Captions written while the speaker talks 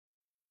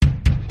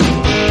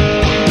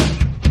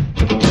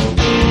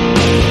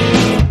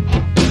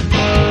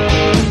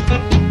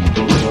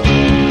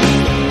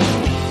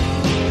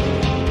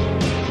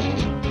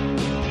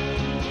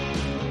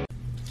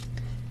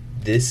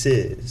This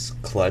is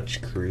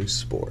Clutch Crew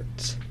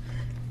Sports.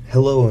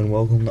 Hello and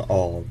welcome to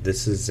all.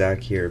 This is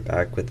Zach here,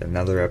 back with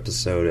another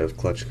episode of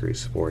Clutch Crew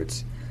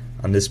Sports.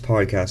 On this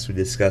podcast, we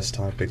discuss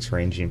topics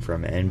ranging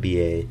from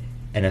NBA,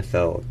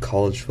 NFL,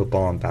 college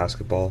football and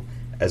basketball,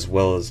 as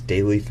well as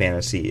daily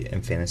fantasy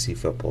and fantasy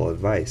football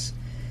advice.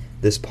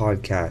 This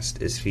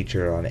podcast is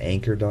featured on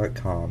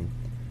Anchor.com,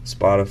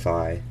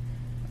 Spotify,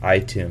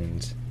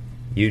 iTunes,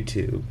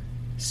 YouTube,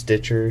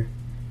 Stitcher,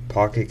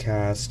 Pocket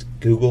Cast,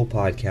 Google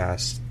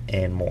Podcasts,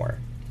 and more.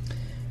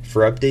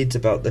 For updates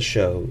about the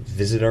show,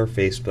 visit our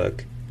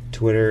Facebook,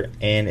 Twitter,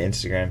 and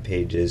Instagram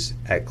pages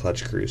at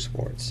Clutch Crew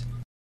Sports.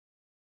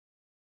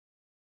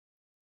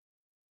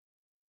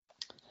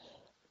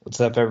 What's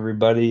up,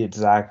 everybody? It's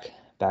Zach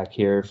back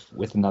here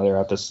with another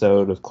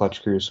episode of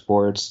Clutch Crew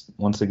Sports.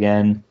 Once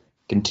again,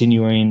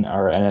 continuing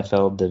our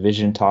NFL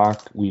division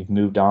talk. We've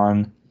moved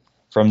on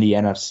from the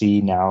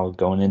NFC, now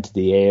going into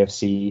the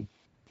AFC.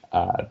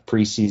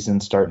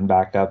 Preseason starting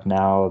back up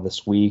now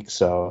this week,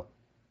 so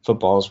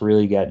football's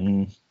really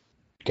getting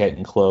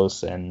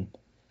close, and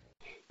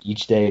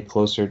each day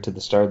closer to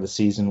the start of the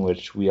season,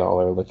 which we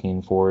all are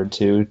looking forward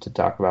to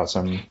talk about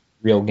some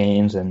real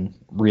games and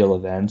real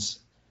events,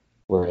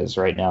 whereas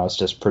right now it's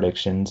just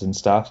predictions and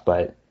stuff.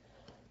 But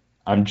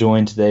I'm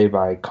joined today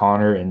by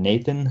Connor and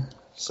Nathan.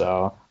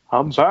 So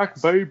I'm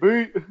back,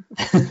 baby.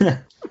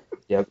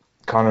 Yep,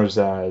 Connor's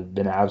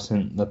been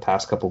absent the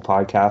past couple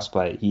podcasts,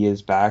 but he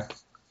is back.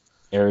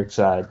 Eric's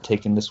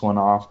taking this one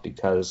off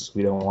because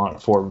we don't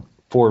want four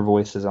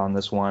voices on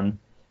this one.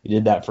 We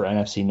did that for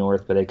NFC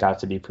North, but it got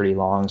to be pretty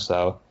long,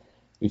 so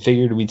we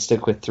figured we'd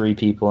stick with three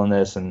people in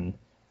this. And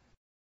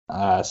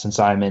since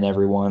I'm in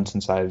every one,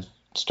 since I've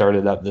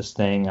started up this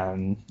thing,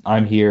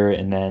 I'm here.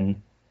 And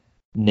then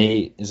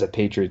Nate is a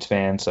Patriots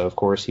fan, so of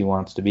course he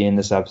wants to be in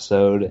this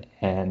episode.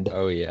 And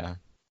oh yeah.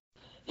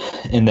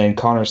 And then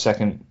Connor's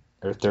second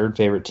or third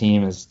favorite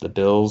team is the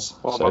Bills.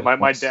 Well, so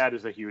my dad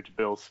is a huge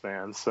Bills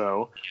fan,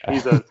 so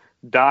he's a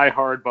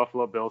die-hard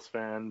Buffalo Bills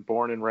fan,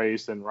 born and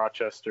raised in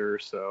Rochester.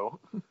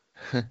 So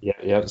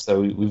yeah.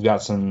 So we've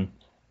got some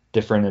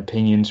different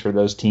opinions for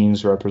those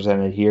teams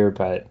represented here,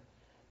 but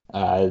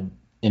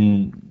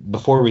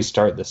before we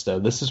start this, though,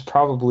 this is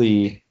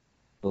probably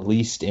the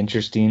least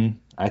interesting,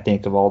 I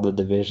think, of all the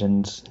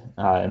divisions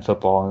in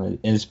football, and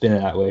it's been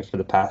that way for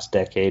the past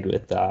decade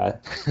with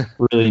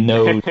really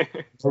no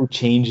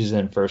changes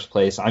in first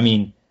place. I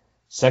mean,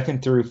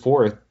 second through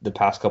fourth the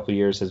past couple of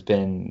years has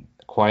been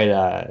quite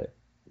a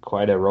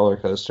roller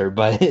coaster,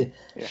 but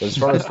as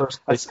far as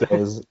first place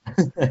goes,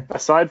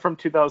 aside from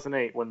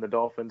 2008 when the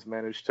Dolphins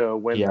managed to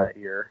win that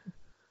year,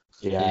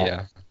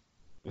 yeah,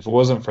 if it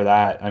wasn't for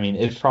that, I mean,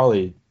 it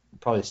probably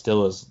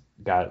still has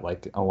got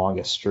like a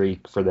longest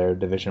streak for their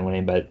division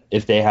winning. But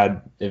if they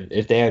had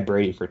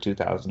Brady for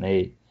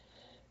 2008,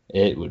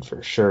 it would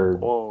for sure.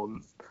 Well,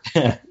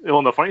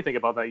 the funny thing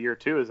about that year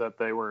too is that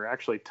they were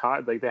actually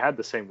tied. Like, they had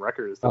the same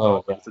record as the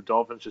Dolphins. Yeah. The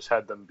Dolphins just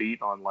had them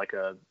beat on like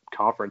a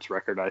conference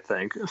record, I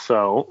think.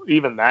 So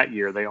even that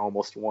year, they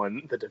almost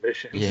won the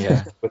division.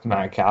 Yeah, with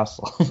Matt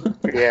Castle.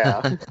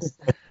 Yeah.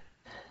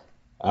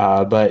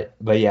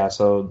 But yeah.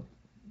 So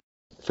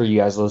for you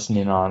guys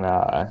listening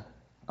on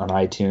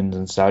iTunes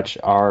and such,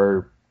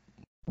 our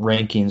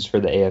rankings for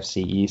the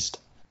AFC East.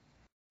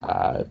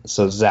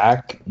 So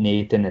Zach,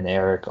 Nathan, and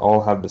Eric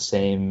all have the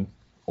same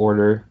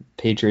order.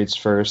 Patriots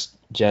first,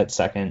 Jets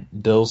second,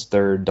 Bills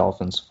third,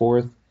 Dolphins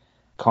fourth.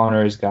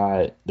 Connor's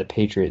got the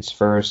Patriots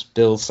first,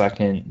 Bills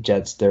second,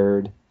 Jets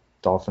third,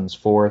 Dolphins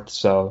fourth.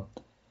 So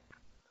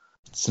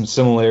some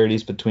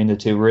similarities between the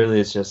two. Really,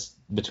 it's just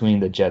between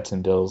the Jets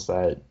and Bills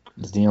that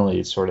is the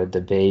only sort of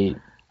debate.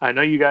 I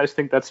know you guys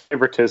think that's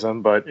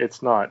favoritism, but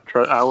it's not.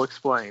 I'll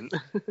explain.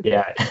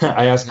 Yeah,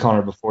 I asked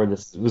Connor before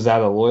this, was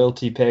that a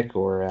loyalty pick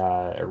or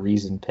a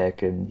reason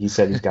pick? And he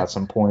said he's got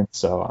some points,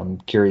 so I'm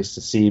curious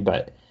to see.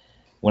 But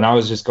when I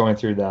was just going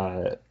through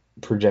the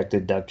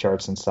projected depth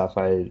charts and stuff,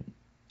 I'm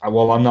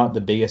not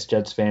the biggest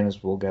Jets fan,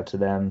 as we'll get to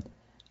them.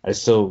 I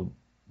still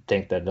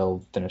think that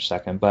they'll finish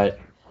second. But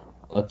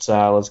let's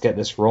get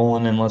this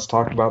rolling, and let's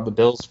talk about the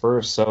Bills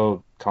first.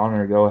 So,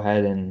 Connor, go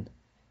ahead and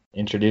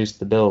introduce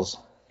the Bills.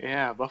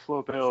 Yeah,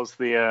 Buffalo Bills,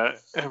 the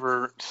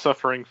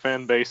ever-suffering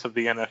fan base of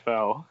the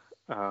NFL.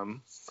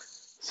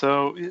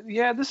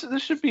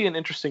 This should be an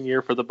interesting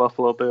year for the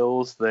Buffalo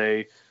Bills.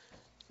 A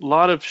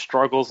lot of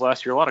struggles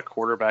last year, a lot of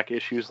quarterback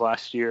issues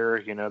last year.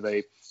 You know,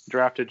 they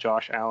drafted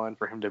Josh Allen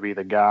for him to be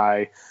the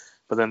guy,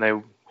 but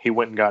then he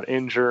went and got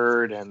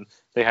injured, and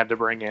they had to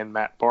bring in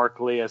Matt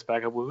Barkley as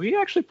backup. Well, he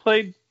actually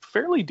played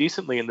fairly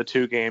decently in the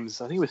 2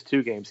 games. I think it was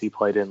 2 games he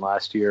played in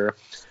last year.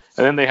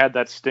 And then they had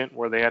that stint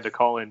where they had to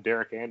call in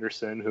Derek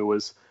Anderson, who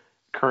was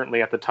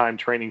currently at the time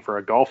training for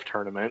a golf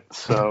tournament.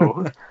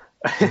 So,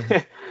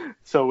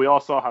 so we all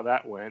saw how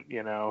that went.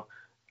 You know,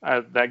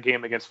 that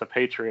game against the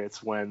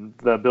Patriots, when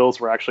the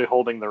Bills were actually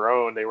holding their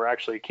own, they were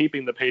actually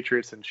keeping the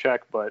Patriots in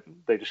check, but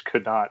they just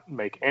could not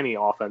make any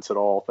offense at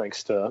all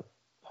thanks to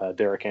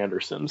Derek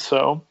Anderson.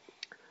 So,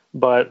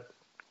 but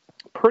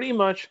pretty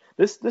much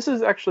this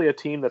is actually a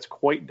team that's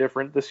quite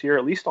different this year,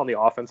 at least on the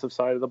offensive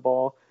side of the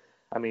ball.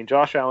 I mean,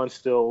 Josh Allen's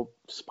still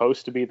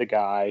supposed to be the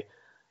guy,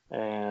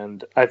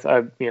 and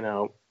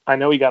I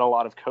know he got a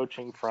lot of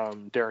coaching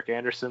from Derek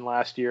Anderson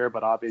last year,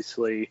 but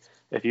obviously,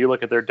 if you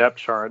look at their depth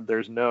chart,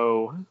 there's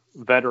no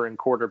veteran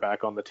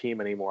quarterback on the team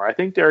anymore. I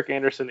think Derek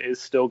Anderson is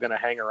still going to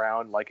hang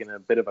around like in a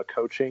bit of a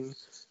coaching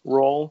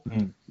role,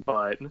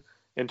 but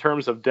in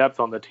terms of depth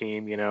on the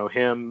team,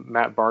 him,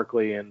 Matt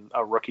Barkley, and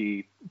a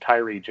rookie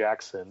Tyree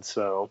Jackson.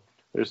 So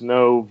there's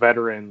no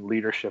veteran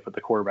leadership at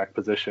the quarterback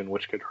position,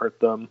 which could hurt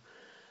them.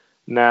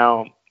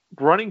 Now,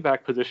 running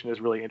back position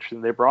is really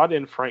interesting. They brought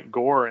in Frank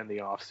Gore in the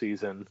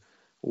offseason,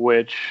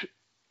 which,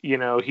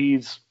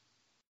 he's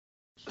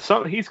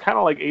kind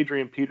of like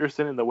Adrian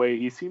Peterson in the way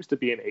he seems to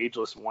be an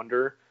ageless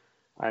wonder.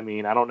 I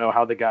mean, I don't know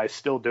how the guy's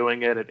still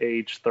doing it at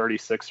age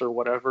 36 or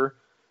whatever,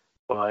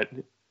 but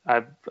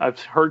I've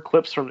heard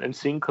clips from and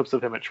seen clips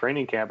of him at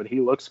training camp, and he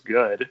looks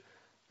good.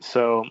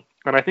 So,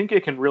 and I think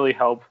it can really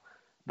help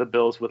the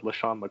Bills with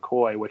LeSean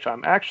McCoy, which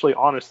I'm actually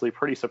honestly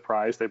pretty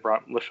surprised they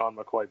brought LeSean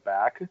McCoy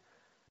back.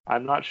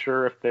 I'm not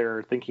sure if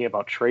they're thinking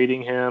about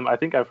trading him. I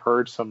think I've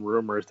heard some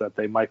rumors that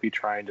they might be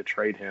trying to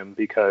trade him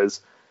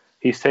because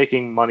he's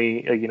taking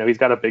money. He's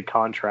got a big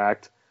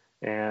contract,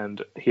 and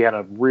he had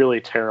a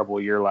really terrible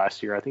year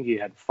last year. I think he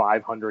had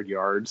 500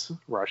 yards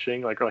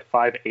rushing, like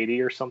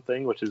 580 or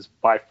something, which is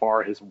by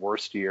far his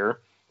worst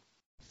year.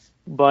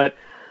 But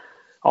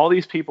all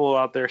these people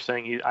out there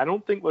saying I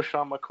don't think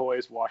LeSean McCoy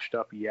is washed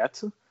up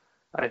yet.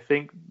 I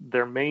think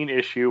their main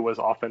issue was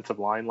offensive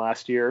line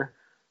last year,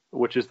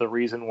 which is the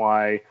reason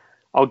why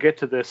I'll get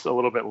to this a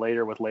little bit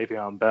later with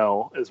Le'Veon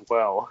Bell as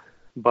well.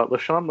 But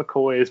LeSean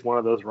McCoy is one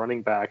of those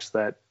running backs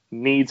that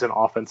needs an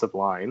offensive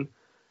line,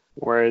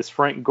 whereas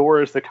Frank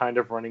Gore is the kind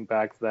of running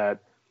back that,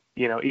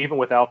 even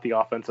without the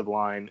offensive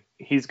line,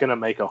 he's going to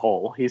make a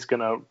hole. He's going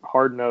to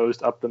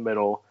hard-nosed up the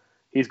middle.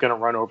 He's going to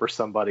run over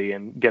somebody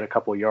and get a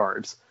couple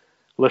yards.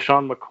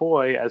 LeSean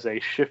McCoy, as a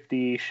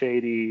shifty,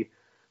 shady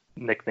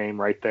nickname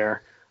right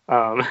there,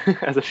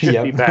 as a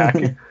shifty back,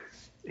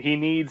 he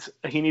needs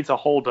a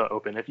hole to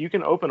open. If you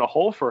can open a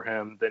hole for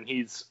him, then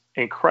he's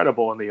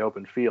incredible in the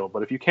open field.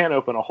 But if you can't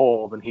open a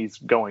hole, then he's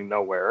going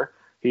nowhere.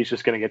 He's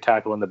just going to get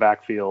tackled in the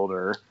backfield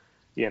or,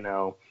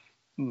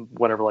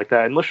 whatever like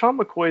that. And LeSean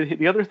McCoy,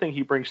 the other thing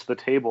he brings to the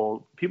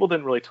table, people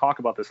didn't really talk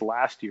about this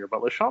last year,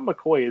 but LeSean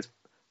McCoy is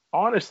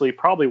honestly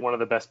probably one of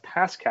the best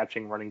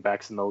pass-catching running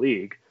backs in the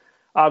league.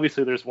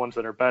 Obviously, there's ones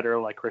that are better,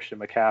 like Christian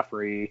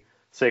McCaffrey,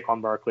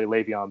 Saquon Barkley,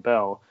 Le'Veon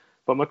Bell.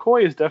 But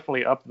McCoy is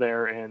definitely up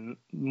there in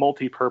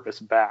multi-purpose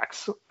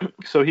backs.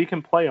 So he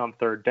can play on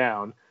third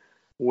down,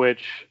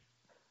 which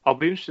I'll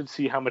be interested to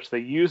see how much they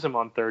use him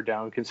on third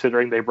down,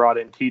 considering they brought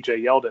in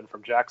TJ Yeldon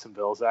from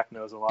Jacksonville. Zach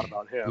knows a lot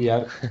about him.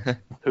 Yeah.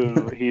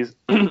 Who he's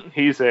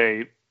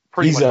a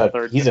pretty much a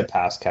third. He's a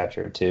pass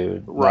catcher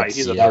too. Right,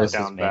 he's a third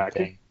down back.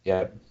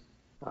 Yeah.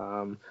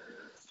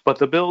 But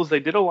the Bills,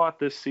 they did a lot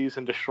this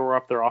season to shore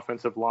up their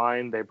offensive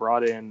line. They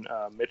brought in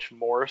Mitch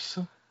Morse,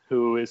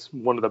 who is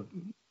one of the,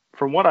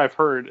 from what I've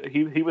heard,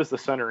 he was the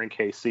center in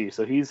KC.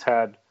 So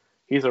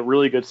he's a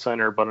really good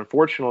center, but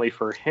unfortunately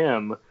for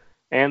him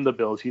and the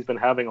Bills, he's been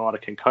having a lot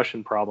of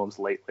concussion problems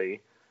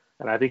lately.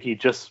 And I think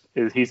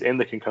he's in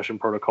the concussion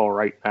protocol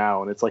right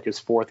now, and it's like his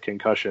fourth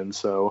concussion.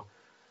 So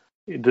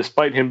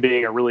despite him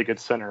being a really good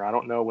center, I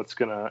don't know what's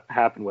going to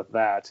happen with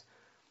that.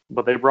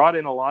 But they brought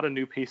in a lot of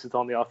new pieces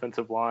on the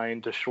offensive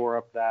line to shore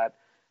up that.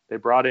 They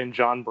brought in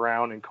John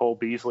Brown and Cole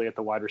Beasley at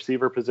the wide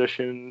receiver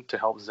position to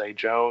help Zay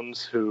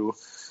Jones, who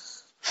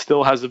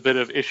still has a bit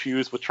of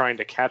issues with trying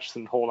to catch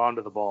and hold on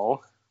to the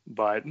ball.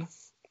 But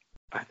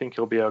I think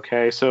he'll be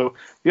okay. So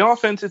the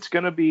offense, it's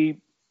going to be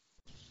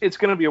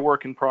a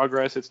work in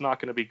progress. It's not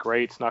going to be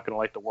great. It's not going to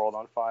light the world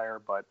on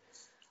fire, but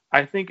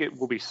I think it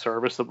will be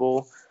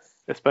serviceable,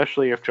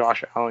 especially if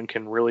Josh Allen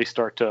can really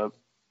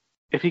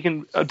if he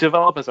can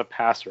develop as a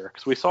passer,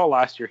 because we saw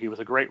last year he was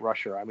a great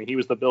rusher. I mean, he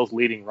was the Bills'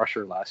 leading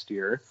rusher last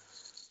year.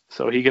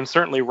 So he can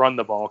certainly run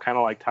the ball, kind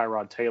of like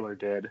Tyrod Taylor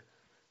did,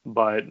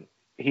 but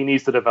he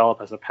needs to develop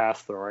as a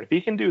pass thrower. If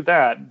he can do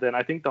that, then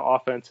I think the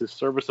offense is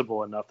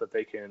serviceable enough that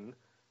they can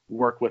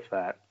work with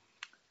that.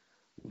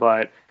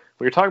 But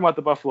when you're talking about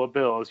the Buffalo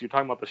Bills, you're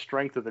talking about the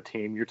strength of the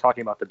team, you're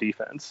talking about the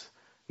defense.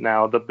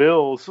 Now, the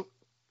Bills,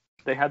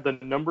 they had the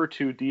number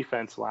 2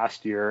 defense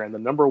last year and the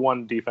number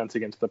 1 defense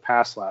against the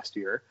pass last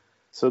year.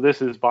 So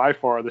this is by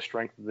far the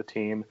strength of the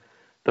team.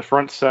 The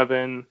front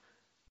 7,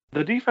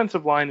 the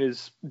defensive line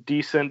is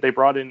decent.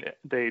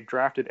 They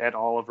drafted Ed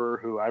Oliver,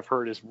 who I've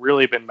heard has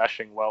really been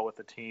meshing well with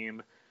the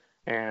team.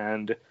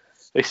 And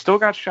they still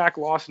got Shaq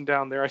Lawson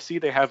down there. I see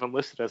they have him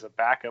listed as a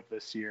backup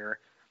this year.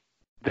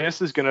 This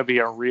is going to be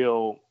a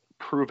real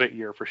prove-it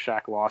year for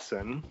Shaq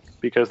Lawson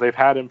because they've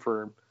had him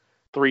for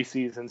 3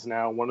 seasons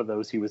now. One of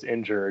those he was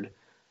injured,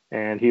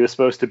 and he was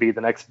supposed to be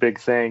the next big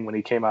thing when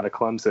he came out of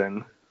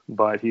Clemson,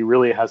 but he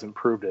really hasn't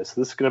proved it.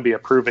 So this is going to be a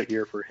prove-it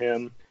year for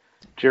him.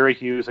 Jerry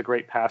Hughes, a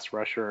great pass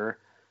rusher,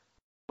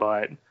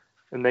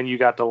 and then you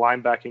got the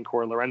linebacking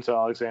core. Lorenzo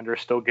Alexander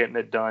still getting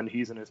it done.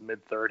 He's in his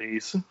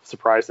mid-30s.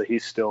 Surprised that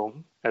he's still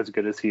as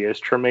good as he is.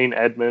 Tremaine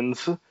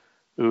Edmonds,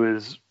 who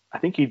is, I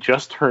think he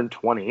just turned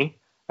 20.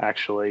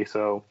 actually.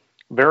 So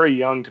very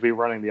young to be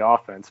running the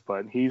offense,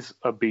 but he's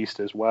a beast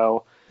as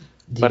well.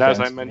 But as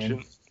I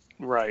mentioned,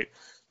 right.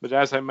 But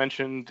as I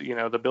mentioned,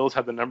 the Bills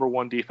had the number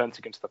one defense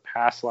against the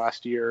pass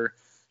last year.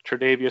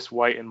 Tre'Davious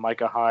White and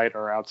Micah Hyde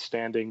are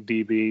outstanding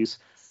DBs.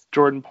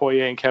 Jordan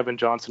Poyer and Kevin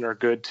Johnson are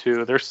good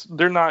too.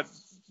 They're not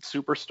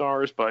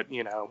superstars, but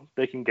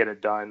they can get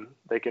it done.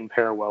 They can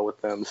pair well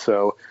with them.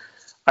 So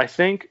I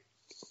think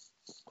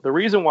the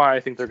reason why I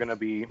think they're going to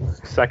be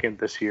second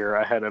this year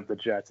ahead of the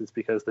Jets is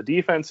because the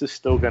defense is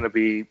still going to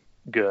be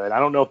good. I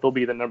don't know if they'll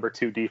be the number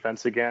 2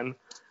 defense again,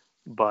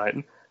 but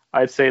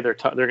I'd say they're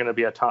going to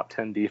be a top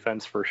 10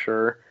 defense for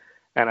sure.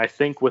 And I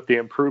think with the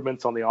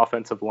improvements on the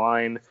offensive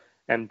line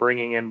and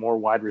bringing in more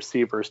wide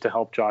receivers to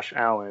help Josh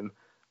Allen,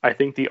 I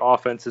think the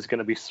offense is going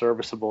to be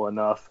serviceable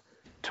enough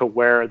to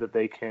where that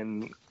they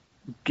can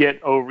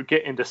get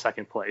into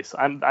second place.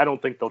 I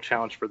don't think they'll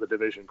challenge for the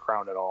division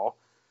crown at all,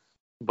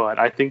 but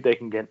I think they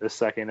can get into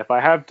second. If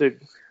I have to,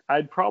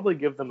 I'd probably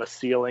give them a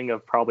ceiling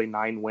of probably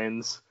 9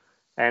 wins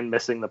and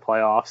missing the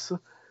playoffs.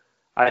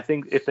 I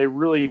think if they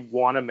really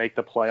want to make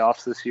the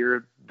playoffs this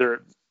year,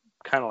 they're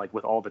kind of like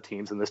with all the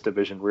teams in this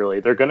division, really,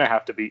 they're going to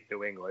have to beat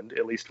New England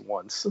at least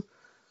once.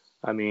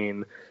 I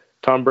mean,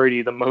 Tom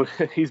Brady,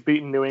 he's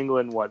beaten New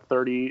England,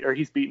 30, or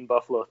he's beaten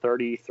Buffalo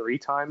 33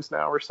 times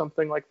now or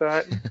something like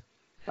that.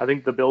 I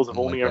think the Bills have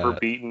only ever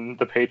beaten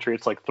the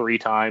Patriots like 3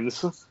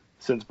 times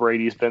since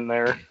Brady's been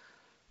there.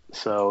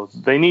 So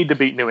they need to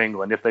beat New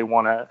England if they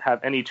want to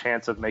have any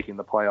chance of making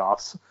the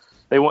playoffs.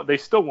 They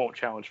still won't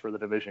challenge for the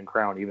division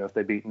crown even if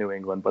they beat New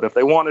England. But if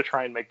they want to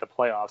try and make the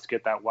playoffs,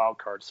 get that wild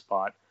card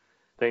spot,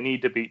 they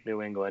need to beat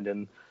New England.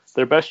 And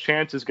their best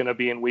chance is going to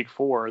be in Week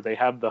 4. They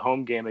have the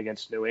home game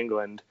against New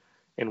England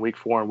in Week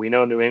 4, and we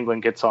know New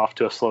England gets off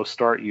to a slow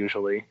start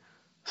usually.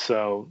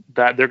 So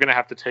that they're going to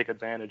have to take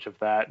advantage of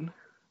that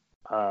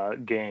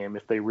game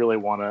if they really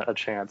want a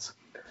chance.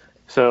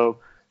 So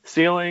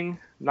ceiling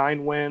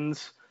 9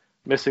 wins,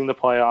 missing the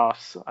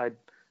playoffs. Like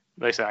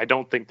I said, I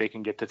don't think they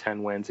can get to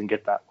 10 wins and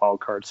get that wild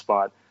card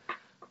spot.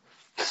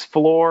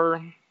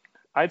 Floor,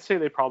 I'd say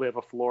they probably have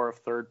a floor of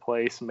third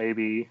place,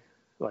 maybe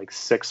like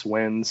 6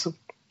 wins.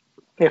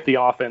 If the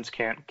offense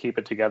can't keep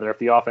it together, if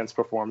the offense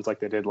performs like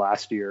they did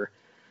last year,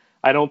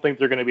 I don't think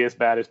they're going to be as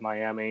bad as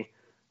Miami,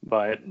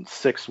 but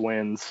 6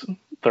 wins,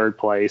 third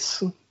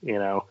place.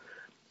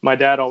 My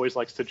dad always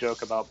likes to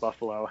joke about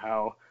Buffalo,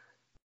 how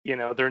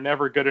they're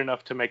never good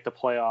enough to make the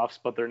playoffs,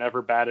 but they're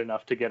never bad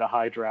enough to get a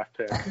high draft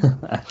pick.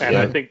 And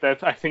I think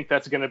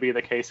that's going to be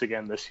the case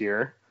again this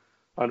year,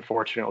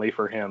 unfortunately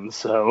for him.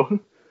 So,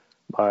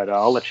 but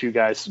I'll let you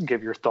guys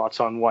give your thoughts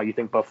on why you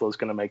think Buffalo's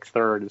going to make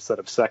third instead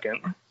of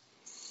second.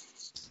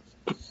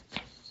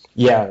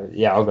 Yeah,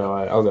 I'll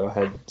go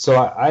ahead. So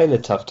I had a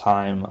tough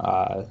time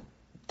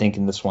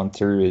thinking this one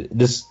through.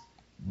 This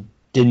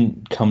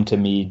didn't come to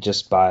me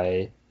just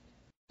by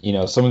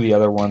some of the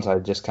other ones I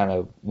just kind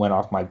of went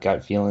off my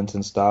gut feelings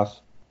and stuff.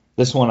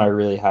 This one I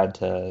really had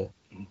to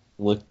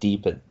look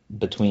deep at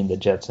between the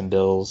Jets and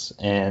Bills,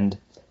 and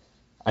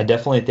I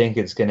definitely think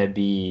it's going to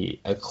be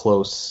a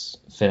close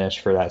finish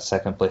for that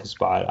second place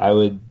spot. I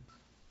would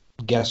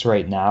guess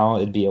right now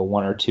it'd be a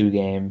 1 or 2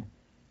 game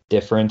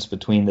difference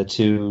between the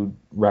 2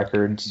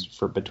 records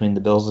between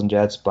the Bills and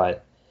Jets,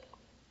 but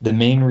the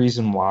main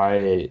reason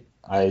why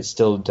I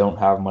still don't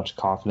have much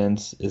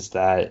confidence is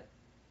that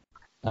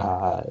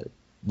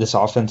this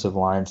offensive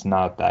line's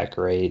not that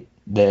great.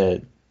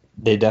 They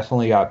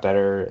definitely got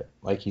better,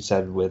 like you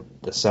said, with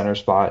the center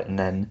spot, and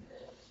then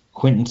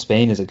Quinton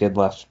Spain is a good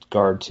left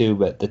guard too,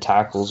 but the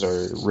tackles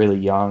are really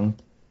young.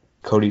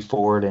 Cody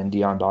Ford and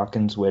Deion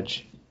Dawkins,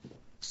 which,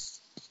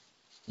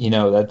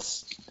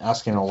 that's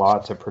asking a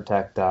lot to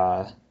protect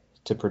not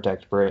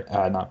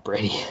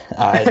Brady,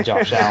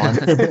 Josh Allen.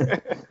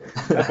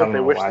 I don't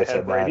know why I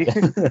said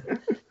that.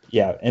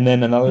 Yeah, and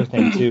then another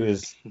thing, too,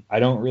 is I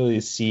don't really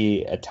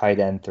see a tight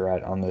end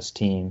threat on this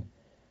team.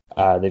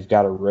 They've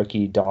got a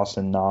rookie,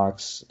 Dawson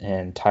Knox,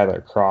 and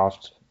Tyler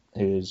Kroft,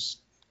 who's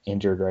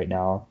injured right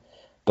now.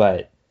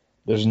 But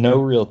there's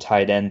no real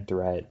tight end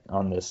threat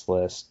on this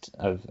list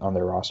on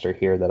their roster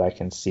here that I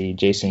can see.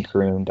 Jason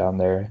Kroon down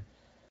there,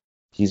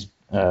 he's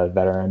a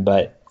veteran.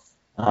 But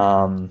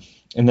and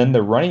then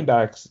the running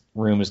backs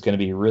room is going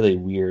to be really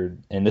weird.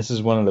 And this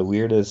is one of the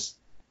weirdest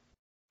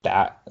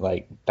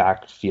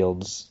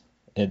backfields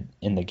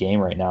in the game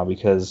right now,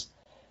 because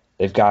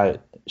they've got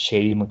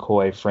Shady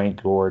McCoy,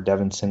 Frank Gore,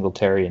 Devin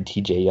Singletary, and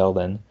TJ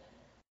Yeldon.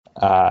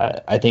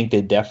 I think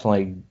they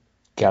definitely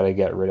got to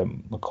get rid of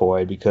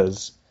McCoy,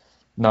 because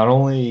not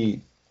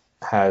only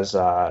has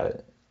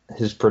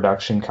his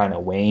production kind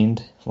of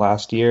waned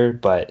last year,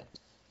 but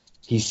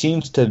he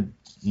seems to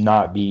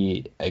not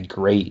be a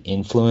great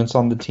influence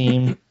on the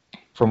team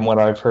from what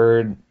I've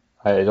heard.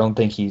 I don't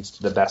think he's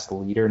the best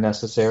leader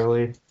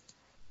necessarily.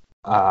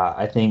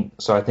 I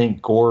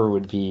think Gore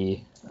would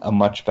be a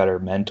much better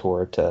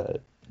mentor to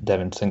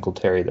Devin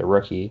Singletary, the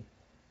rookie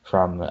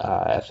from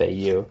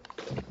FAU.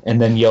 And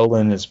then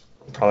Yeldon is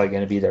probably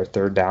going to be their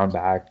third down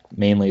back,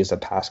 mainly as a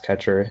pass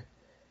catcher.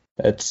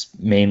 That's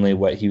mainly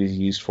what he was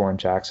used for in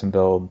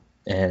Jacksonville.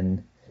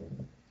 And,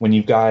 when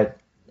you've got,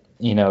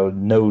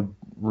 no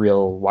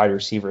real wide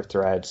receiver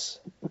threats,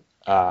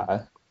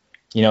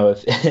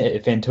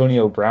 if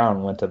Antonio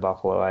Brown went to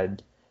Buffalo,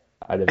 I'd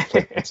have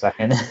played him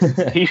second.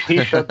 he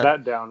shut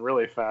that down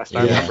really fast.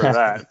 I remember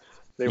that.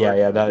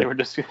 They were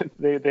just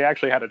they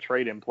actually had a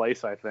trade in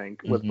place, I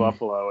think, with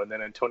Buffalo, and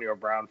then Antonio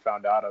Brown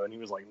found out, and he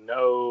was like,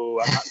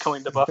 "No, I'm not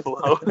coming to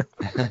Buffalo."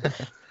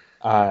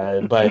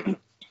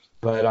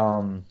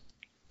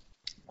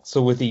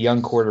 So with a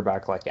young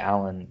quarterback like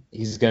Allen,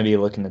 he's going to be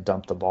looking to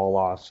dump the ball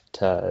off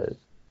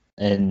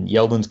and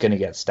Yeldon's going to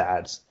get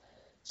stats.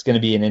 It's going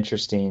to be an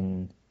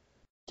interesting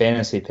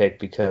fantasy pick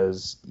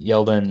because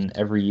Yeldon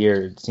every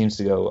year seems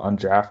to go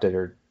undrafted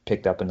or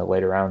picked up in the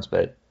later rounds,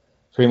 but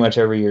pretty much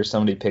every year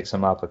somebody picks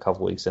him up a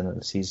couple weeks into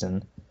the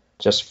season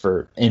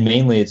and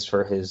mainly it's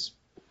for his,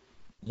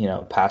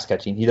 pass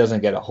catching. He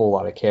doesn't get a whole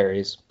lot of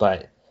carries,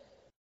 but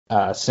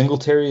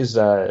Singletary is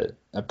a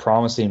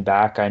promising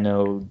back. I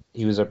know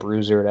he was a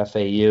bruiser at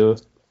FAU,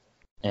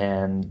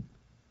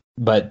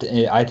 but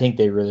I think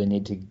they really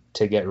need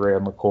to get rid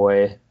of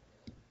McCoy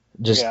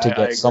to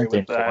get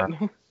something for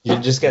him. You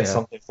just get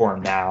something for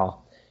him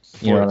now.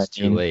 It's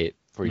too late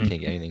before you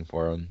can't get anything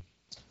for him.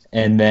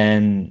 And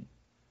then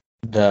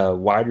the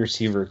wide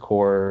receiver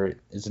core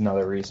is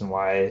another reason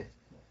why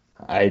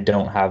I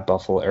don't have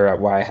Buffalo, or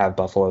why I have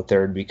Buffalo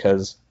third,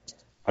 because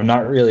I'm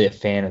not really a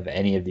fan of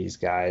any of these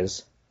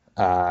guys.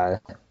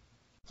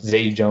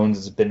 Zay Jones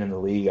has been in the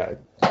league a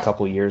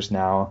couple years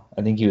now.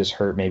 I think he was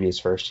hurt maybe his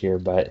first year,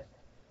 but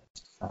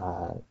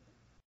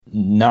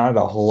not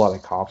a whole lot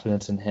of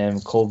confidence in him.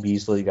 Cole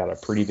Beasley got a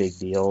pretty big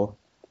deal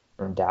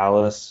from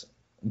Dallas,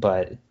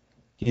 but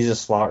he's a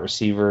slot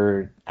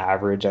receiver,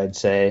 average, I'd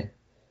say.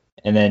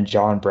 And then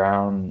John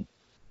Brown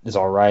is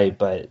all right,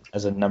 but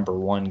as a number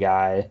one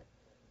guy,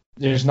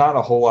 there's not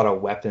a whole lot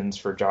of weapons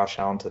for Josh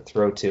Allen to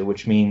throw to,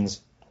 which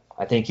means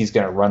I think he's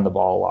going to run the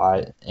ball a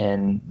lot,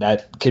 and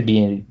that could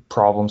be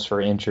problems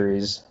for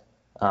injuries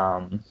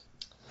for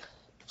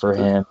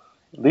him.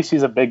 At least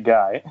he's a big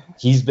guy.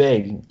 He's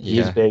big. He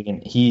is big,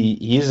 and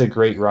he is a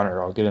great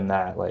runner. I'll give him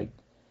that.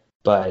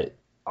 But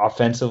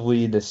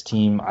offensively, this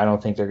team, I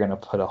don't think they're going to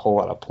put a whole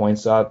lot of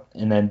points up.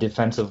 And then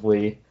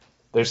defensively,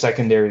 their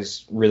secondary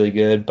is really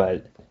good,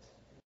 but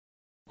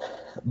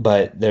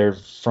their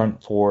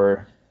front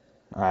four,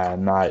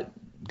 I'm not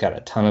got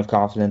a ton of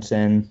confidence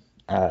in.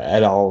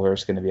 Ed Oliver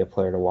is going to be a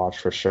player to watch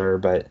for sure,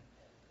 but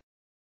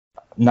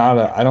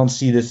I don't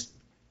see this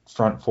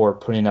front four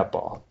putting up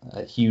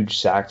a huge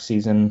sack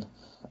season.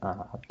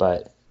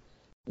 But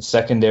the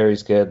secondary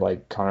is good,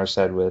 like Connor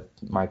said, with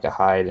Micah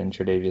Hyde and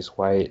Tre'Davious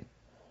White.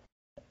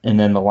 And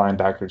then the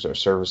linebackers are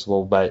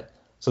serviceable.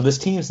 So this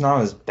team's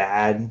not as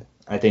bad,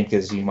 I think,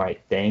 as you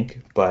might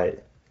think,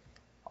 but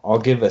I'll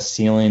give a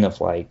ceiling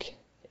of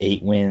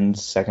 8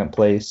 wins, second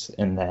place,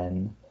 and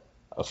then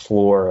a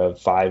floor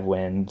of 5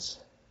 wins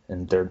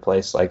in third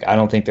place. I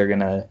don't think they're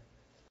gonna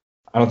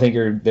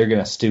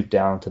stoop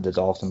down to the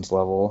Dolphins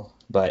level,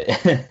 but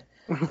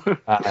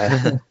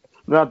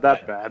not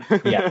that bad.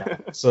 Yeah.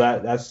 So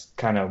that's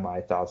kind of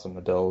my thoughts on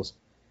the Bills.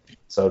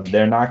 So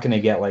they're not going to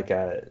get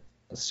a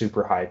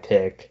super high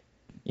pick.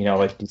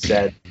 Like you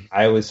said,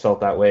 I always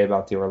felt that way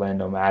about the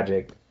Orlando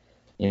Magic.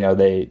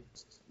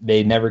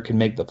 They never could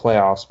make the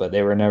playoffs, but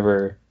they were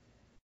never,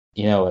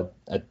 a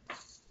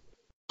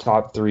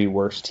top 3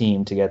 worst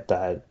team to get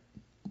that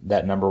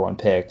number 1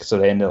 pick. So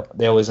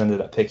they always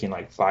ended up picking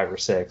 5 or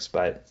 6,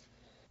 but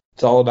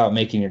it's all about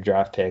making your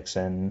draft picks,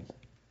 and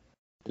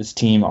this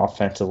team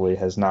offensively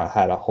has not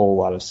had a whole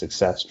lot of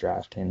success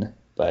drafting.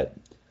 But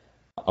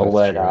I'll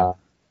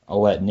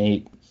let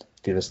Nate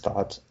give his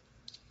thoughts.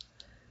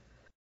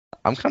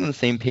 I'm kind of on the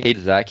same page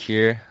as Zach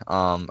here.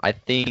 I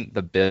think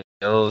the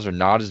Bills are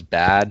not as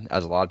bad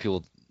as a lot of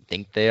people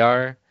think they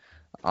are.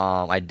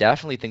 I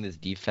definitely think this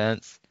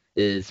defense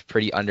is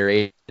pretty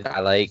underrated.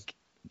 I like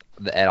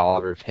the Ed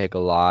Oliver pick a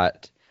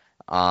lot.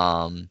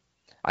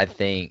 I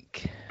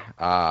think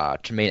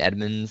Tremaine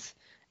Edmonds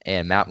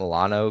and Matt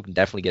Milano can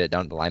definitely get it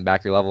down to the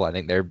linebacker level. I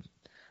think they're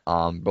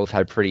both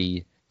had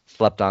pretty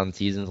slept-on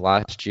seasons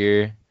last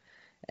year.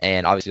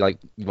 And obviously, like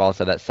we've all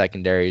said, that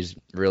secondary is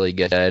really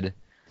good.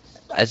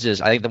 I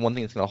think the one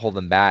thing that's going to hold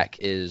them back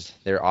is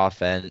their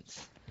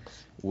offense,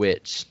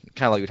 which,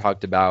 kind of like we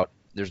talked about,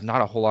 there's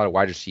not a whole lot of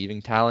wide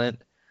receiving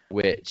talent,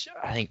 which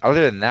I think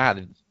other than that,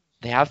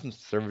 they have some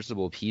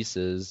serviceable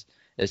pieces.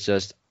 It's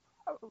just,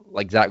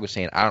 like Zach was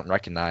saying, I don't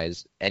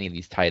recognize any of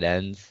these tight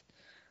ends.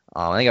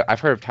 I think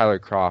I've heard of Tyler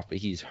Kroft, but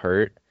he's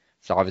hurt,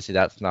 so obviously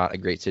that's not a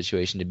great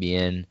situation to be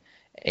in.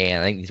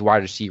 And I think these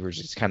wide receivers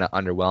is kind of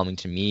underwhelming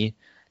to me.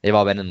 They've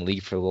all been in the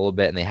league for a little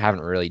bit, and they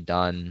haven't really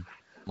done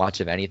much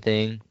of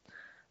anything.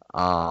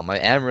 I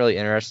am really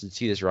interested to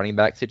see this running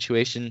back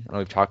situation. I know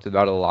we've talked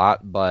about it a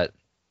lot, but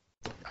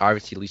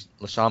obviously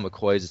LaShawn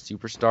McCoy is a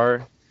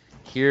superstar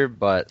here.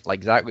 But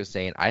like Zach was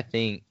saying, I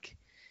think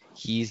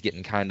he's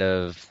getting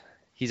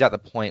he's at the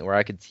point where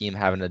I could see him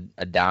having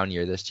a down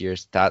year this year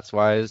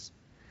stats-wise.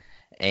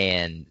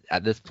 And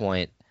at this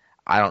point,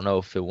 I don't know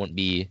if you won't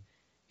be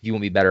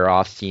better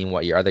off seeing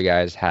what your other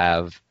guys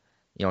have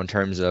in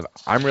terms of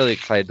I'm really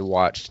excited to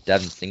watch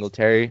Devin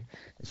Singletary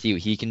and see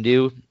what he can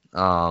do.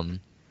 I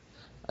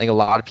think a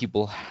lot of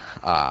people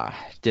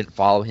didn't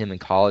follow him in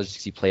college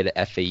because he played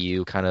at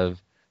FAU, kind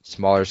of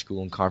smaller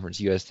school in Conference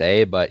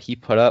USA, but he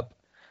put up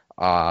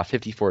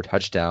 54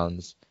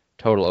 touchdowns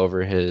total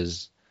over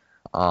his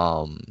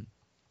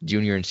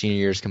junior and senior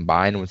years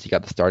combined once he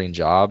got the starting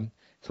job.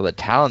 So the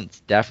talent's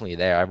definitely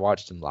there. I've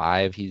watched him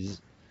live.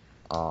 He's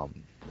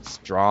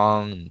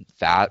strong,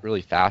 fat,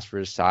 really fast for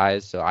his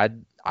size. So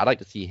I'd like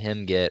to see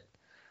him get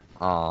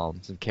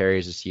some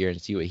carries this year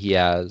and see what he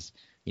has.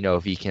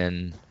 If he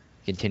can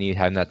continue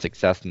having that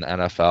success in the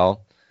NFL.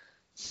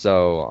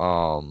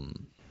 So,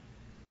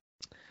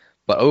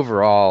 but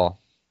overall,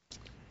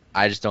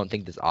 I just don't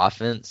think this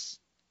offense,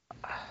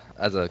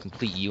 as a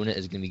complete unit,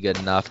 is going to be good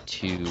enough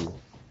to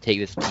take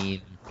this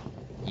team,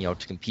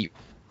 to compete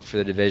for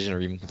the division or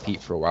even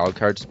compete for a wild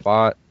card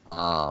spot.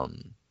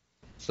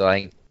 So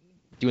I think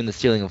doing the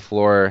ceiling and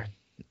floor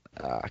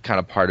kind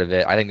of part of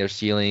it. I think their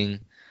ceiling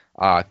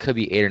could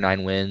be 8 or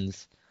 9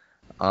 wins.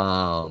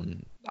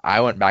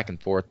 I went back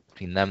and forth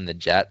between them and the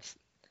Jets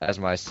as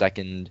my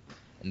second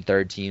and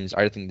third teams.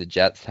 I think the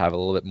Jets have a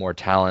little bit more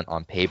talent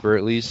on paper,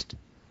 at least. So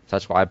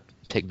that's why I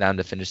picked them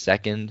to finish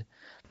second.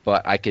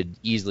 But I could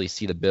easily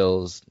see the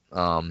Bills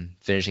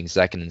finishing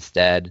second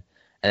instead.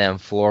 And then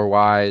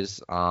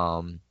floor-wise,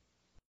 I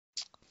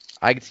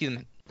could see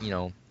them,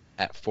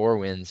 at 4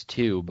 wins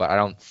too. But I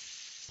don't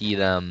see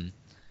them.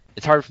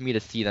 It's hard for me to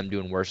see them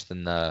doing worse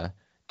than the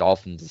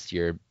Dolphins this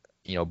year,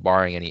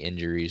 barring any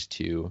injuries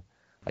to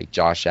like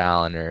Josh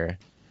Allen or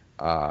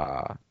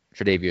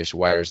Tre'Davious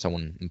White or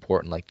someone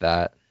important like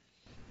that.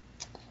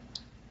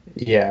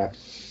 Yeah.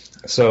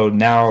 So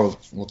now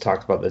we'll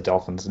talk about the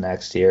Dolphins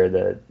next year,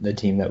 the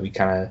team that we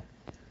kind of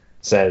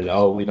said,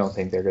 we don't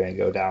think they're going to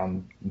go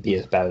down, be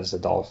as bad as the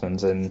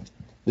Dolphins. And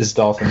this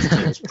Dolphins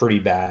team is pretty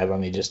bad, let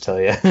me just tell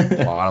you.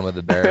 Bottom of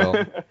the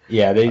barrel.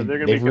 Yeah, they're going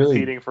to be really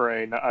competing for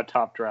a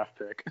top draft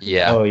pick.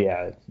 Yeah. Oh,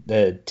 yeah.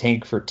 The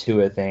tank for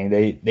Tua thing.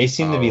 They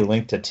seem to be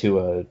linked to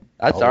Tua.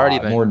 That's already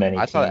been more than any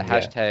I saw that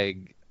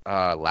team,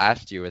 hashtag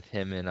last year with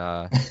him and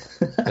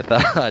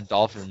with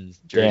Dolphins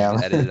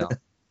jersey edited on.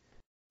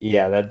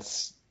 Yeah,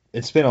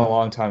 it's been a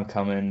long time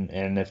coming,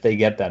 and if they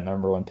get that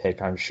number 1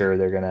 pick, I'm sure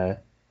they're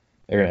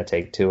gonna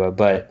take Tua,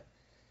 but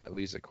at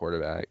least a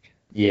quarterback.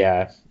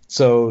 Yeah.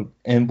 So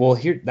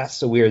here that's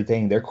the weird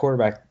thing. Their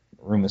quarterback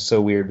room is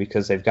so weird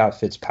because they've got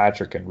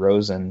Fitzpatrick and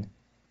Rosen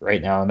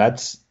right now, and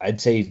that's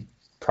I'd say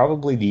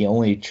probably the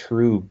only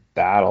true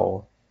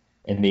battle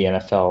in the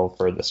NFL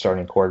for the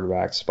starting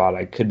quarterback spot.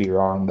 I could be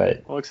wrong,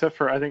 but except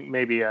for I think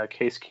maybe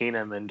Case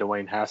Keenum and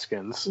Dwayne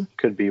Haskins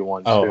could be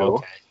one too.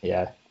 Okay.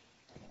 Yeah.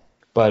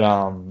 But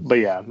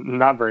yeah,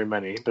 not very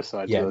many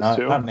besides those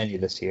two. Not many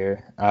this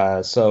year.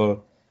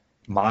 So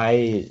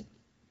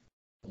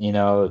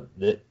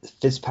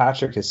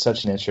Fitzpatrick is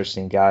such an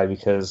interesting guy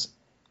because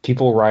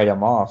people write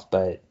him off,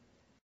 but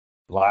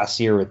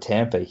last year with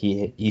Tampa,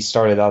 he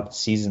started out the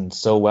season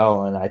so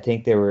well, and I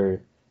think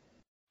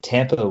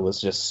Tampa was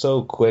just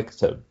so quick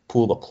to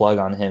pull the plug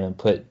on him and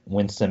put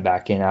Winston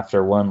back in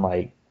after one.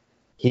 Like,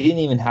 he didn't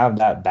even have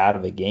that bad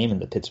of a game in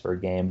the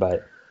Pittsburgh game,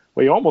 but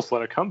well, you almost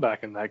let a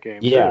comeback in that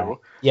game, too.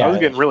 Yeah. I was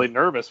getting really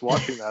nervous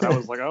watching that. I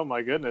was like, oh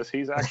my goodness,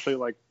 he's actually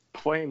like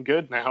playing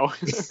good now.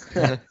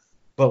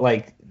 But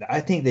like,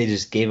 I think they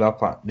just gave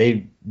up on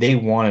they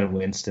wanted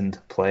Winston to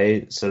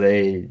play, so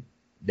they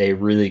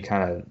really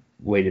kind of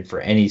waited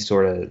for any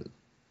sort of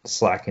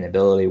slacking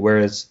ability.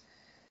 Whereas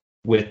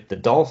with the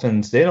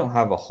Dolphins, they don't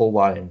have a whole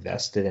lot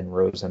invested in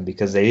Rosen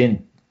because they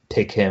didn't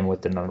pick him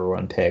with the number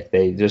 1 pick.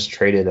 They just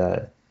traded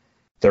a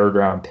 3rd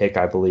round pick,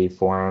 I believe,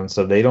 for him.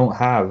 So they don't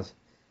have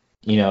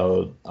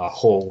a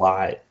whole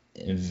lot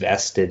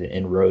invested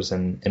in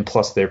Rosen, and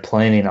plus they're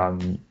planning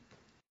on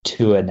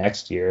Tua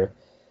next year.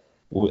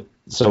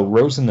 So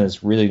Rosen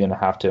is really going to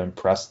have to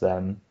impress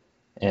them.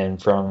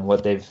 And from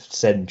what they've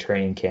said in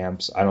training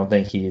camps, I don't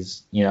think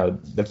he's,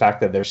 the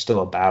fact that there's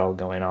still a battle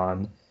going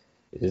on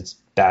is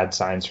bad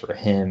signs for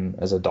him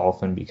as a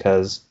Dolphin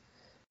because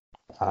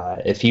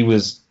if he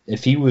was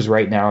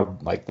right now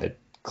like the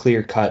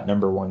clear-cut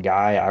number 1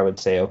 guy, I would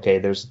say, okay,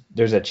 there's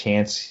a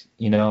chance,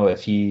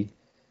 if he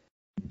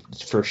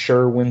for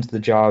sure wins the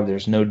job,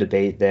 there's no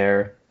debate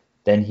there,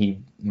 then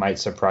he might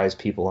surprise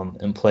people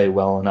and play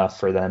well enough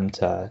for them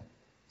to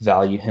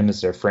value him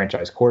as their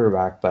franchise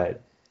quarterback.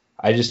 But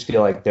I just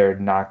feel like they're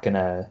not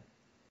gonna,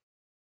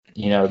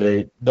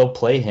 they'll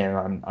play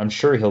him. I'm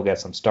sure he'll get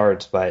some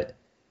starts, but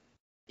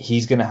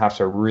he's gonna have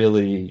to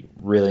really,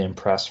 really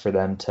impress for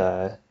them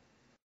to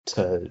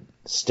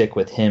stick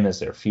with him as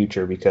their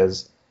future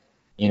because,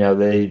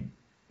 I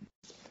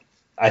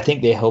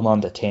think they held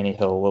on to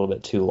Tannehill a little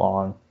bit too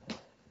long.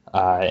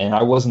 And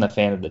I wasn't a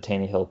fan of the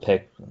Tannehill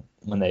pick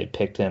when they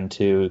picked him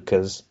too,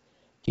 because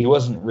he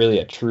wasn't really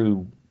a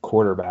true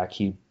quarterback.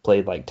 He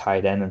played like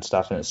tight end and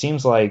stuff. And it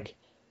seems like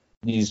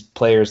these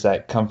players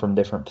that come from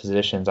different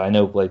positions, I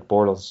know Blake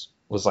Bortles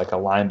was like a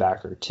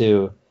linebacker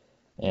too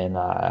in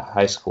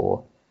high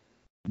school.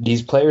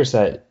 These players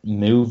that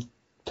move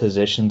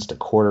positions to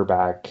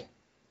quarterback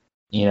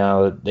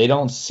they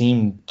don't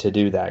seem to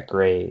do that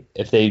great.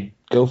 If they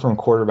go from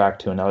quarterback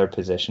to another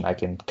position, I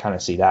can kind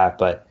of see that.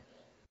 But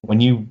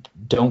when you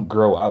don't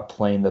grow up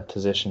playing the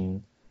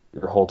position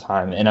your whole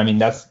time, and I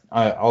mean,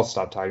 I'll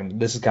stop talking.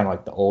 This is kind of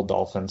like the old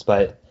Dolphins,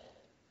 but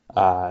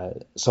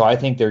so I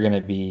think they're going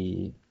to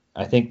be,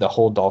 I think the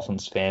whole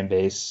Dolphins fan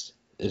base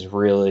is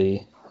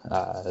really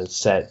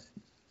set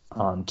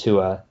on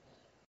Tua.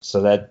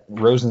 So that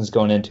Rosen's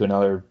going into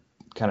another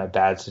kind of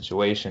bad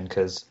situation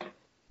because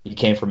he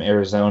came from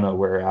Arizona,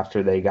 where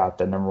after they got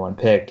the number one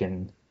pick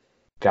and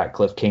got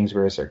Cliff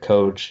Kingsbury as their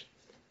coach,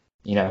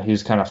 he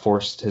was kind of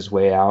forced his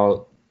way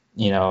out,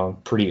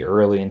 pretty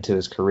early into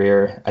his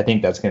career. I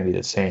think that's going to be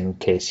the same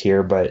case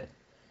here, but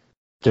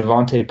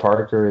Devontae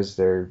Parker is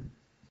their,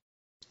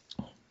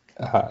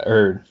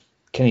 or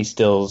Kenny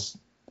Stills,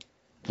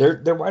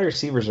 their wide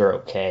receivers are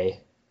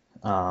okay.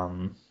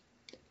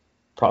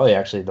 Probably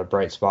actually the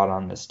bright spot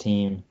on this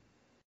team.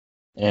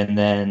 And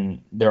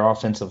then their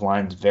offensive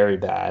line's very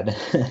bad.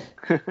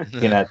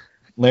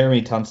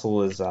 Laramie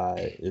Tunsil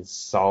is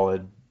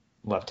solid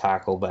left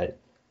tackle, but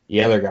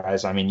the other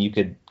guys, I mean, you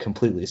could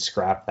completely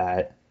scrap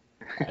that.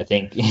 I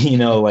think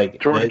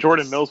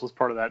Jordan Mills was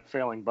part of that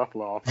failing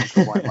Buffalo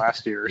offensive line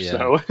last year. Yeah.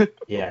 So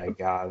yeah,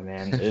 God,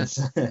 man, it's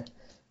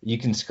you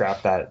can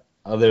scrap that.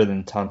 Other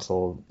than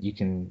Tunsil, you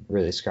can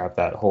really scrap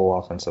that whole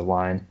offensive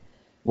line.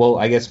 Well,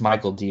 I guess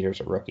Michael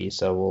Dieter's a rookie,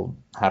 so we'll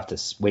have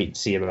to wait and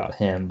see about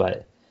him.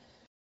 But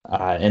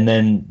and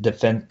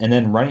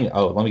then running.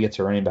 Oh, let me get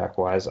to running back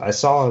wise. I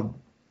saw a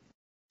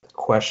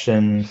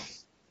question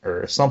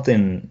or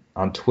something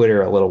on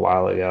Twitter a little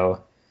while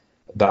ago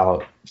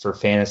about, for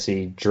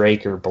fantasy,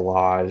 Drake or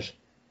Balaj,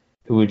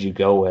 who would you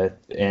go with?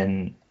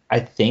 And I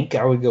think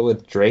I would go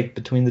with Drake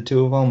between the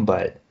two of them,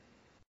 but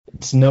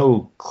it's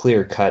no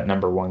clear-cut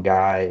number one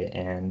guy,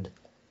 and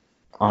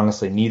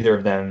honestly, neither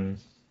of them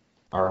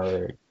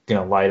are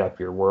going to light up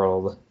your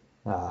world.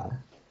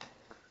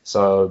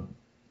 So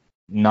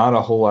not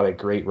a whole lot of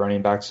great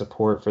running back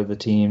support for the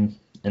team.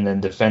 And then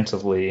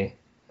defensively,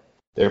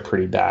 they're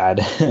pretty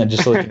bad.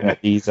 Just looking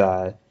at these,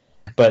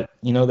 but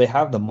they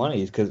have the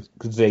money because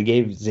they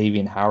gave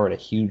Xavier Howard a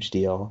huge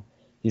deal.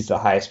 He's the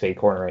highest paid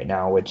corner right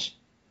now, which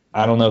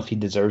I don't know if he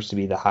deserves to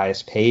be the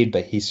highest paid,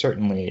 but he's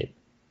certainly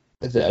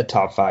a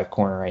top 5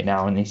 corner right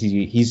now, and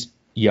he's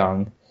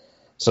young,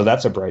 so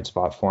that's a bright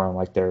spot for him.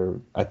 Like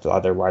I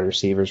thought their wide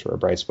receivers were a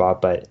bright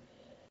spot, but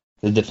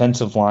the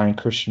defensive line,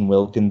 Christian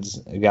Wilkins,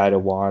 a guy to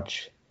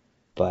watch,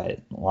 but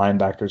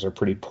linebackers are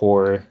pretty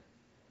poor.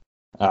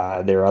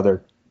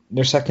 Their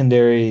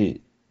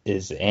secondary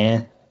is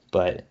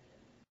but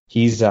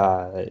he's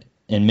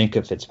and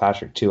Minkah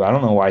Fitzpatrick too. I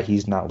don't know why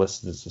he's not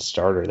listed as the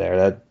starter there.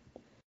 That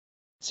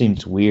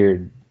seems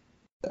weird.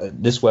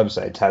 This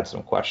website's had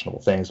some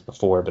questionable things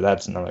before, but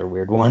that's another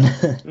weird one.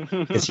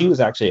 Because he was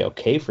actually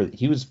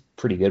he was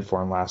pretty good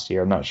for him last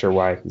year. I'm not sure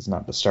why he's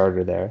not the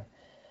starter there.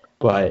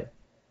 But,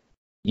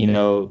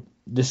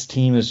 this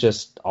team is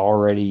just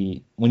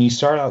already, when you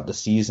start out the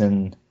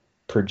season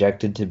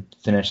projected to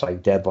finish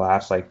like dead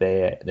last like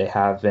they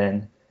have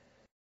been,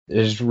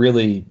 there's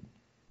really,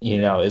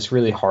 it's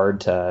really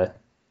hard to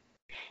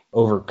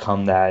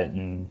overcome that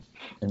and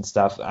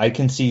stuff. I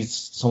can see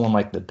someone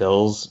like the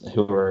Bills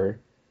who are,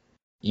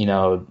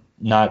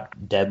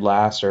 not dead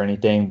last or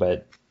anything,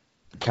 but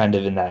kind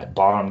of in that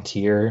bottom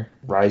tier,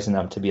 rising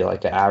up to be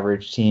like an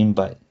average team.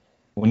 But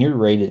when you're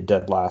rated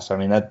dead last, I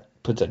mean, that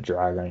puts a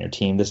drag on your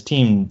team. This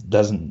team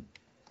doesn't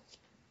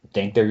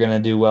think they're going to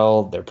do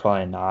well. They're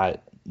probably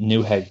not.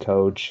 New head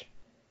coach.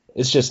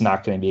 It's just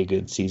not going to be a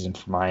good season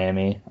for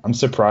Miami. I'm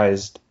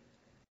surprised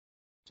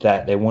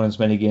that they won as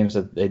many games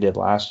that they did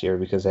last year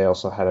because they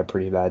also had a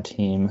pretty bad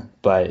team.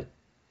 But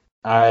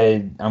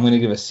I'm going to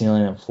give a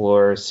ceiling and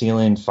floor.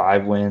 Ceiling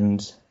 5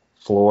 wins,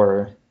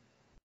 floor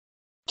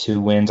 2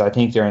 wins. I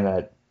think they're in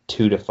that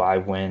 2 to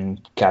 5 win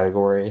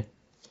category.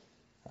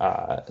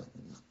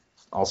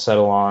 I'll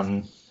settle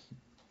on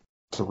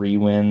 3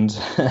 wins.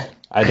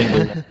 I think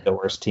they're the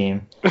worst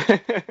team.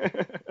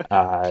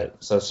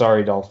 So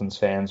sorry, Dolphins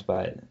fans,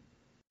 but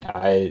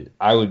I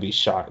would be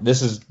shocked.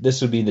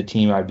 This would be the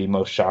team I'd be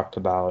most shocked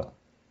about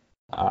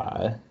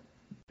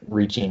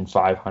reaching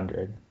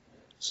 500.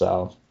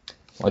 So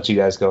I'll let you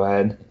guys go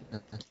ahead.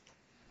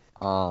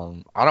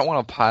 I don't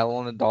want to pile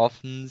on the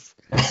Dolphins,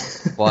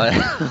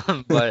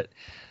 but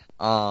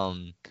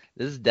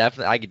this is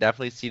definitely, I could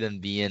definitely see them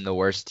being the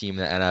worst team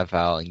in the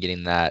NFL and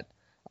getting that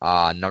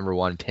number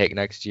 1 pick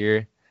next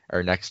year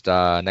or next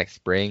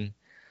spring.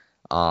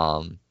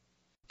 Kind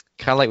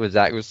of like what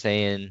Zach was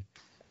saying,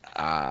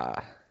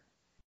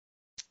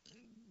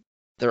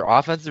 their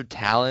offensive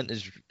talent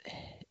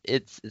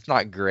it's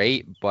not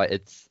great, but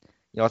it's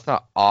it's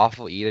not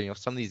awful either.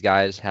 Some of these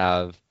guys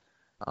have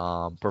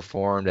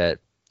performed at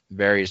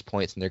various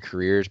points in their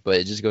careers, but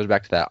it just goes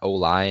back to that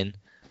O-line.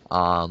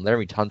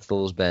 Laramie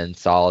Tunsil has been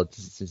solid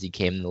since he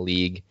came in the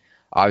league.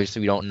 Obviously,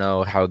 we don't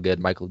know how good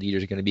Michael Dieter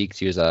is going to be because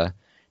he was a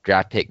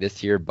draft pick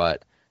this year,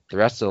 but the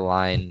rest of the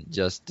line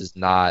just does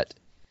not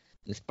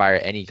inspire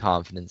any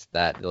confidence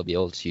that they'll be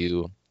able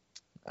to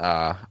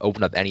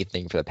open up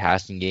anything for the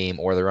passing game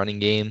or the running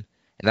game.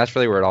 And that's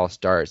really where it all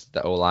starts.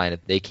 The O-line,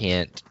 if they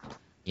can't,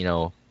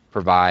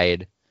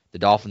 provide, the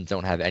Dolphins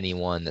don't have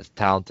anyone that's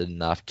talented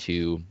enough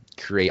to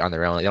create on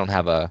their own. They don't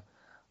have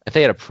if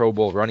they had a Pro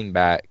Bowl running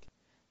back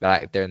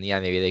there in the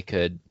end, maybe they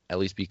could at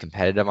least be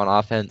competitive on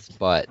offense.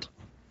 But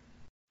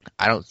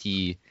I don't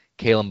see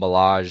Kalen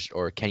Ballage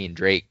or Kenyon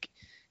Drake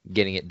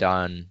getting it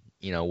done,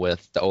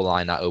 with the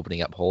O-line not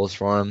opening up holes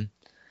for them.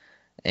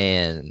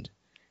 And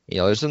they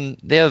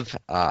have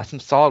some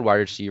solid wide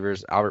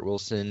receivers. Albert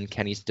Wilson,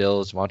 Kenny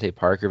Stills, Devontae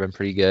Parker have been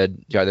pretty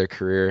good throughout their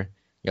career.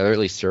 They're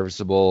really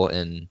serviceable,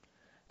 and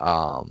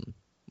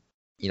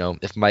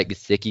if Mike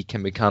Gesicki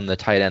can become the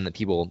tight end that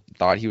people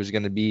thought he was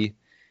going to be,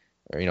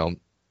 or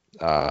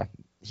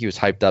he was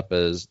hyped up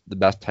as the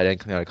best tight end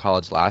coming out of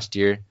college last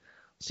year.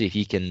 See if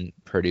he can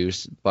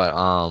produce, but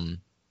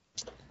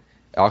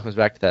it all comes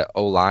back to that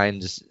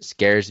O-line. Just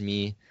scares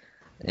me,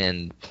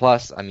 and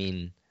plus,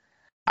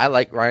 I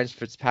like Ryan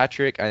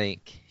Fitzpatrick. I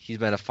think he's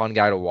been a fun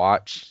guy to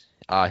watch.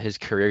 His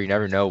career, you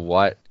never know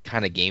what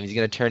kind of game he's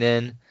going to turn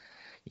in,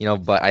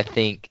 but I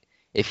think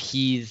the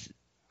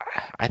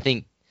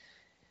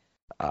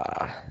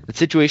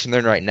situation they're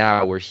in right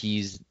now where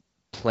he's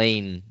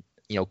playing,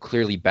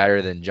 clearly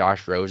better than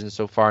Josh Rosen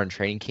so far in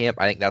training camp,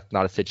 I think that's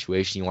not a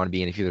situation you want to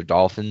be in if you're the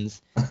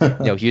Dolphins.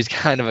 He was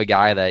kind of a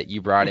guy that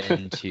you brought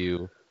in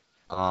to,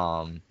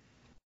 I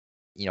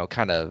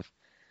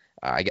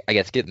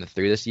guess get them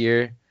through this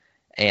year.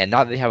 And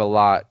not that they have a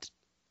lot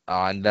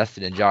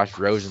invested in Josh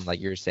Rosen, like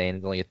you're saying,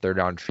 it's only a third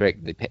round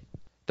pick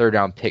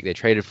they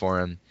traded for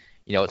him.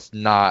 It's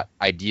not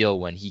ideal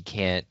when he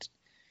can't,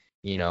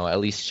 at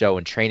least show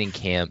in training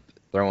camp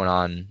throwing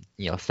on,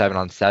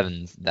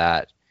 7-on-7s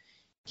that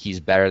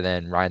he's better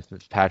than Ryan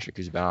Fitzpatrick,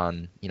 who's been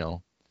on,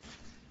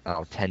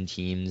 10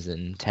 teams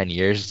in 10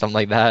 years or something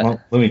like that.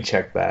 Well, let me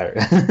check that.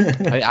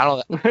 I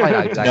don't probably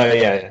not exactly. No,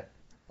 yeah.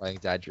 Like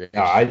exaggeration.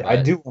 No,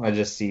 I do want to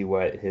just see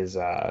what his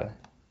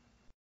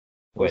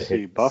Let's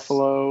see,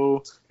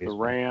 Buffalo, the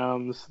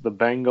Rams, the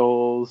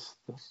Bengals,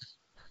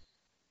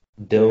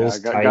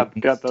 Bills, yeah,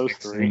 got those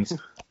three.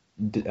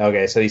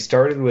 Okay, so he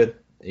started with.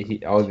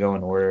 I'll go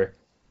in order: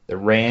 the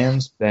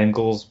Rams,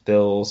 Bengals,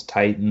 Bills,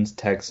 Titans,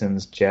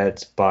 Texans,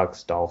 Jets,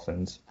 Bucks,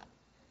 Dolphins.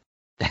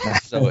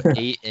 So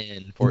 8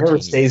 and 14. He never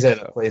stays at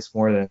a place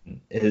more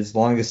than his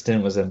longest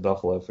stint was in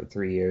Buffalo for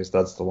 3 years.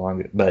 That's the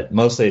longest, but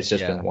mostly it's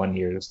just been 1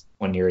 year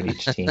at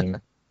each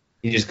team.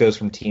 He just goes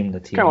from team to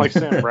team. Kind of like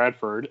Sam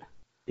Bradford.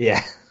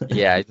 Yeah.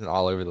 Yeah, he's been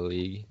all over the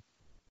league.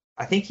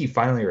 I think he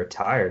finally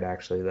retired,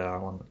 actually,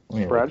 though.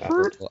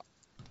 Bradford?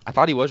 I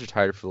thought he was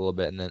retired for a little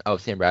bit, and then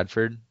Sam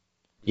Bradford.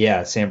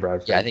 Yeah, Sam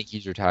Bradford. Yeah, I think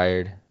he's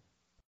retired.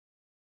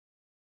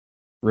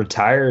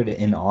 Retired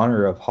in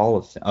honor of Hall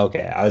of Fame.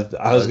 Okay,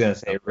 I was gonna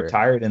say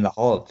retired in the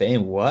Hall of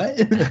Fame. What?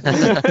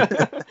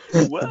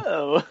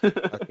 Whoa.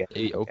 Okay.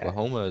 Maybe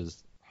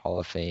Oklahoma's Hall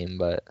of Fame,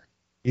 but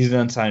he's an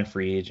unsigned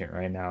free agent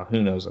right now.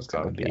 Who knows what's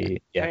gonna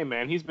be? Yeah. Hey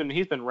man, he's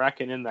been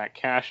racking in that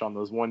cash on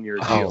those 1 year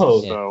deals.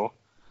 Oh, so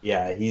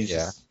yeah,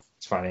 he's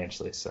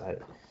financially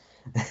set.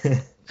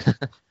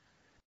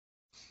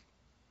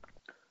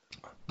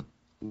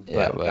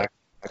 But back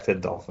to the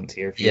Dolphins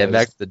here.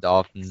 Back to the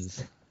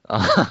Dolphins.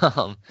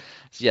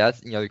 So that's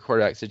the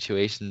quarterback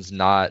situation's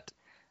not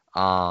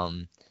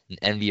an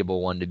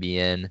enviable one to be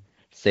in, to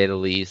say the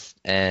least.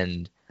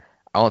 And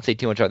I won't say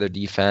too much about their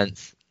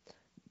defense,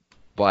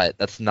 but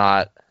that's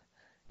not,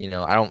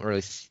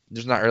 there's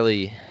not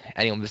really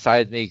anyone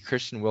besides maybe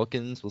Christian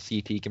Wilkins. We'll see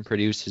if he can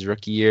produce his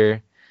rookie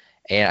year.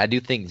 And I do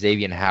think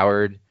Xavier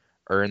Howard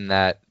earned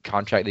that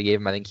contract they gave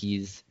him. I think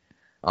he's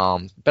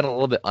been a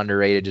little bit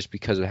underrated just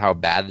because of how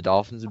bad the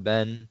Dolphins have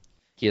been.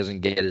 He doesn't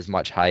get as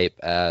much hype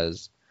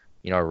as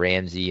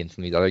Ramsey and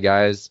some of these other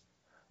guys,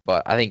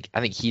 but I think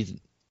he's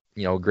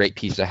a great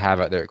piece to have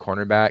out there at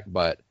cornerback.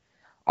 But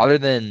other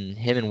than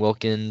him and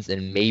Wilkins,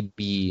 and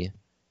maybe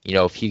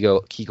if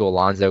Kiko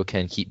Alonso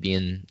can keep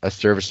being a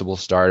serviceable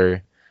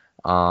starter,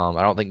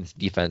 I don't think this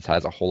defense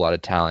has a whole lot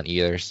of talent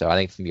either. So I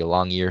think it's gonna be a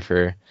long year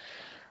for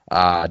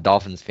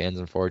Dolphins fans,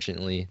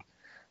 unfortunately.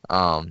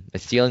 The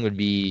ceiling would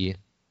be,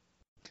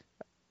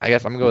 I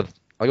guess I'll go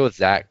with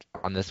Zach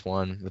on this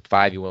one with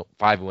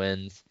 5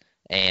 wins.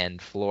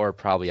 And floor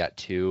probably at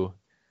 2,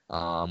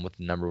 with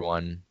the number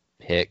 1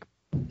 pick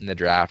in the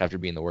draft after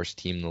being the worst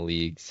team in the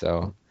league.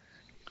 So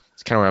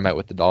it's kind of where I'm at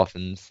with the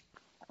Dolphins.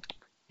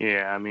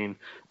 Yeah,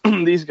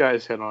 these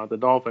guys hit on it. The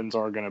Dolphins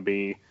are going to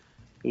be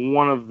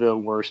one of the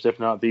worst, if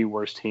not the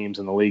worst teams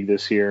in the league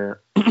this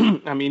year.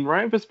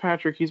 Ryan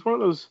Fitzpatrick, he's one of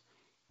those,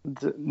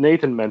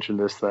 Nathan mentioned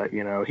this,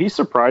 that, he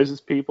surprises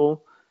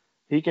people.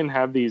 He can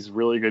have these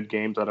really good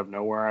games out of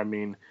nowhere.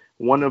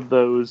 One of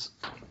those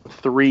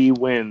 3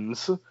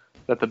 wins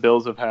that the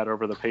Bills have had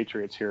over the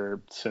Patriots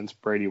here since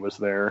Brady was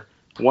there.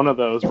 One of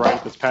those, Ryan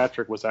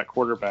Fitzpatrick was at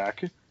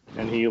quarterback,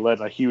 and he led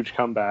a huge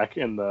comeback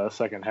in the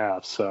second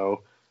half.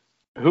 So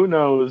who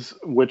knows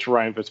which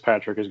Ryan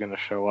Fitzpatrick is going to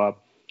show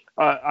up.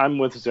 I'm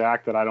with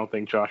Zach that I don't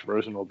think Josh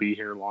Rosen will be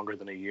here longer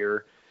than a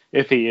year.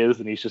 If he is,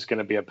 then he's just going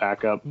to be a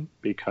backup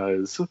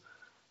because,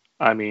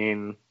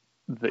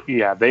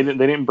 they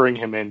didn't bring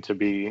him in to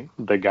be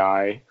the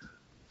guy.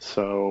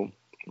 So,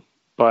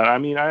 but I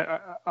mean,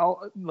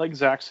 I'll like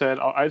Zach said,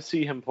 I'd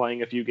see him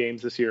playing a few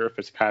games this year if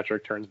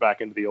Fitzpatrick turns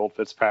back into the old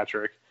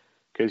Fitzpatrick,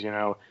 because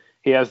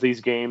he has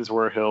these games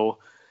where he'll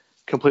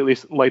completely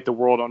light the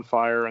world on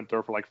fire and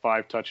throw for like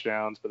 5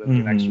 touchdowns, but then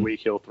the next week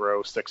he'll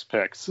throw 6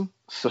 picks.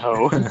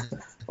 So,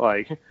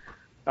 like,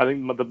 I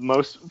think the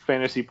most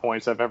fantasy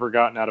points I've ever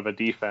gotten out of a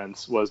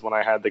defense was when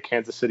I had the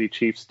Kansas City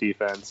Chiefs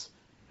defense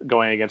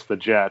going against the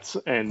Jets,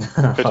 and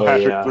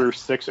Fitzpatrick threw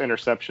 6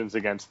 interceptions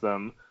against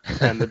them,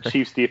 and the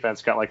Chiefs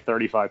defense got like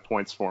 35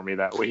 points for me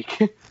that week.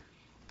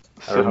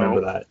 I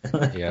remember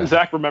that. Yeah.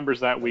 Zach remembers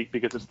that week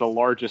because it's the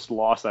largest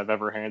loss I've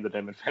ever handed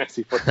him in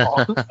fantasy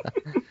football.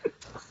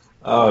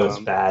 Oh, it was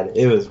bad.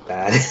 It was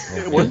bad.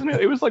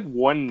 It was like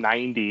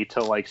 190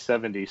 to like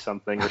 70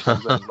 something or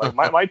something.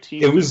 Like my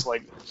team was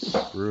like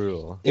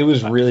brutal. It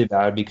was really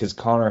bad because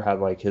Connor had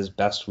like his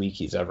best week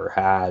he's ever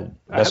had.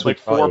 I had like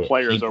 4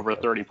 players over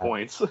 30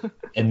 points.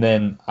 And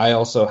then I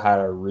also had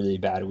a really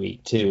bad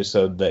week too.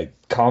 So the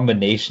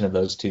combination of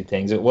those two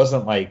things, it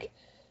wasn't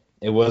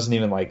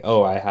even like,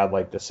 oh, I had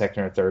like the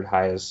second or third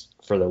highest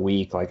for the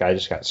week. Like I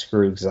just got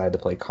screwed because I had to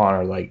play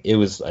Connor. Like it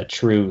was a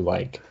true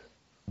like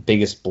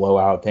biggest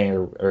blowout thing,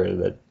 or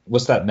the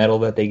what's that medal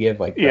that they give?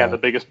 Like the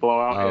biggest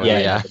blowout. Oh,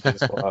 yeah, the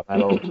biggest blowout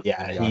medal.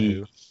 Yeah,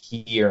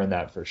 he earned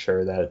that for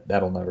sure.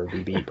 That'll never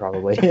be beat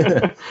probably.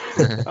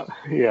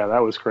 Yeah,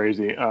 that was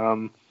crazy.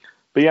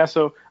 But yeah,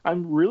 so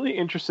I'm really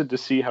interested to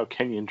see how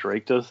Kenyon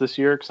Drake does this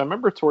year, because I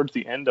remember towards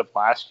the end of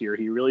last year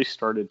he really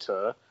started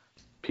to.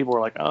 People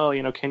were like, oh,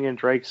 Kenyon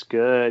Drake's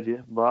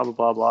good, blah blah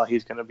blah blah.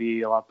 He's going to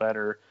be a lot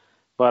better.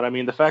 But I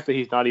mean, the fact that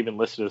he's not even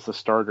listed as the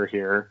starter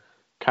here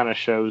kind of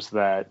shows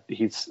that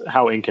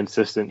how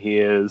inconsistent he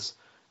is.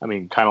 I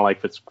mean, kind of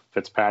like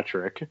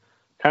Fitzpatrick,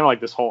 kind of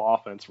like this whole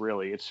offense,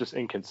 really. It's just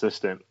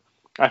inconsistent.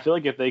 I feel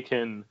like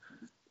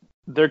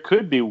there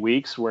could be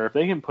weeks where if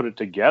they can put it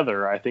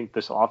together, I think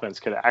this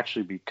offense could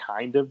actually be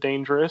kind of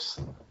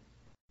dangerous.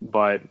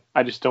 But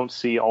I just don't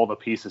see all the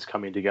pieces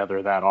coming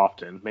together that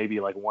often. Maybe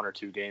like 1 or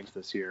 2 games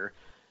this year.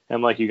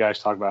 And like you guys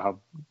talk about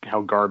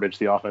how garbage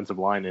the offensive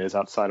line is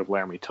outside of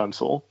Laramie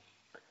Tunsil.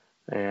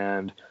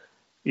 And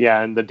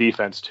yeah, and the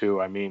defense too.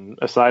 I mean,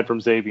 aside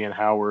from Xavier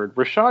Howard,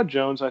 Rashad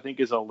Jones I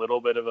think is a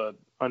little bit of a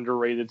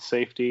underrated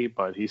safety,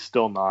 but he's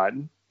still not,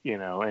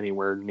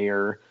 anywhere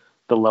near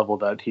the level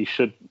that he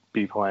should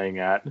be playing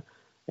at.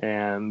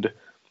 And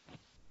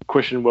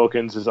Christian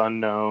Wilkins is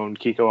unknown.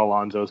 Kiko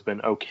Alonso's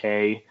been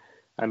okay.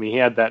 I mean, he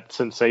had that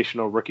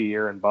sensational rookie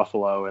year in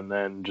Buffalo, and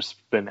then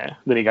then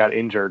he got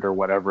injured or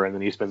whatever, and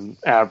then he's been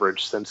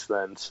average since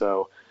then.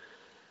 So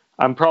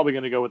I'm probably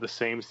going to go with the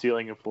same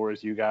ceiling and floor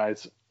as you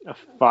guys. A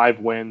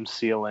 5-win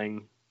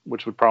ceiling,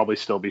 which would probably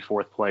still be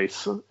 4th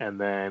place, and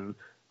then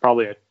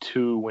probably a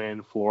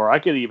 2-win floor. I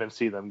could even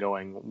see them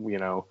going,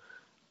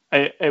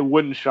 it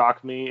wouldn't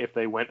shock me if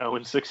they went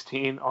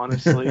 0-16,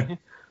 honestly.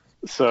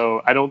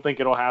 So I don't think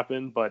it'll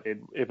happen, but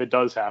if it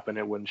does happen,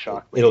 it wouldn't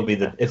shock me.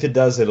 If it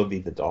does, it'll be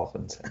the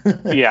Dolphins.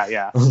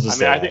 Yeah.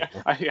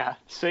 I think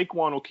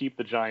Saquon will keep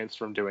the Giants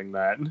from doing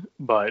that,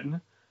 but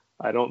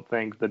I don't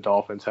think the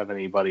Dolphins have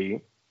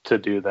anybody to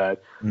do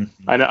that.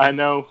 Mm-hmm. I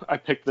know I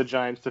picked the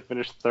Giants to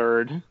finish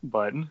 3rd,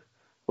 but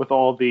with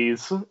all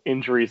these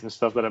injuries and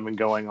stuff that have been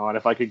going on,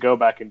 if I could go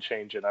back and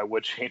change it, I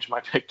would change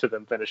my pick to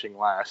them finishing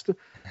last.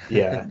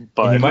 Yeah,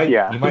 but you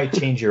might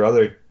change your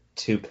other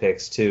 2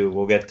 picks too.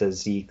 We'll get to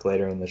Zeke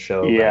later in the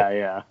show.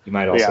 Yeah. You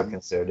might also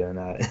consider doing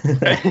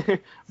that.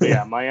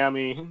 Yeah,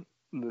 Miami.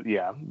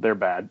 Yeah, they're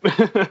bad.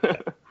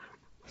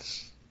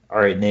 All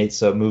right, Nate.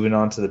 So moving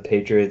on to the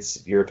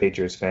Patriots. You're a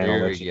Patriots fan. I'll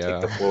let you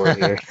take the floor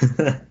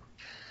here.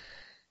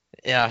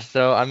 Yeah,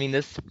 so I mean,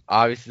 this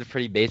obviously is a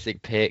pretty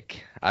basic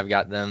pick. I've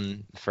got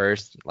them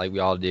first, like we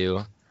all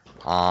do.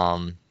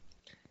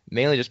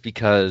 Mainly just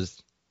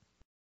because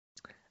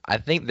I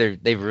think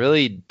they've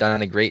really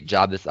done a great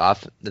job this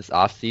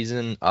off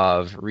season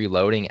of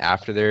reloading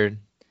after their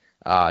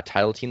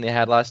title team they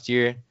had last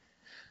year.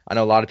 I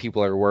know a lot of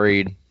people are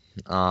worried.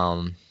 They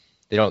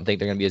don't think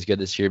they're going to be as good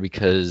this year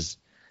because,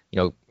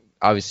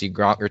 obviously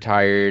Gronk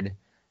retired.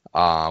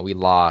 We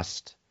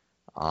lost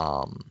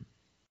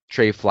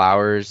Trey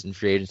Flowers in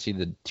free agency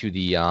to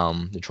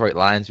the Detroit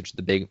Lions, which is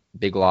the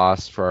big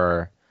loss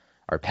for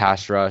our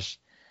pass rush.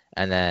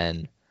 And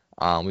then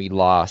we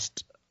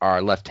lost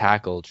our left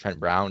tackle Trent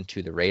Brown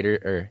to the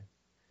Raiders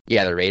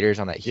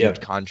on that huge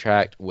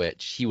contract,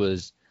 which he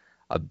was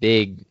a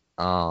big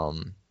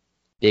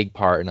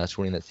part in us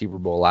winning that Super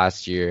Bowl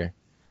last year,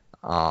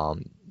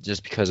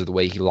 just because of the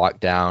way he locked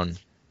down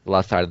the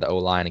left side of the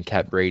O-line and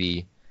kept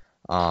Brady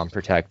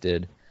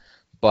protected.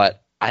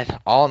 But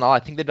all in all, I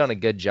think they've done a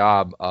good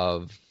job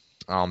of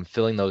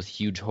filling those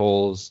huge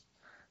holes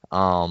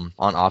on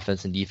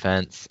offense and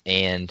defense,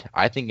 and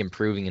I think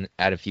improving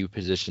at a few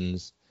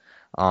positions.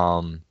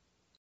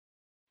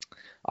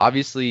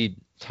 Obviously,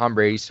 Tom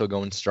Brady's still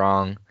going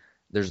strong.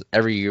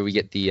 Every year we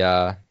get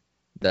the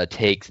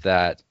takes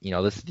that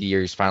this is the year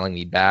he's finally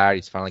gonna be bad.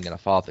 He's finally gonna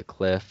fall off the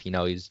cliff.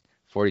 He's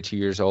 42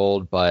 years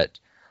old, but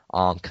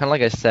kind of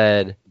like I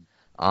said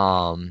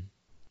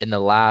In the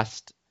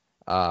last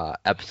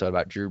episode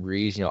about Drew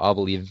Brees, I'll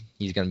believe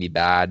he's going to be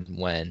bad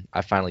when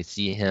I finally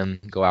see him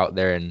go out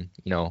there and,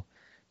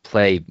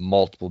 play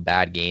multiple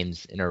bad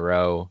games in a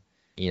row,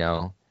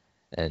 and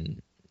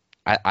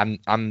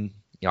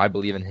I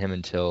believe in him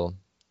until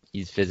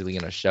he's physically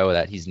going to show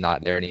that he's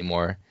not there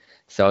anymore.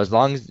 So as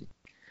long as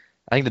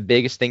I think the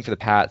biggest thing for the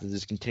Pats is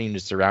just continuing to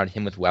surround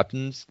him with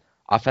weapons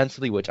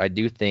offensively, which I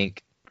do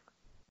think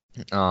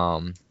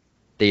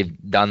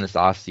they've done this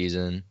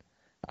offseason.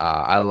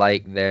 I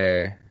like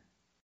their.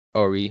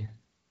 Oh,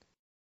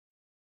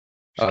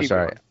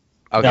 sorry.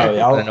 Okay. No,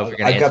 I don't know if you're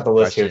gonna I got answer the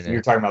list here. question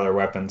You're talking about their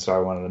weapons, so I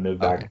wanted to move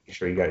back Okay. and make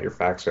sure you got your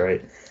facts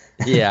right.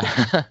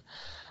 Yeah.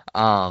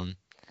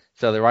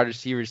 So the wide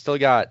receivers still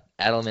got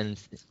Edelman,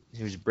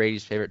 who's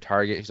Brady's favorite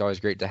target, who's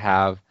always great to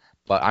have.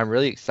 But I'm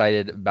really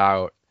excited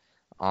about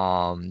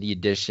the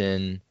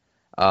addition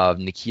of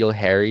N'Keal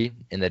Harry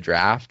in the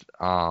draft.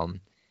 I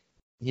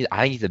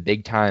think he's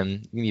gonna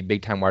be a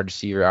big time wide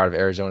receiver out of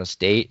Arizona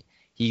State.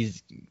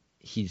 He's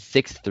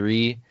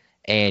 6'3",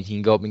 and he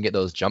can go up and get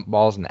those jump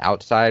balls on the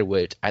outside,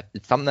 which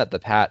it's something that the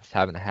Pats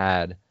haven't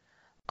had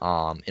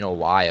in a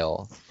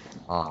while.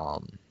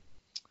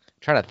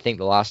 Trying to think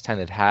the last time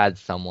they've had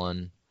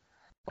someone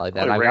like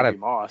that. Probably Randy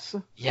Moss.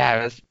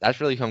 Yeah, that's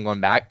really who I'm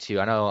going back to.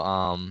 I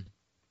know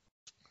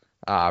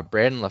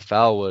Brandon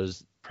LaFell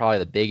was probably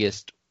the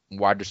biggest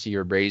wide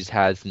receiver Brady's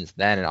had since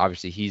then, and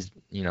obviously he's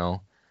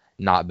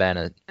not been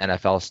an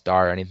NFL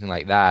star or anything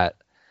like that.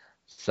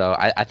 So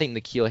I think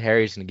N'Keal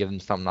Harry's going to give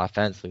them something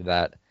offensively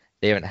that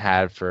they haven't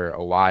had for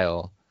a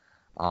while.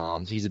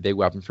 So he's a big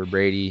weapon for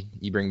Brady.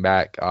 You bring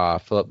back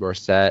Philip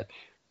Dorsett,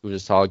 who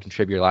was a solid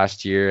contributor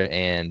last year,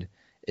 and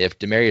if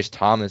Demaryius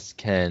Thomas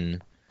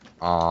can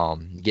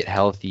get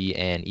healthy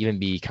and even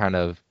be kind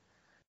of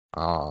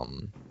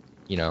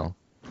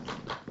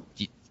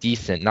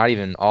decent, not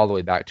even all the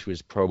way back to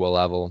his Pro Bowl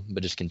level,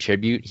 but just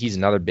contribute, he's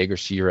another big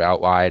receiver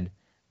out wide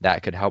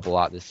that could help a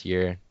lot this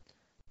year.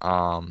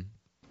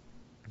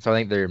 So I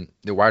think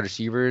the wide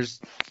receivers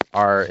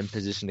are in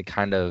position to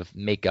kind of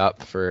make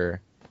up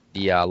for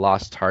the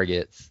lost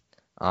targets,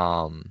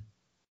 the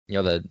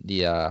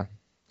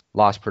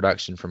lost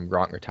production from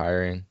Gronk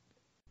retiring.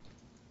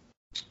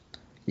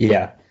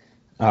 Yeah.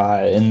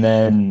 And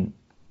then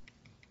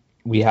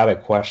we had a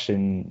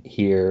question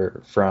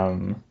here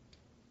from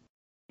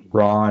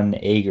Ron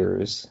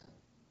Agers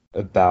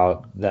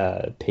about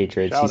the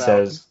Patriots. Shout he out.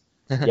 says,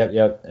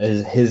 yep.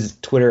 His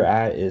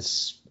Twitter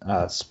is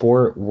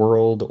Sport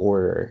World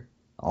Order,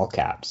 all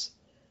caps.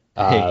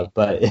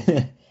 But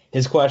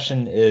his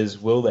question is,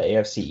 will the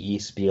AFC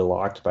East be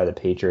locked by the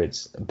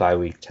Patriots by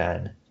Week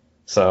 10?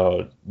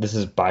 So this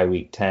is by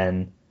Week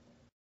 10.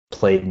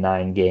 Played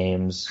 9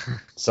 games,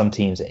 some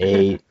teams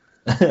 8.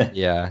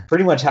 Yeah.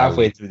 Pretty much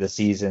halfway through the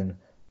season.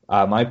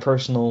 My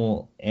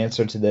personal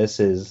answer to this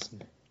is,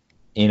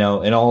 in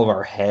all of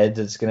our heads,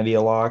 it's going to be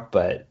a lock,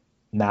 but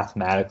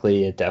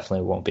mathematically, it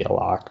definitely won't be a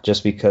lock,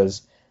 just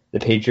because the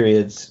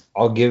Patriots,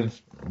 I'll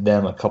give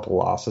them a couple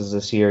losses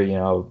this year,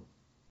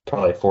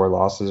 probably 4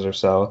 losses or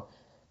so,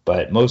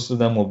 but most of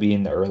them will be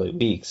in the early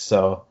weeks.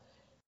 So,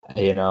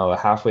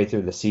 halfway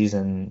through the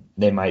season,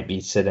 they might be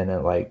sitting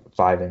at like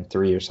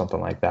 5-3 or something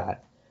like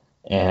that.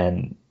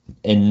 And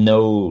in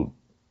no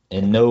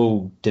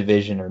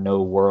division or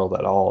no world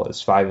at all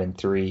is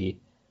 5-3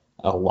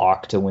 a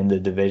lock to win the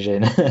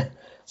division.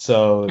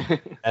 So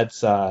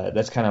that's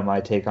kind of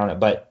my take on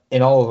it. But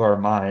in all of our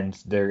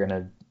minds, they're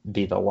gonna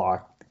be the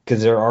lock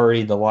because they're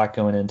already the lock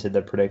going into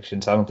the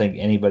predictions. I don't think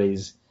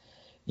anybody's,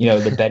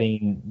 the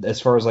betting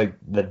as far as like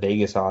the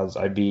Vegas odds.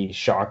 I'd be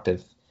shocked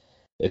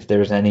if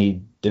there's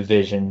any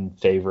division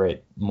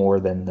favorite more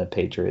than the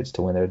Patriots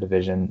to win their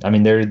division. I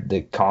mean, they're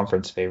the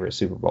conference favorite,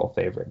 Super Bowl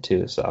favorite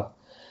too. So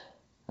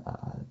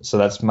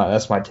that's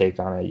my take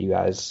on it. You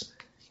guys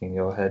can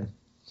go ahead.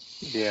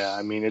 Yeah,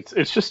 I mean,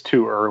 it's just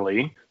too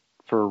early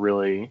for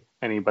really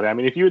anybody. I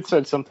mean, if you had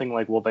said something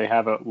like, "Well, they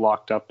have it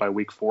locked up by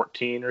week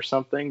 14 or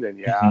something," then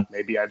yeah,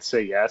 maybe I'd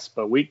say yes.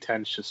 But week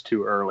 10 is just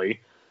too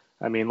early.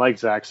 I mean, like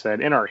Zach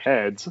said, in our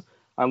heads,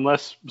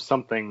 unless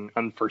something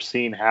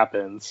unforeseen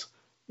happens,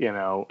 in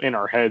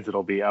our heads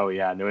it'll be, oh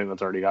yeah, New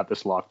England's already got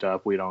this locked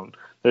up.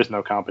 There's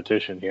no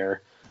competition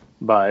here.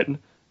 But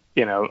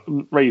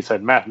Ray, you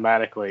said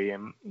mathematically,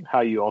 and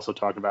how you also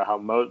talked about how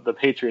the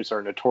Patriots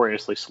are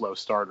notoriously slow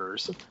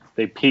starters.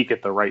 They peak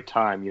at the right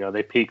time.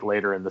 They peak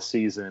later in the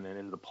season and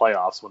in the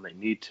playoffs when they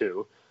need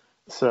to.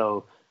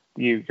 So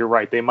you're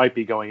right. They might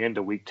be going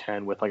into Week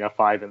 10 with like a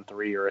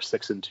 5-3 or a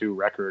 6-2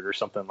 record or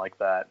something like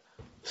that.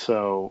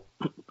 So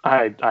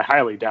I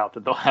highly doubt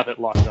that they'll have it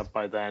locked up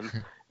by then.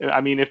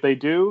 I mean, if they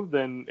do,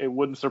 then it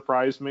wouldn't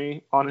surprise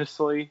me,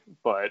 honestly.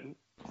 But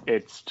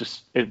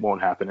it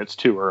won't happen. It's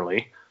too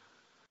early.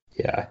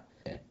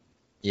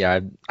 Yeah,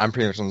 I'm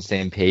pretty much on the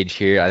same page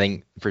here. I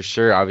think for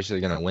sure, obviously,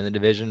 they're going to win the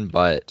division,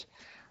 but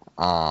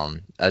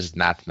as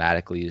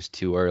mathematically is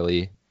too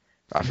early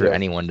for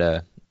anyone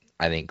to,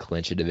 I think,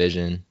 clinch a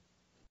division.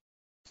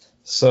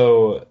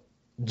 So,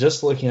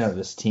 just looking at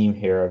this team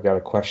here, I've got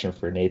a question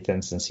for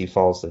Nathan since he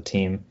follows the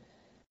team.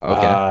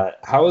 Okay.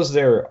 How is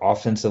their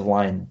offensive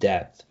line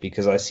depth?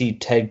 Because I see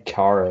Ted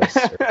Karras.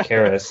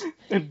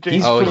 He's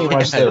James pretty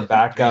much their Conner. Three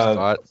backup.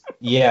 spots.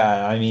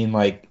 Yeah, I mean,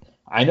 like,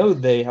 I know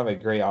they have a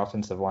great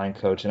offensive line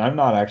coach, and I'm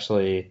not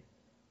actually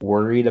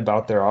worried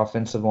about their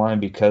offensive line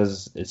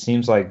because it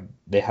seems like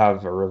they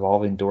have a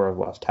revolving door of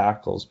left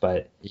tackles.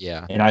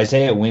 Yeah, And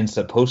Isaiah Wynn's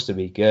supposed to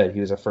be good. He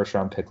was a first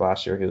round pick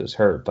last year. He was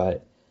hurt,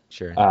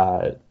 sure.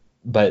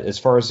 but as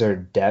far as their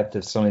depth,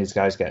 if some of these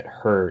guys get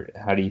hurt,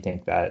 how do you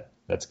think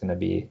that's going to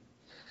be?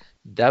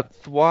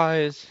 Depth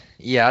wise,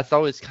 yeah, it's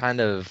always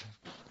I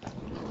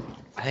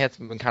think it's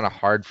been kind of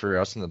hard for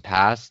us in the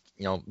past.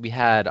 We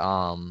had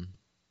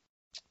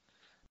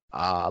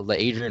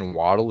Adrian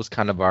Waddle was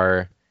kind of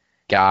our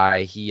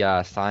guy. He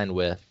signed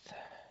with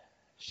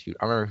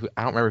I don't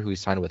remember who he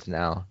signed with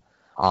now.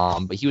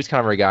 But he was kind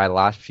of our guy the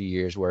last few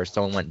years where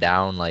someone went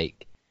down,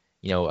 like,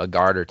 a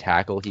guard or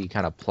tackle, he could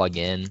kind of plug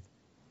in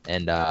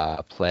and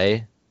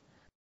play.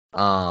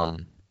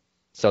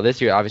 So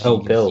this year, obviously, Oh, you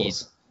can Bills.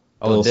 see.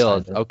 Oh, the Bills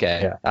Bills. signed him. Okay,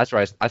 Yeah. that's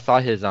right. I saw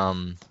his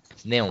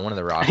name on one of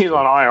the rosters. He's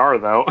on IR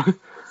though.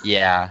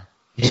 Yeah.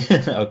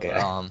 Okay.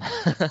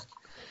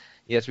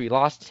 Yes, we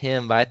lost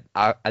him, but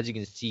as you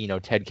can see,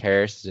 Ted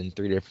Karras is in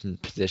 3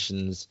 different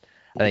positions.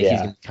 I think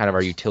he's Yeah. kind of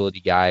our utility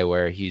guy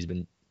where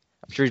I'm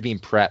sure he's being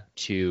prepped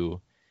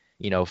to,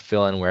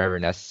 fill in wherever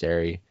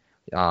necessary.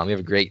 We have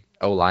a great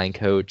O-line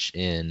coach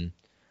in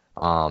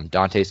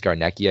Dante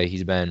Scarnecchia.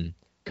 He's been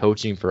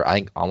coaching for, I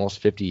think, almost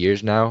 50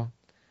 years now.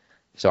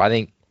 So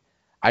I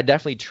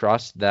definitely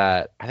trust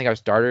that. I think our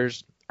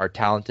starters are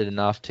talented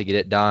enough to get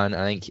it done.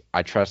 I think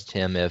I trust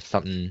him if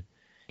something,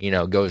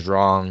 goes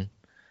wrong,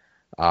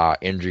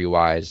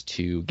 injury-wise,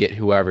 to get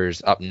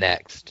whoever's up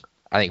next.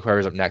 I think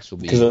whoever's up next will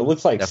be. Because it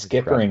looks like definitely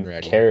Skipper prepped and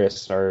ready.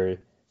 Karras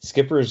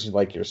Skipper's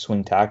like your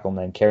swing tackle, and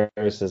then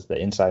Karras is the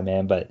inside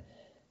man. But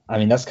I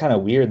mean, that's kind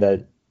of weird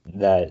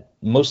that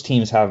most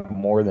teams have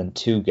more than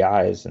 2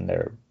 guys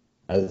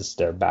as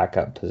their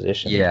backup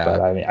position. Yeah.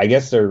 But I mean, I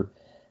guess they're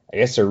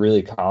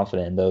really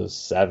confident in those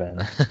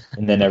 7,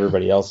 and then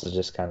everybody else is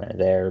just kind of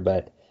there.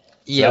 But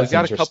Yeah, we've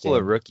that's got a couple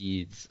of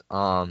interesting. rookies.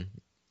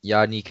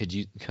 Yadni I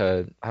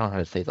don't know how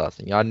to say his last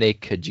name. Yadni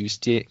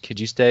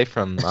Kajuste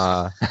from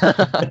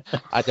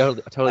I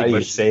totally How do you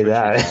butchered say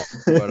that?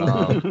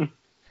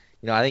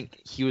 But I think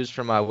he was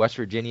from West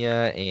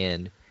Virginia,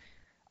 and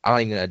I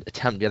don't even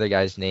attempt the other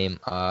guy's name.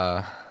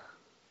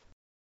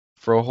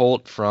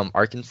 Froholt from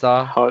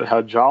Arkansas.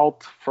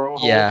 Hajalt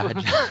Froholt. Yeah,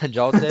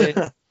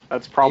 Jalte.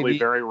 That's probably Maybe.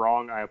 very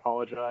wrong. I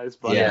apologize,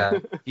 but Yeah,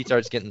 he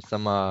starts getting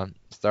some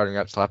starting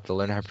reps. I'll have to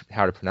learn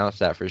how to pronounce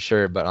that for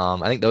sure. But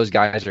I think those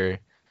guys are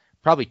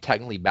probably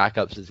technically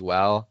backups as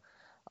well.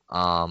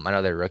 I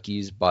know they're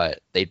rookies, but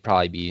they'd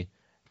probably be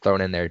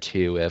thrown in there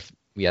too if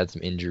we had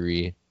some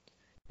injury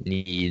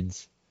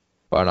needs.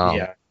 But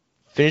Yeah.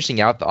 finishing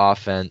out the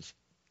offense,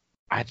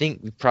 I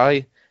think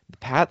the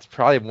Pats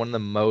probably have one of the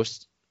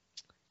most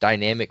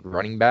dynamic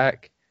running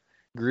back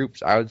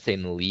groups I would say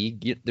in the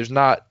league. There's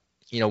not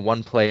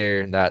one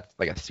player that's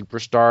like a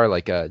superstar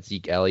like a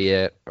Zeke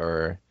Elliott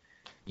or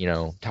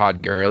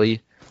Todd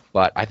Gurley,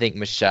 but I think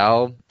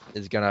Michelle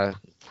is gonna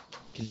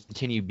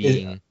continue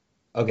being.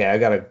 Okay, I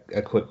got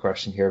a quick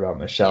question here about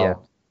Michelle. Yeah.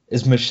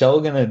 Is Michelle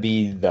gonna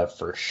be the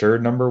for sure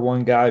number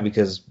 1 guy?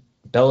 Because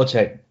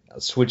Belichick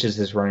switches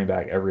his running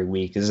back every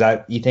week.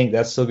 You think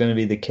that's still gonna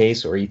be the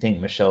case, or you think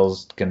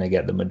Michelle's gonna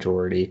get the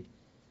majority?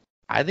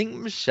 I think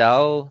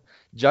Michelle,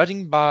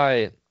 judging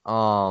by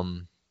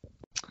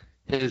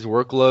his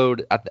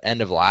workload at the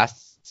end of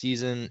last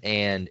season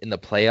and in the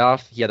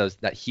playoff, he had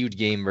that huge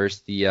game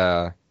versus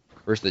the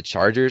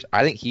Chargers.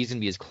 I think he's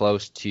gonna be as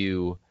close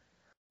to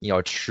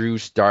a true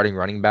starting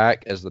running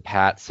back as the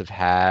Pats have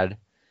had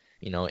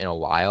in a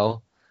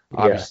while. Yeah.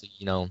 Obviously,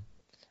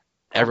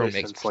 everyone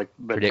makes since, like,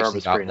 Ben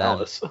predictions Jarvis, about them.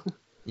 Ellis.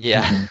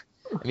 Yeah,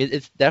 I mean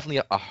it's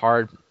definitely a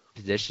hard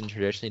position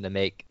traditionally to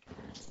make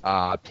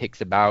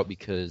picks about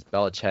because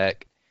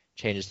Belichick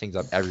changes things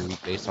up every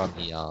week based on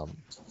the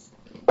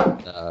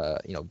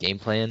game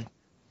plan.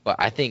 But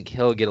I think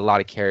he'll get a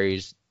lot of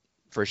carries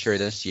for sure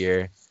this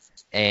year,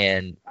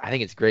 and I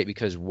think it's great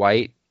because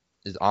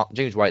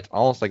James White's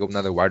almost like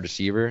another wide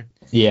receiver.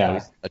 Yeah,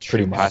 He's a true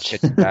pretty pass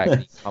much. catching back.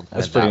 And he That's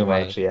complements pretty that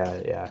way. much,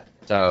 yeah.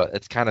 So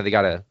it's they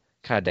got a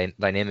kind of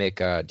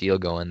dynamic deal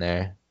going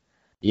there.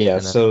 Yeah,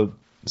 And,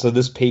 so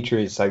this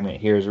Patriots segment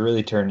here is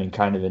really turning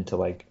kind of into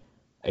like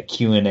a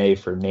Q&A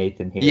for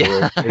Nathan here.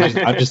 Yeah.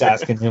 I'm just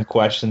asking him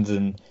questions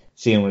and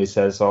seeing what he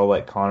says. So I'll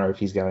let Connor if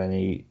he's got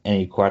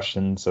any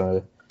questions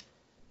about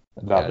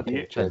the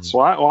Patriots.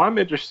 Well, I'm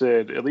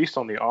interested, at least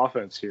on the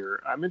offense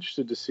here. I'm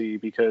interested to see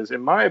because,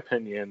 in my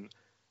opinion,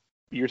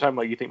 you're talking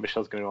about you think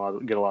Michelle's going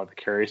to get a lot of the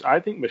carries. I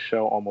think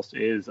Michelle almost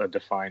is a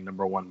defined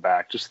number 1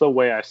 back. Just the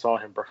way I saw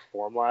him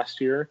perform last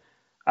year,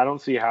 I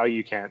don't see how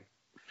you can't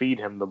feed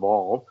him the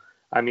ball.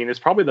 I mean, it's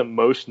probably the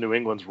most New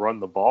England's run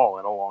the ball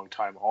in a long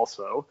time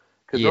also.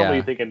 Because normally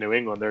you think in New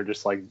England, they're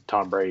just like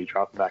Tom Brady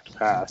dropping back to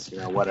pass,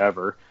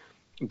 whatever.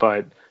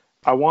 But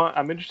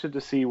I'm interested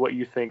to see what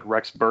you think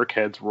Rex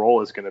Burkhead's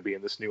role is going to be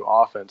in this new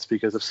offense.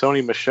 Because if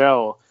Sony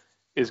Michel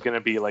is going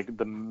to be like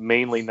the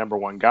mainly number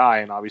one guy,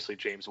 and obviously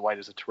James White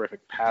is a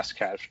terrific pass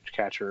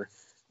catcher.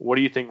 What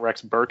do you think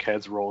Rex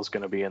Burkhead's role is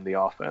going to be in the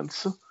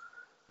offense?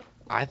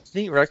 I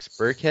think Rex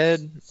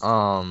Burkhead,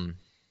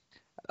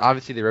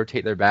 obviously they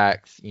rotate their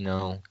backs,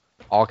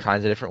 all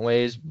kinds of different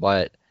ways,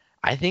 but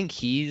I think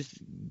he's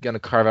going to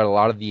carve out a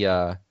lot of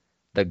the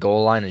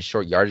goal line and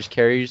short yardage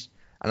carries.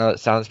 I know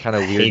that sounds kind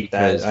of weird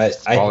because he's a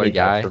smaller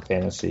guy. That for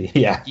fantasy.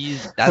 Yeah.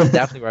 That's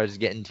definitely where I was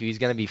getting to. He's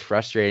going to be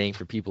frustrating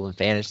for people in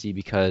fantasy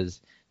because,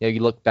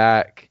 you look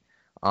back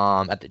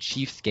at the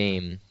Chiefs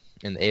game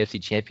in the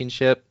AFC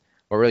Championship,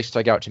 what really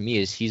stuck out to me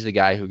is he's the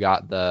guy who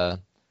got the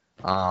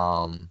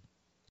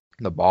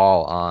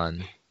ball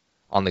on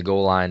the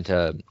goal line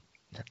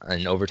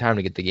in overtime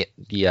to get the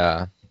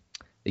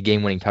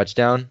game-winning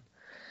touchdown.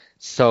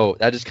 So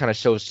that just kind of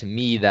shows to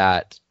me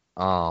that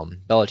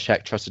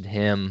Belichick trusted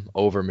him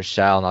over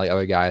Michelle and all the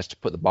other guys to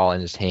put the ball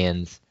in his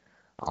hands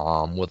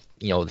with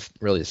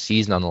really the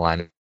season on the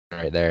line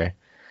right there.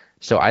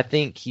 So I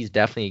think he's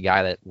definitely a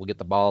guy that will get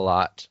the ball a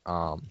lot.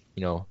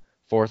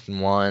 4th and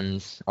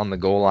 1s on the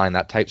goal line,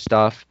 that type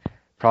stuff.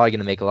 Probably going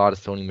to make a lot of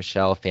Sony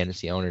Michel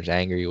fantasy owners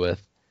angry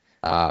with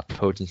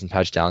poaching some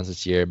touchdowns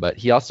this year. But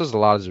he also does a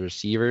lot as a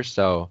receiver,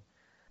 so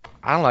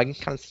I don't know. I can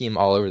kind of see him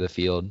all over the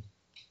field.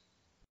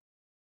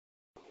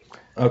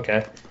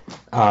 Okay.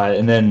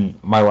 And then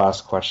my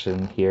last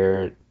question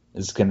here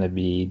is going to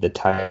be the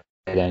tight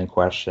end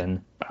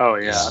question. Oh,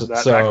 yeah,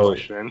 that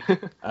question.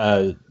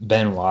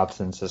 Ben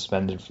Watson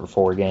suspended for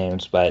 4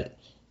 games, but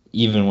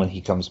even when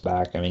he comes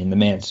back, I mean, the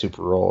man's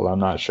super old. I'm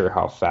not sure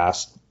how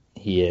fast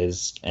he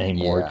is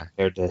anymore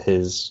compared to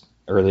his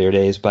earlier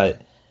days.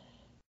 But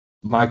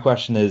my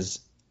question is,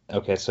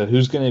 okay, so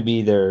who's going to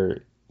be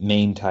their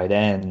main tight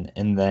end?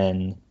 And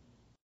then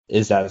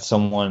is that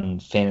someone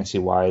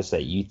fantasy-wise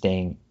that you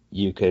think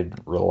you could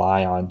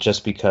rely on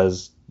just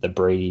because the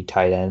Brady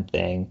tight end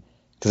thing?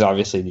 Because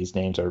obviously these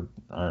names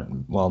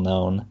aren't well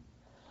known.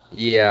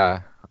 Yeah.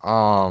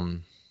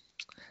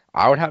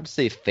 I would have to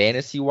say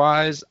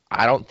fantasy-wise,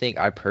 I don't think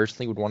I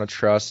personally would want to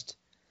trust.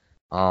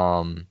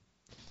 I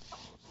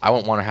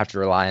wouldn't want to have to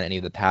rely on any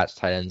of the Pats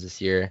tight ends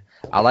this year.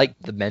 I like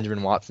the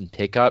Benjamin Watson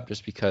pickup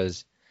just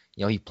because,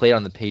 he played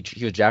on the Patriots.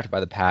 He was drafted by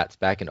the Pats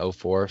back in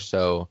 2004,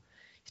 so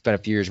he spent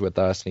a few years with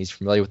us, and he's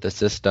familiar with the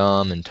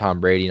system and Tom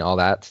Brady and all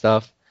that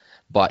stuff.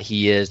 But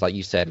he is, like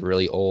you said,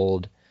 really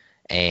old,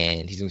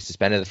 and he's going to be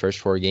suspended the first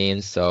 4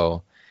 games,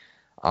 so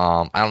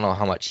I don't know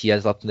how much he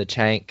has left in the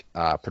tank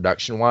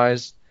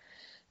production-wise.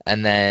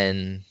 And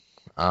then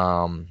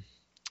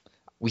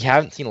we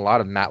haven't seen a lot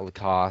of Matt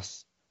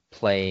Lacoste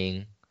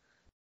playing,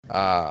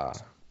 for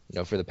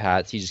the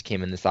Pats. He just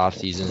came in this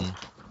offseason,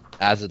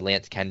 as did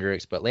Lance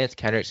Kendricks. But Lance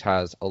Kendricks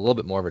has a little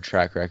bit more of a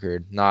track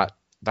record. Not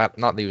that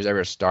he was ever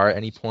a star at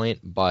any point,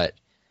 but,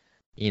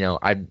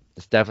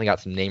 it's definitely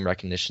got some name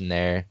recognition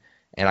there.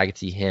 And I could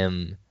see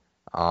him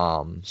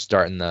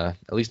starting at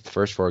least the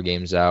first 4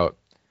 games out.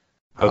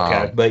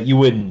 Okay, but you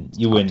wouldn't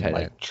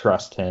like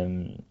trust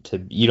him to.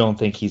 You don't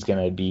think he's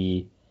gonna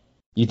be.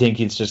 You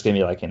think it's just gonna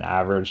be like an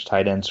average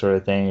tight end sort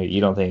of thing.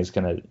 You don't think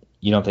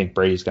You don't think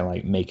Brady's gonna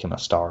like make him a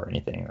star or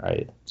anything,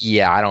 right?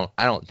 Yeah, I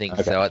don't think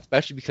so.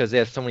 Especially because they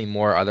have so many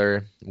more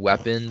other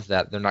weapons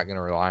that they're not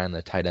gonna rely on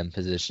the tight end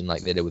position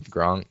like they did with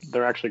Gronk.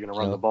 They're actually gonna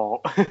run the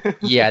ball.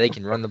 Yeah, they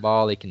can run the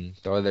ball. They can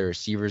throw their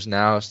receivers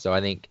now. So I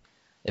think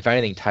if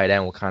anything, tight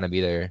end will kind of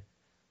be their,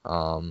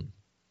 kind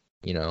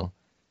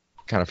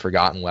of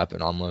forgotten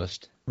weapon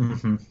almost.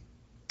 Mm-hmm.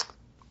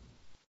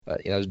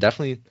 But there's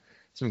definitely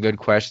some good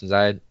questions.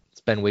 I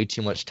spend way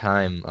too much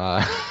time,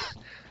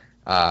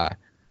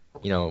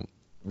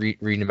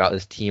 reading about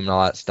this team and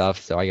all that stuff.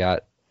 So I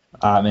got.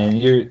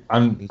 Man,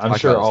 I'm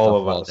sure all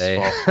of us.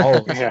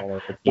 Yeah.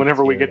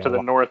 Whenever we get to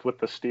the north with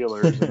the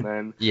Steelers, and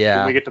then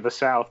when we get to the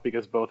south,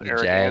 because both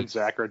Eric and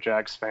Zach are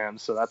Jags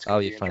fans, so that's gonna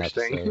be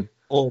interesting.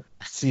 Well,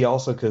 see,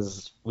 also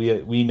because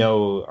we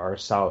know our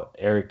South.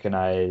 Eric and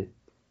I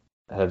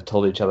have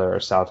told each other our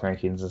South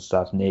rankings and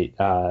stuff.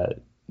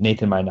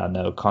 Nathan might not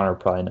know. Connor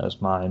probably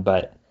knows mine,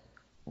 but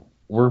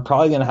we're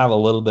probably going to have a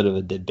little bit of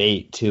a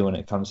debate too when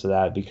it comes to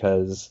that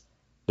because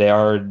they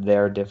are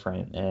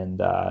different, and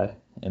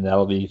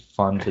that'll be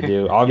fun to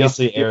do.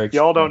 Obviously, Eric.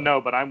 Y'all don't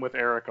know, but I'm with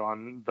Eric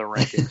on the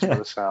rankings for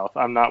the South.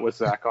 I'm not with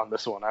Zach on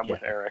this one. I'm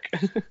with Eric.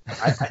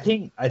 I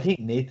think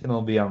Nathan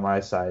will be on my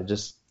side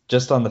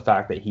just on the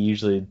fact that he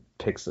usually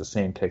picks the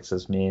same picks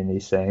as me in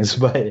these things,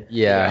 but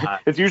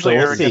it's usually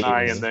Eric and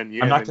I, and then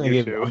you. I'm not going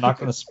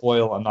to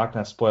spoil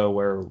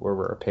where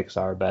our picks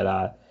are,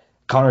 but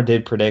Connor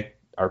did predict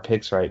our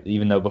picks right,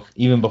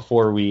 even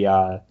before we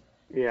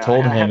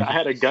told him. I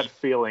had a gut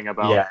feeling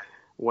about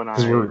when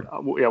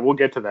we'll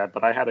get to that,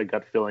 but I had a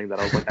gut feeling that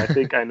I was like, I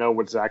think I know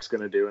what Zach's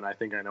going to do, and I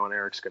think I know what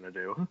Eric's going to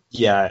do.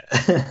 Yeah,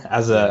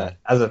 as a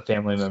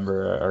family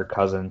member or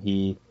cousin,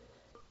 he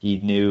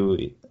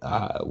knew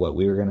what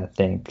we were going to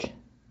think,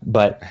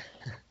 but.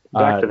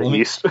 Back to the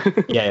East.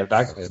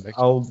 Back.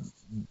 I'll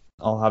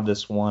have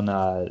this one.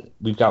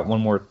 We've got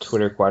one more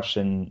Twitter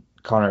question.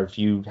 Connor, if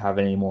you have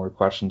any more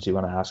questions you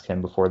want to ask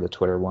him before the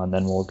Twitter one,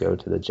 then we'll go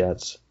to the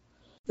Jets.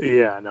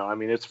 Yeah, no, I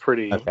mean it's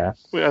pretty. Okay.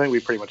 I think we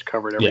pretty much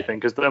covered Yeah. everything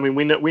because I mean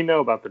we know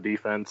about the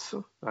defense.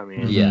 I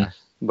mean, Yeah.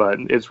 but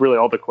it's really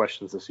all the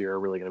questions this year are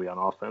really going to be on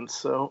offense.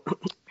 So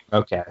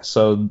Okay,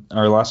 so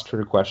our last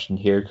Twitter question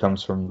here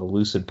comes from the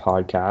Lucid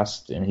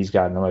Podcast, and he's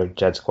got another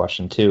Jets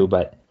question too.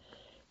 But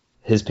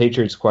his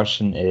Patriots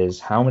question is: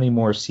 how many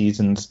more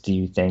seasons do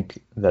you think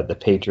that the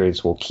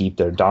Patriots will keep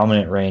their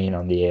dominant reign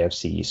on the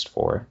AFC East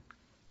for?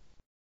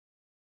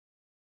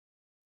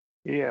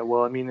 yeah,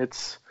 well, I mean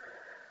it's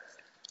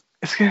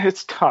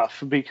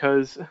tough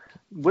because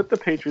with the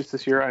Patriots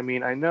this year, I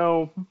mean I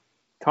know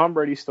Tom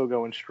Brady's still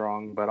going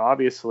strong, but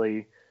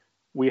obviously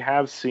we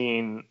have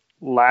seen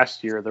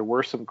last year there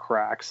were some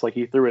cracks. Like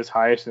he threw his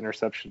highest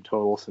interception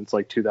total since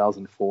like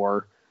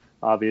 2004,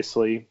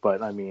 obviously.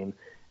 But I mean,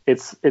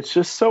 it's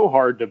just so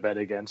hard to bet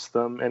against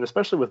them, and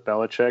especially with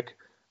Belichick.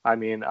 I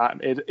mean,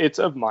 it's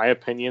of my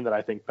opinion that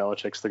I think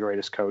Belichick's the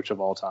greatest coach of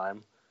all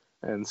time,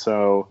 and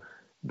so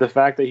the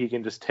fact that he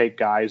can just take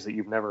guys that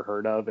you've never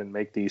heard of and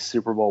make these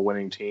Super Bowl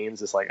winning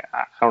teams is like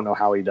I don't know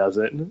how he does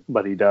it,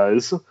 but he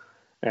does,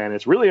 and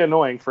it's really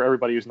annoying for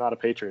everybody who's not a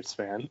Patriots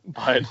fan,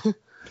 but.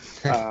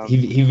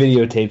 He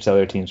videotapes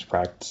other teams'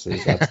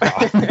 practices. That's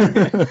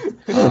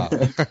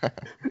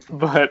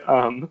But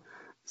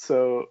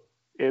so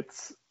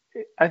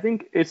I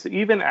think it's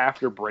even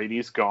after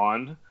Brady's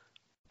gone.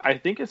 I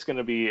think it's going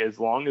to be as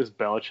long as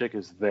Belichick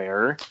is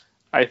there.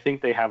 I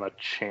think they have a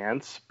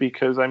chance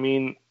because I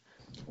mean,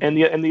 and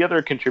the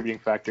other contributing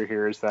factor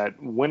here is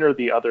that when are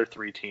the other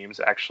three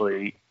teams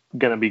actually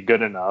going to be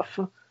good enough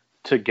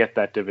to get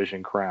that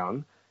division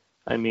crown?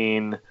 I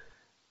mean.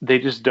 They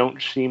just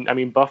don't seem. I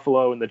mean,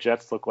 Buffalo and the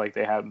Jets look like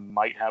they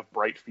might have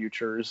bright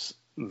futures,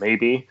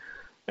 maybe,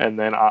 and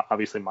then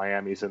obviously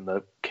Miami's in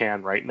the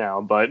can right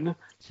now. But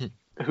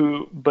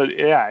But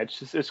yeah,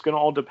 it's going to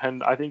all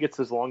depend. I think it's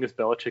as long as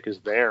Belichick is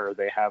there,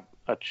 they have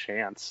a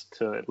chance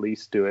to at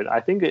least do it. I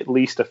think at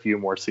least a few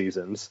more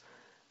seasons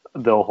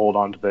they'll hold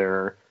on to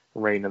their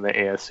reign in the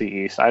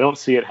AFC East. I don't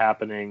see it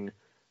happening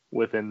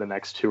within the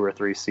next 2 or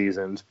 3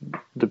 seasons,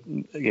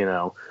 you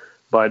know.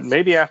 But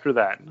maybe after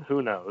that,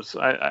 who knows?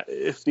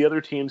 If the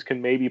other teams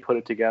can maybe put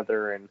it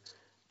together and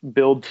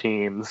build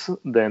teams,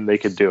 then they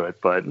could do it.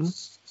 But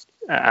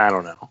I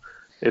don't know.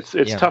 It's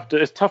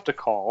tough to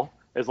call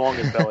as long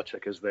as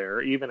Belichick is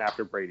there, even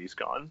after Brady's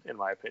gone, in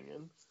my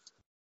opinion.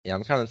 Yeah,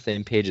 I'm kind of on the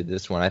same page with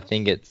this one. I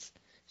think it's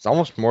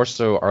almost more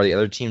so are the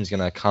other teams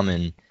gonna come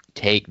and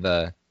take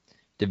the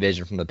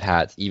division from the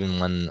Pats, even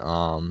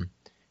when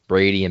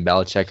Brady and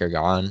Belichick are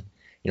gone.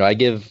 You know, I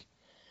give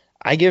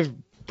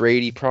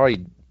Brady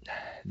probably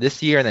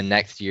this year and the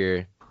next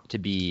year to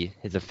be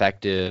his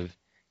effective,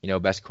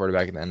 best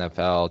quarterback in the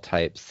NFL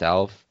type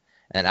self.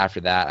 And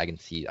after that, I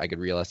could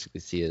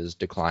realistically see his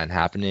decline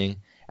happening.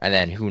 And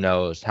then who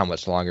knows how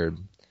much longer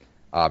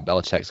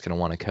Belichick's going to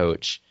want to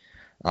coach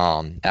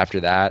after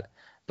that.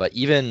 But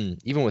even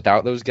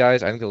without those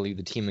guys, I think they'll leave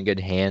the team in good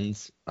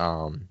hands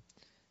as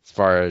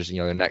far as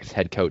their next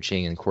head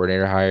coaching and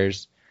coordinator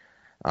hires.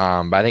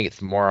 But I think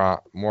it's more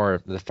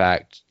of the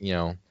fact,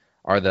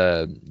 are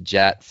the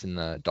Jets and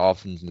the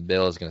Dolphins and the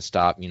Bills going to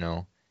stop,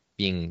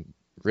 being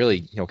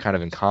really, kind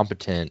of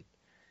incompetent,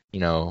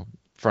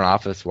 front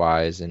office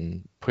wise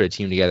and put a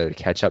team together to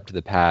catch up to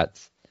the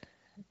Pats.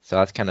 So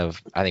that's kind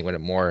of, I think, what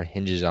it more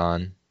hinges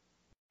on.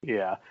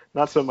 Yeah,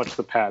 not so much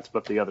the Pats,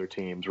 but the other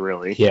teams,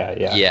 really.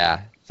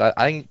 Yeah. So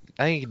I think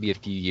it could be a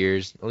few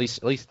years, at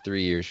least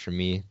 3 years for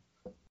me.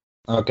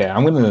 Okay,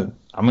 I'm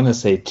gonna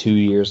say 2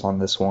 years on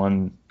this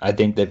one. I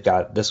think they've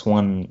got this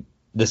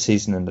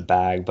season in the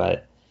bag,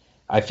 but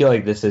I feel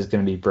like this is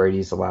going to be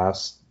Brady's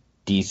last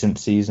decent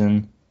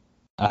season,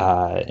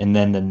 and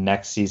then the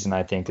next season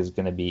I think is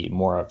going to be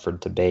more up for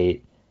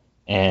debate.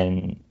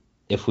 And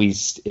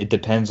it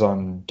depends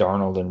on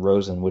Darnold and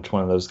Rosen, which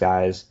one of those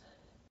guys,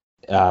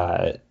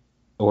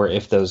 or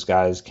if those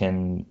guys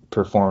can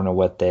perform to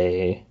what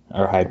they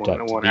are hyped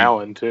up to be.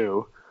 Allen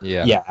too.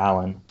 Yeah,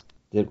 Allen.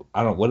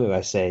 What did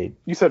I say?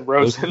 You said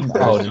Rosen.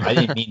 Oh, I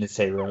didn't mean to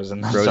say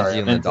Rosen. I'm sorry.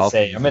 I meant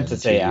to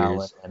say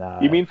Allen.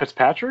 You mean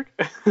Fitzpatrick?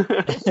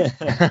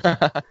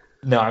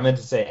 No, I meant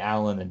to say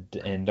Allen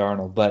and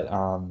Darnold. But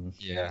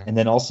yeah. And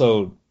then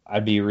also,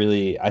 I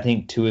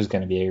think Tua is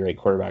going to be a great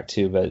quarterback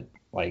too. But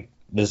like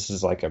this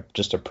is like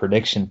just a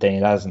prediction thing.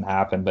 It hasn't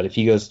happened. But if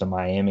he goes to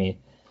Miami,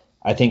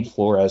 I think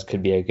Flores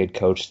could be a good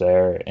coach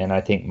there, and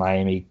I think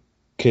Miami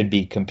could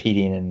be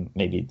competing in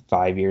maybe 4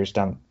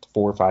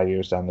 or 5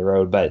 years down the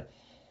road. But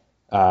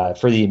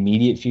for the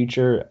immediate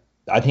future,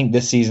 I think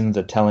this season's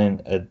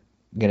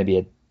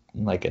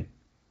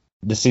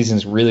this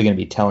season's really going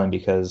to be telling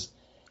because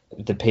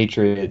if the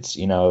Patriots,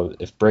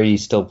 if Brady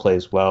still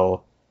plays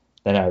well,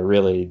 then I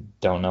really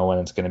don't know when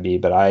it's going to be.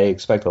 But I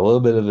expect a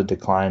little bit of a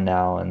decline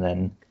now, and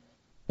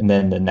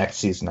then the next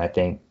season, I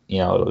think,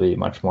 it'll be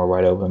much more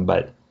wide open.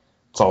 But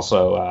it's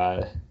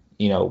also,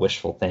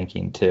 wishful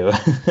thinking too.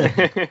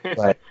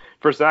 But,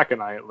 for Zach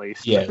and I, at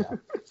least. Yeah.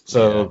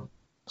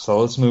 So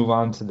let's move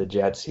on to the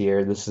Jets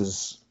here. This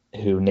is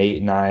who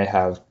Nate and I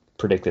have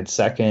predicted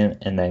second,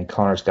 and then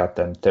Connor's got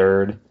them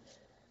third.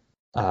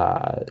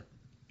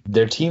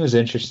 their team is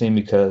interesting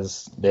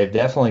because they've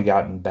definitely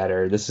gotten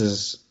better. This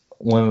is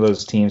one of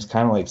those teams,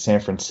 kind of like San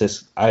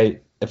Francisco.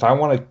 If I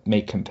want to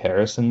make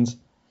comparisons,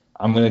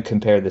 I'm going to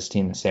compare this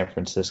team to San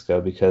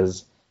Francisco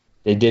because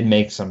they did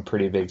make some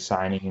pretty big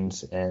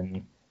signings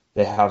and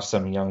they have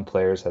some young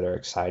players that are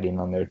exciting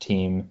on their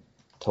team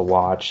to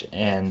watch.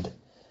 And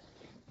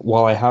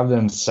while I have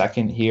them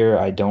second here,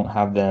 I don't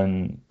have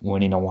them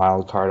winning a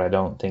wild card.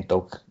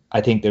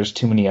 I think there's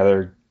too many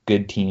other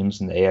good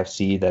teams in the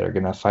AFC that are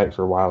going to fight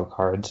for wild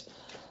cards.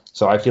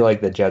 So I feel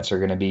like the Jets are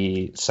going to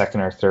be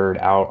second or third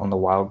out on the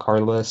wild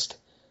card list.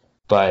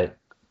 But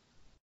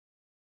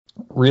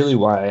really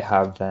why I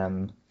have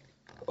them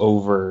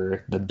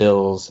over the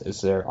Bills is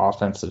their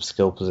offensive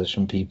skill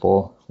position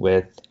people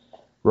with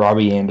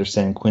Robbie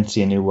Anderson,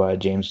 Quincy Enunwa,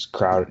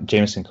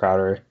 Jamison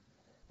Crowder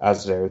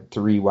as their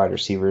three wide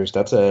receivers.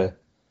 It's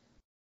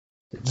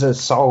a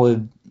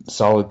solid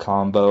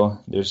combo.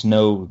 There's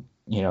no,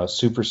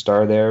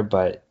 superstar there,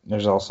 but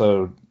there's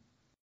also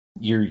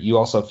you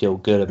also feel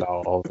good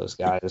about all of those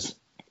guys.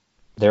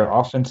 Their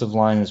offensive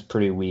line is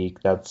pretty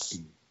weak. That's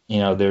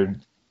they're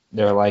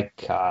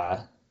like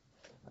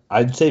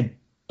I'd say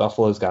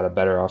Buffalo's got a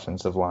better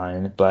offensive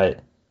line,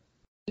 but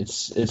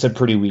it's a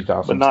pretty weak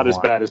offensive line. But not as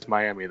bad as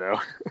Miami, though.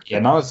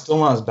 Yeah, still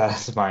not as bad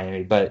as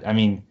Miami, but I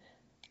mean,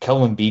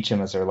 Kelvin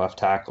Beachum is their left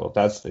tackle. If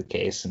that's the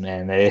case,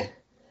 man,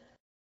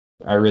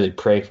 I really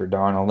pray for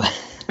Darnold.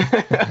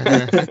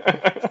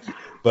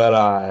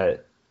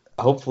 But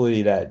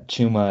hopefully that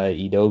Chuma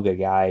Edoga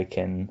guy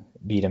can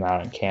beat him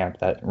out in camp,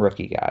 that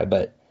rookie guy.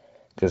 But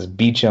because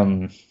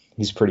Beachum,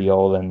 he's pretty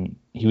old and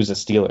he was a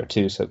Steeler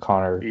too. So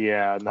Connor,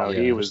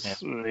 he was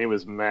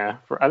meh.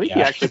 I think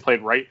he actually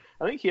played right.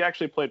 I think he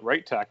actually played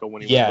right tackle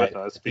when he was with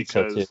us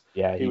because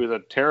he was a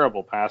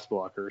terrible pass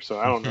blocker. So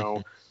I don't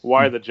know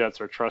why the Jets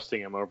are trusting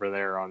him over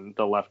there on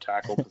the left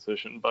tackle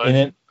position.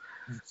 But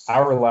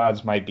our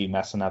lads might be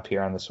messing up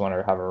here on this one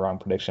or have a wrong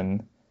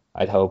prediction.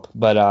 I'd hope.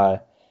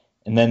 But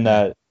and then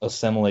that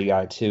Osemele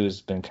guy too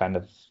has been kind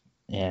of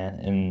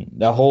and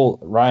the whole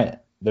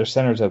their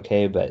center's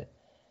okay, but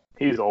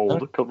he's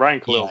old. Ryan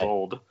Khalil's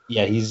old.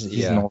 Yeah, he's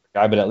an old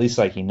guy, but at least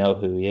you know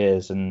who he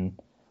is, and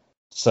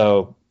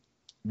so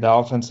the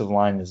offensive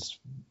line is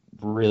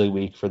really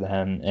weak for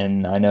them,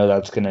 and I know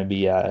that's going to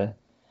be a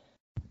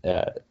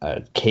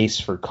case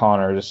for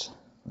Connor's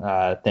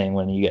thing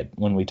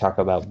when we talk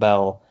about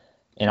Bell,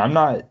 and I'm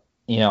not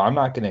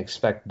going to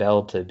expect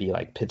Bell to be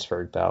like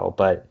Pittsburgh Bell,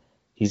 but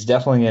he's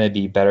definitely going to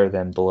be better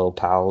than Bilal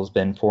Powell's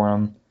been for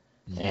him,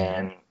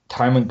 and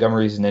Ty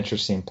Montgomery's an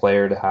interesting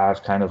player to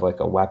have, kind of like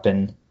a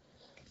weapon.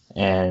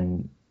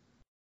 And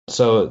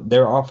so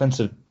their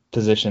offensive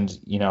positions,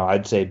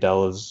 I'd say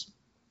Bell is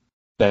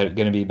going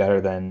to be better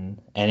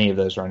than any of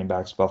those running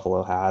backs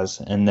Buffalo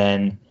has. And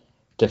then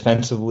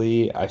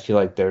defensively, I feel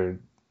like their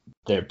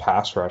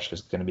pass rush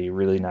is going to be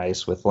really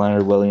nice with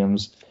Leonard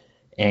Williams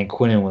and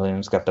Quinnen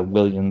Williams. Got the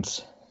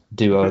Williams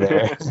duo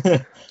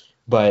there.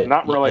 But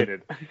not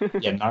related.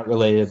 Not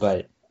related,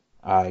 but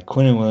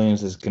Quinnen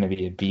Williams is going to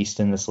be a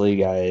beast in this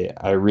league.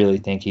 I really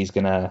think he's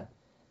going to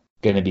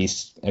be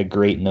a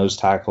great nose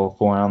tackle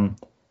for him,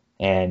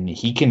 and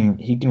he can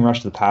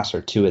rush the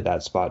passer too at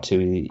that spot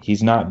too.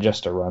 He's not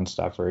just a run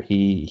stuffer.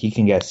 He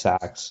can get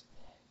sacks,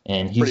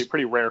 and he's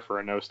pretty rare for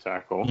a nose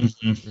tackle.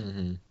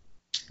 And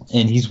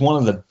he's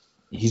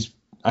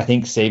I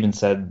think Saban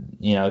said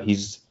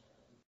he's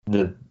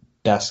the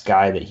best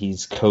guy that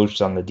he's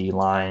coached on the D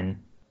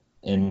line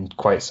in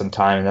quite some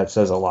time, and that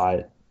says a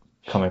lot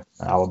coming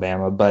from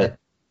Alabama. But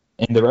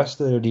in the rest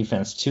of their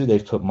defense, too,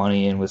 they've put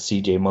money in with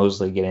C.J.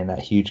 Mosley getting that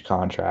huge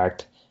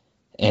contract.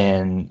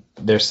 And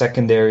their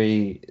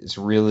secondary is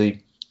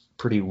really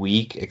pretty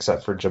weak,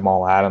 except for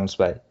Jamal Adams.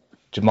 But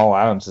Jamal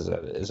Adams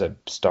is a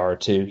star,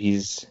 too.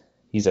 He's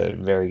a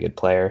very good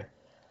player.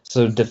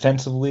 So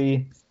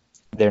defensively,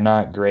 they're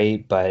not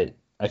great, but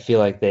I feel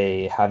like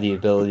they have the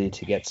ability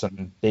to get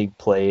some big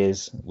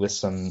plays with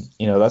some,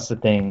 that's the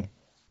thing.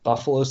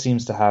 Buffalo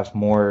seems to have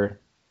more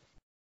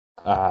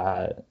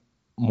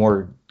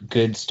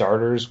good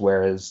starters,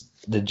 whereas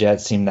the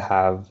Jets seem to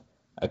have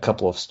a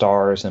couple of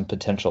stars and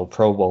potential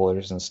Pro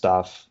Bowlers and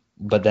stuff,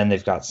 but then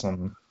they've got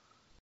some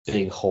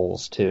big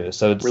holes too.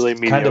 So it's really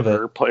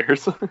mediocre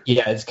players.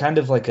 Yeah, it's kind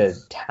of like a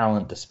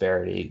talent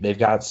disparity. They've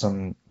got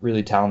some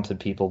really talented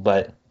people,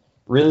 but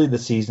really the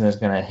season is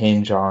going to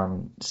hinge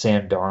on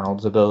Sam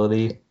Darnold's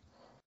ability.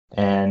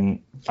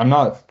 And I'm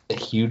not a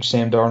huge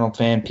Sam Darnold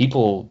fan.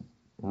 People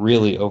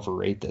really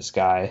overrate this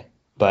guy.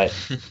 But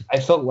I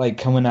felt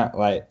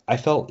I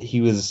felt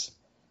he was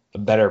a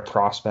better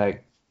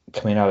prospect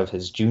coming out of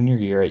his junior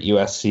year at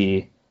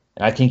USC,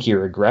 and I think he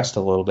regressed a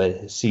little bit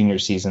his senior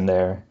season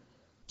there.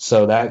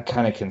 So that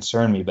kind of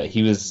concerned me. But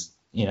he was,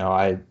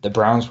 the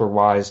Browns were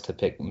wise to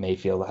pick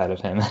Mayfield ahead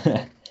of him.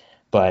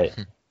 But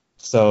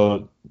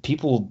so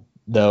people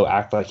though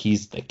act like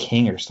he's the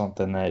king or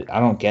something. That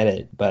I don't get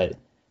it. But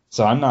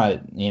so I'm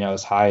not,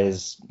 as high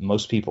as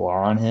most people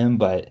are on him,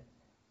 but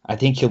I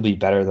think he'll be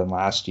better than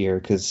last year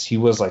because he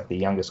was like the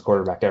youngest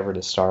quarterback ever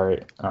to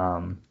start.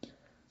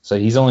 So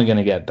he's only going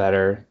to get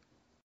better.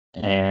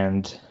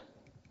 And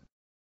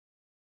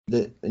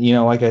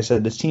like I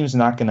said, this team's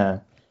not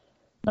gonna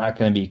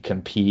be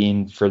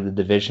competing for the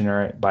division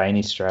or by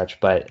any stretch,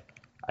 but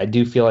I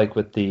do feel like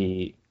with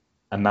the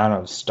amount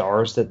of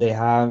stars that they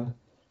have,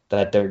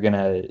 that they're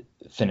gonna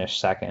finish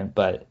second.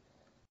 But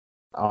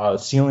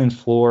ceiling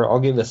floor, I'll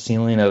give a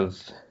ceiling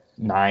of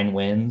 9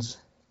 wins,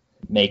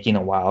 making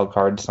a wild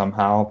card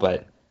somehow,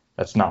 but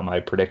that's not my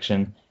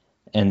prediction.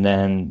 And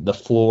then the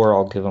floor,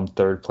 I'll give them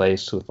third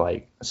place with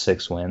like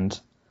 6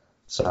 wins.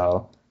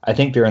 So I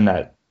think they're in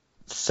that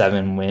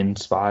 7-win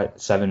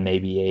spot, 7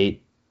 maybe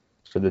 8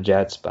 for the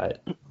Jets.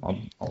 But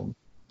I'll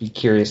be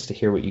curious to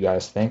hear what you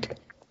guys think.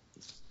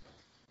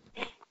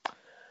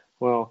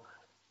 Well,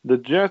 the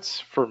Jets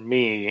for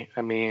me,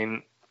 I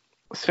mean,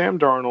 Sam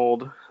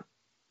Darnold.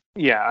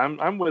 Yeah,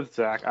 I'm with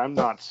Zach. I'm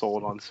not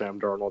sold on Sam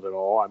Darnold at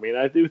all. I mean,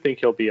 I do think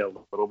he'll be a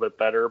little bit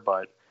better,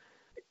 but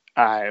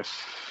I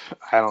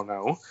don't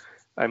know.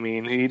 I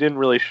mean, he didn't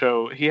really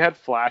show. He had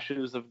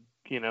flashes of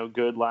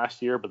good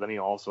last year, but then he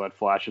also had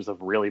flashes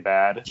of really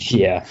bad.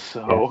 Yeah.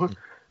 So,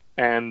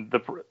 and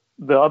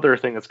the other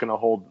thing that's going to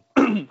hold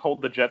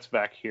hold the Jets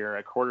back here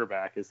at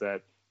quarterback is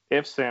that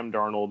if Sam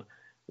Darnold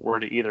were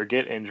to either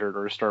get injured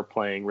or start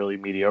playing really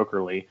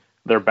mediocrely,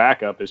 their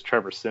backup is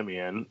Trevor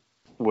Siemian,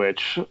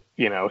 which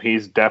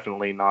he's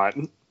definitely not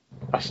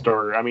a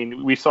starter. I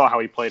mean, we saw how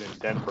he played in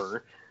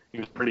Denver. He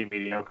was pretty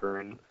mediocre,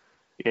 and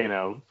I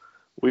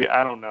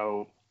don't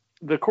know.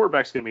 The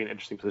quarterback's going to be an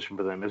interesting position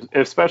for them,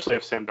 especially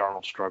if Sam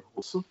Darnold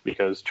struggles,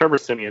 because Trevor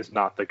Siemian is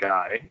not the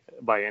guy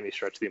by any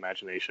stretch of the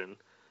imagination.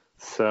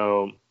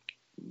 So,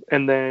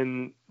 and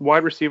then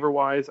wide receiver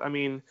wise, I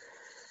mean,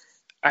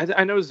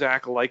 I know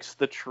Zach likes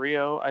the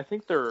trio. I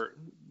think they're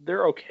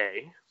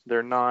okay.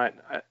 They're not.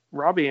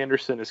 Robbie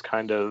Anderson is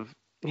kind of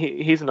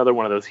he's another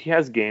one of those. He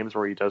has games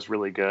where he does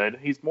really good.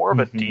 He's more of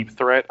a deep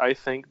threat, I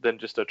think, than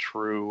just a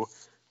true.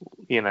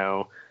 He's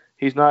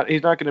not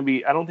going to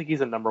be. I don't think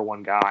he's a number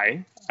one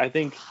guy. I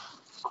think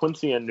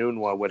Quincy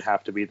Enunwa would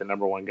have to be the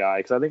number one guy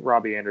because I think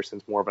Robbie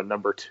Anderson's more of a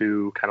number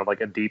 2, kind of like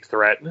a deep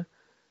threat,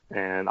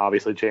 and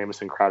obviously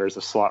Jamison Crowder's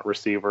a slot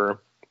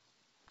receiver.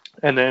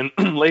 And then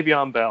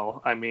Le'Veon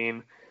Bell, I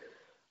mean,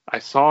 I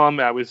saw him.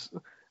 I was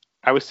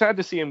sad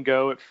to see him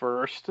go at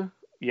first,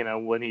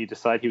 when he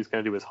decided he was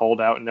going to do his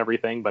holdout and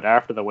everything. But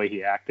after the way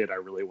he acted, I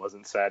really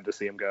wasn't sad to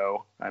see him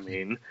go. I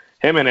mean,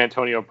 him and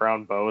Antonio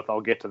Brown both. I'll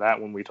get to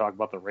that when we talk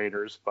about the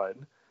Raiders. But,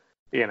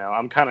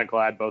 I'm kind of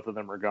glad both of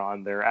them are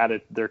gone.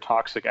 Their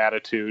toxic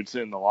attitudes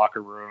in the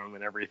locker room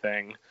and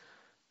everything.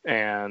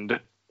 And,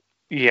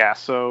 yeah,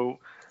 so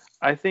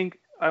I think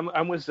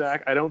I'm with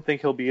Zach. I don't think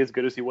he'll be as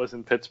good as he was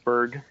in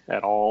Pittsburgh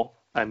at all.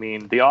 I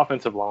mean, the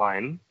offensive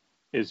line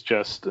is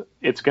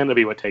it's going to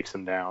be what takes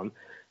him down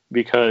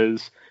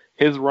because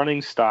his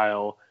running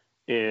style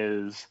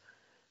is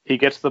he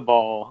gets the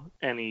ball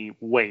and he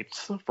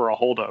waits for a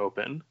hole to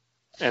open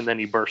and then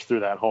he bursts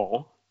through that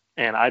hole.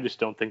 And I just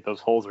don't think those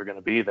holes are going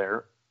to be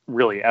there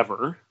really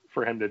ever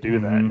for him to do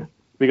that.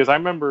 Because I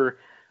remember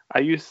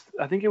I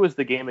think it was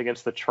the game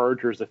against the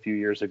Chargers a few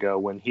years ago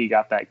when he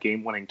got that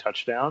game-winning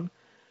touchdown.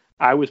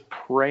 I was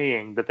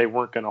praying that they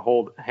weren't going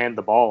to hand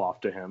the ball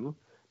off to him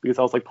because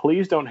I was like,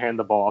 please don't hand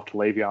the ball off to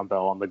Le'Veon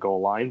Bell on the goal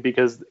line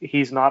because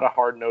he's not a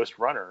hard-nosed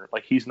runner.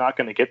 Like, he's not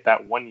going to get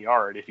that 1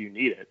 yard if you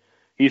need it.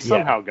 He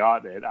somehow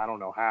got it. I don't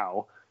know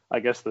how. I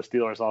guess the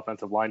Steelers'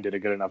 offensive line did a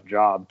good enough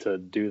job to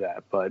do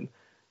that. But,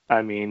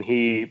 I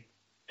mean,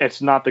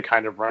 it's not the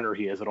kind of runner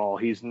he is at all.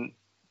 He's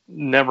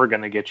never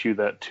going to get you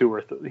the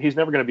he's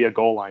never going to be a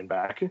goal line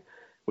back,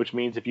 which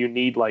means if you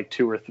need like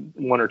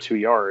 1 or 2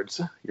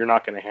 yards, you're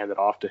not going to hand it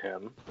off to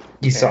him.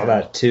 You saw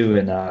that too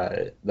in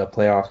the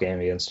playoff game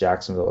against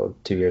Jacksonville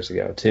 2 years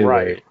ago too,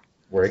 right?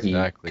 Where he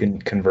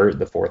couldn't convert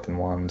the 4th and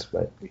 1s,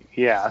 but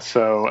yeah.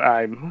 So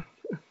I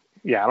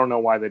don't know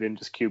why they didn't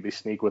just QB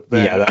sneak with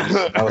Ben.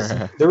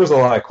 Yeah, there was a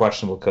lot of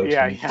questionable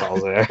coaching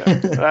calls there.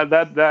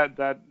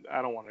 that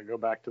I don't want to go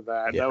back to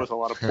that. Yeah. That was a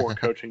lot of poor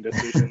coaching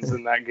decisions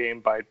in that game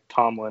by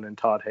Tomlin and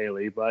Todd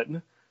Haley. But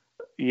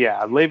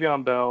yeah,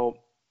 Le'Veon Bell.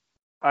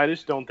 I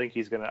just don't think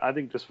he's going to – I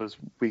think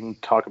we can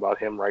talk about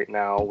him right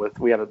now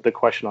we had the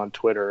question on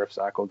Twitter, if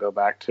Zach will go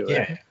back to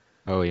it.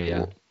 Oh,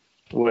 yeah.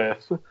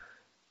 With,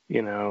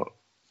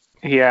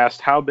 he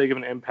asked, how big of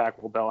an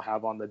impact will Bell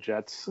have on the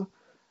Jets?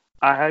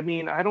 I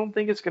mean, I don't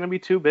think it's going to be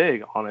too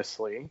big,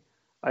 honestly.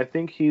 I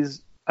think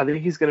he's going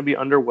to be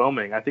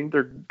underwhelming. I think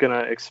they're going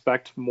to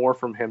expect more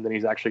from him than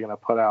he's actually going to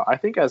put out. I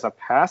think as a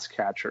pass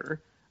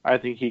catcher, I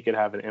think he could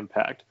have an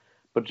impact.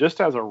 But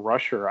just as a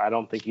rusher, I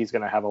don't think he's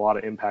going to have a lot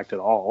of impact at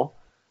all.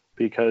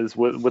 Because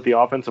with the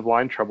offensive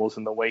line troubles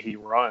and the way he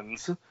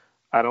runs,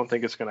 I don't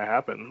think it's going to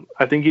happen.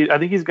 I think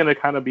he's going to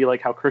kind of be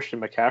like how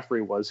Christian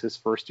McCaffrey was his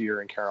first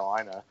year in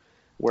Carolina,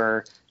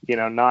 where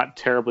not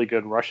terribly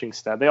good rushing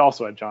stats. They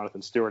also had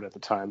Jonathan Stewart at the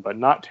time, but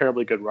not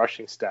terribly good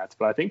rushing stats.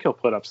 But I think he'll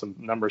put up some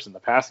numbers in the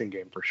passing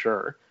game for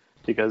sure,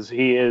 because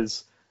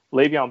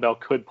Le'Veon Bell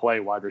could play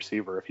wide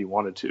receiver if he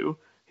wanted to.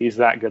 He's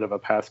that good of a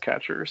pass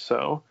catcher.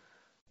 So.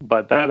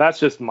 But that's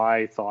just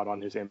my thought on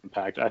his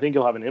impact. I think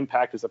he'll have an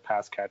impact as a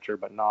pass catcher,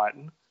 but not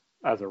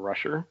as a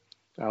rusher.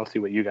 I'll see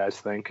what you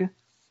guys think.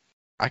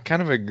 I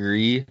kind of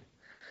agree.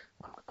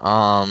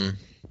 I kind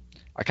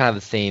of have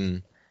the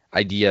same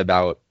idea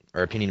about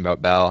or opinion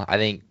about Bell. I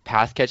think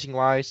pass catching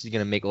wise, he's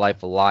gonna make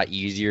life a lot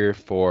easier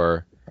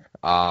for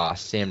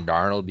Sam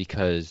Darnold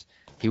because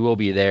he will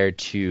be there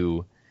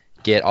to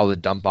get all the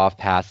dump off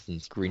passes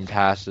and screen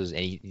passes,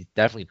 and he's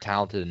definitely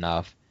talented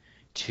enough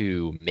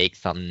to make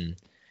something,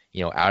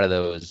 out of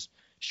those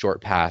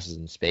short passes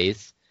in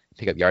space,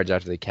 pick up yards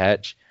after the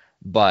catch.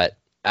 But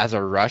as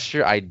a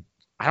rusher, I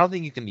don't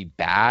think he's gonna be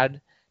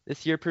bad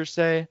this year per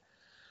se,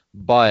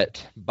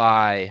 but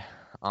by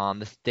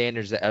the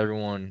standards that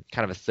everyone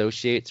kind of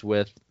associates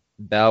with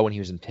Bell when he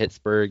was in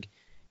Pittsburgh,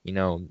 you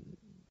know,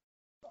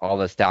 all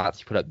the stats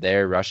he put up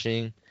there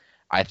rushing,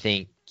 I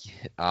think he'll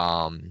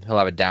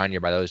have a down year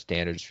by those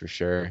standards for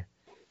sure.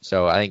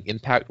 So I think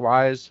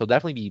impact-wise, he'll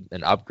definitely be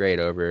an upgrade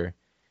over,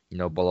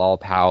 Bilal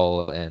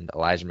Powell and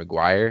Elijah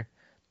McGuire,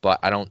 but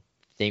I don't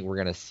think we're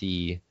gonna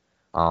see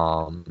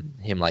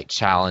him like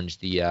challenge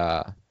the,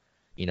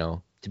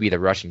 to be the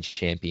rushing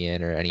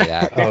champion or any of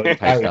that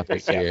type stuff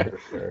this year.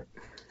 For sure.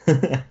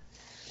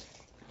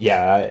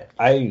 Yeah,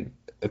 I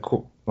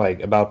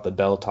like about the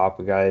Bell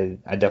topic. I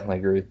definitely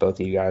agree with both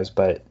of you guys,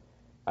 but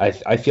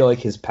I feel like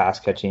his pass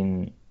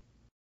catching,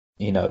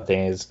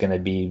 thing is going to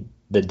be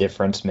the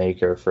difference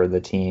maker for the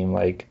team.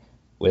 Like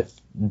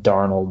with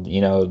Darnold,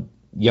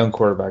 young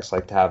quarterbacks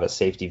like to have a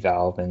safety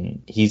valve,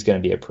 and he's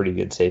going to be a pretty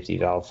good safety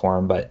valve for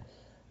him. But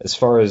as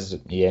far as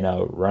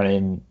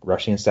rushing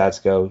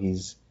stats go,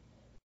 he's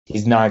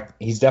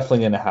definitely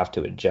going to have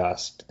to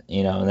adjust,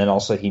 and then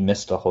also he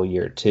missed a whole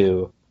year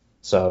too.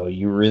 So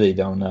you really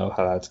don't know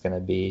how that's going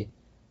to be,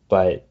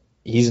 but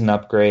he's an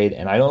upgrade,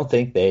 and I don't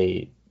think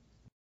they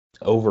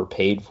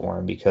overpaid for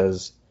him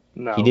because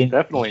No, he didn't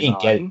definitely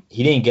not.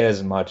 He didn't get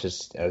as much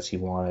as he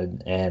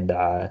wanted, and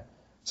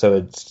so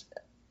it's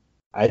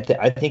I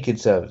think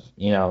it's a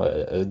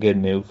good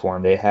move for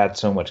him. They had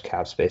so much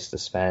cap space to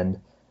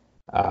spend,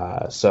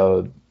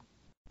 so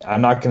I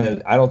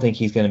don't think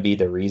he's gonna be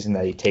the reason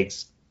that he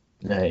takes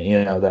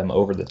them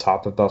over the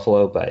top of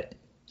Buffalo, but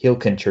he'll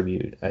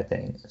contribute, I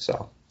think.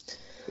 So.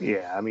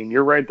 Yeah, I mean,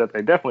 you're right that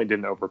they definitely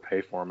didn't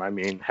overpay for him. I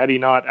mean, had he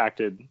not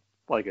acted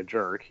like a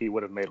jerk, he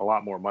would have made a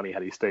lot more money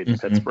had he stayed in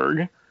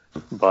Pittsburgh.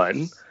 But,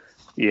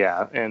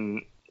 yeah,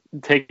 and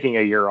taking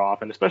a year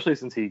off, and especially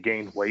since he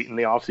gained weight in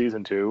the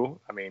offseason, too.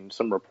 I mean,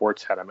 some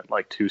reports had him at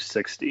like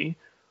 260.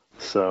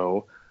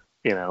 So,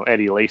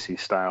 Eddie Lacy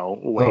style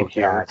weight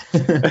here.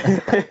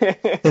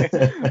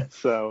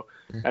 So,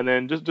 and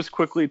then just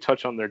quickly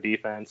touch on their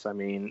defense. I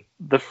mean,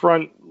 the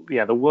front,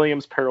 the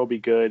Williams pair will be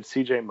good.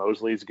 CJ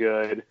Mosley's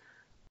good.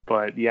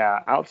 But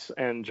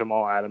and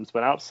Jamal Adams.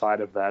 But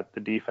outside of that, the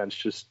defense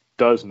just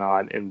does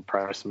not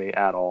impress me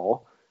at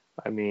all.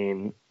 I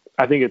mean,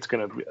 I think it's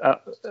gonna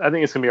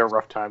be a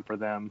rough time for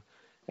them.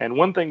 And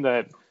one thing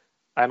that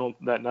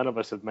none of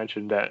us have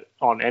mentioned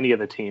on any of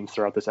the teams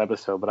throughout this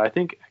episode, but I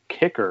think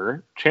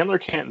kicker Chandler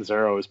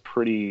Catanzaro is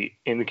pretty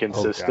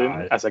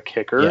inconsistent as a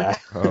kicker.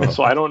 Yeah.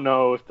 So I don't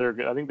know if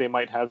I think they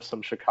might have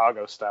some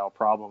Chicago style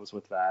problems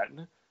with that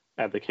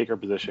at the kicker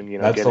position.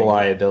 That's a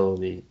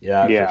liability.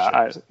 Yeah.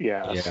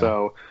 Yeah.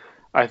 So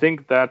I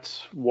think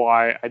that's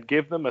why I'd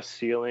give them a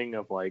ceiling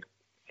of like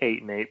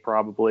 8-8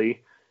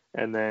 probably,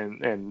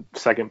 and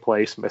second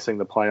place missing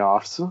the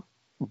playoffs.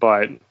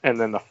 And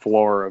then the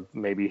floor of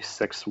maybe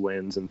 6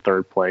 wins in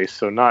third place.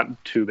 So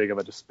not too big of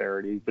a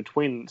disparity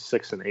between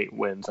 6 and 8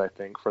 wins, I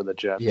think, for the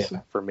Jets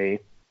for me.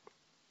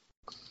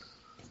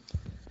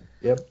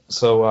 Yep.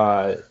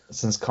 So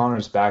since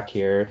Connor's back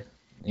here,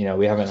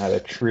 we haven't had a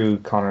true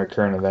Connor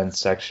current events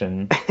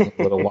section in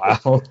a little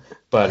while,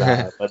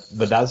 but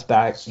that's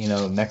back.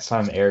 Next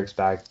time Eric's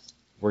back,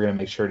 we're gonna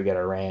make sure to get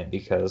a rant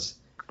because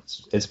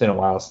it's been a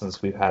while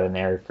since we've had an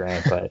Eric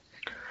rant. But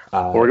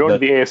we're going to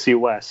the AFC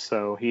West,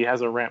 so he has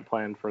a rant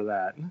plan for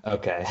that.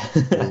 Okay.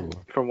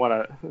 From what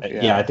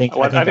I think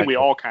we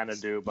all kind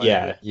of do. But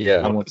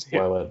yeah. I won't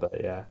spoil it,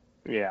 but yeah.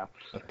 Yeah.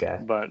 Okay.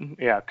 But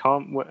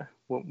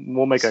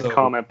we'll make a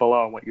comment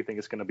below on what you think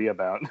it's going to be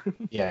about.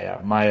 Yeah.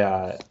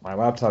 My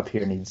laptop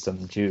here needs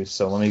some juice,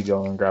 so let me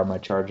go and grab my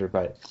charger.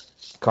 But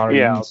Connor,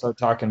 you can start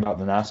talking about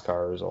the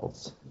NASCAR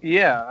results.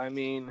 Yeah, I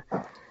mean,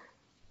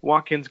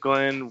 Watkins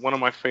Glen, one of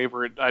my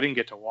favorite. I didn't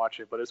get to watch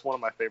it, but it's one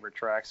of my favorite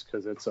tracks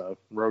because it's a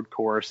road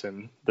course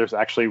and there's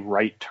actually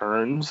right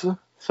turns.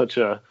 Such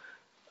a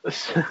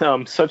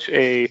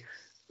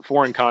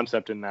foreign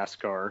concept in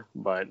NASCAR,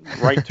 but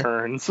right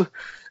turns.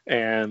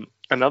 And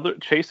another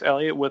Chase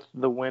Elliott with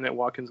the win at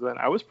Watkins Glen.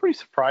 I was pretty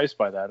surprised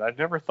by that. I've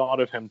never thought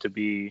of him to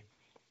be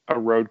a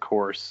road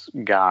course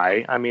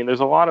guy. I mean,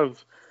 there's a lot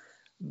of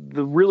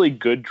the really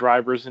good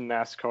drivers in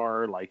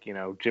NASCAR, like,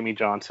 Jimmy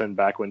Johnson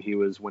back when he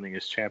was winning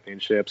his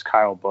championships,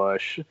 Kyle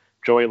Busch,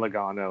 Joey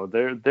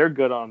Logano. They're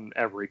good on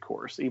every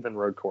course, even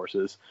road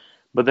courses.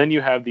 But then you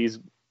have these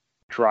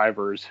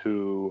drivers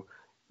who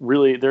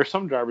there are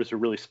some drivers who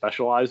really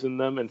specialize in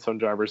them and some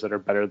drivers that are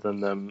better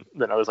than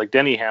others. Like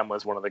Denny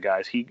Hamlin's one of the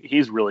guys.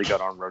 He's really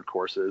good on road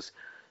courses.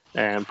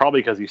 And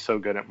probably because he's so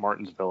good at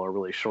Martinsville, a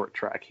really short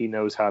track, he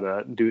knows how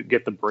to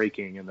get the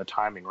braking and the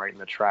timing right in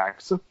the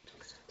tracks. So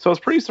I was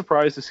pretty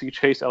surprised to see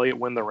Chase Elliott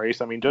win the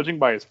race. I mean, judging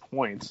by his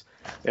points,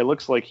 it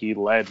looks like he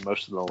led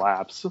most of the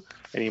laps,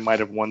 and he might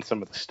have won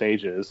some of the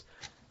stages.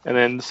 And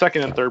then the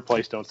second and third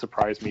place don't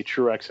surprise me.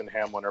 Truex and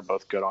Hamlin are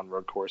both good on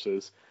road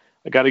courses.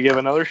 I got to give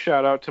another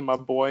shout out to my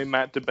boy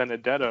Matt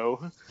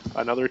DiBenedetto,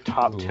 another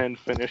top 10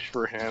 finish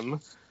for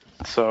him.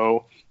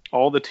 So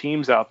all the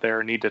teams out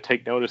there need to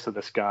take notice of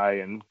this guy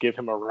and give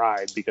him a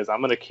ride, because I'm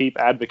going to keep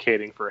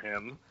advocating for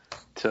him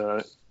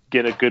to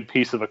get a good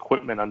piece of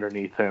equipment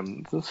underneath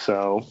him.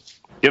 So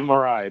give him a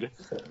ride.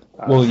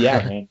 Well,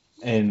 yeah, man.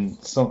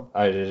 And so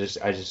I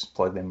just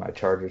plugged in my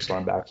charger, so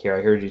I'm back here.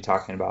 I heard you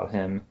talking about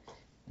him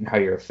and how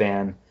you're a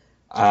fan.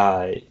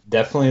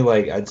 Definitely,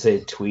 like, I'd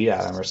say tweet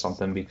at him or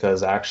something,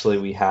 because actually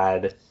we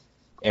had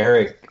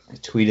Eric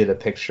tweeted a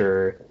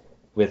picture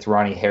with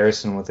Ronnie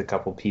Harrison with a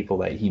couple people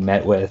that he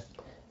met with.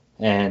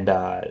 And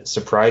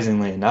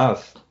surprisingly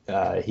enough,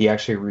 he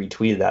actually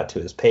retweeted that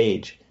to his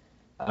page,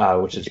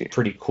 which is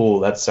pretty cool.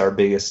 That's our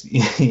biggest,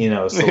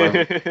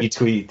 celebrity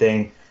tweet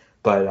thing.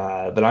 But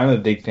I'm a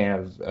big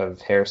fan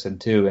of Harrison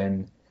too,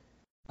 and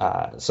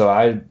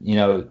so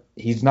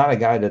he's not a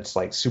guy that's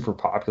like super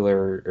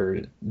popular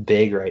or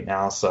big right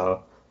now.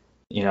 So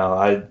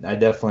I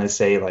definitely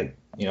say, like,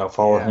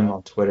 follow him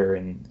on Twitter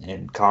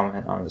and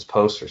comment on his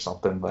post or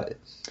something. But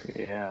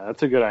yeah,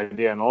 that's a good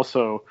idea. And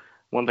also,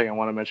 one thing I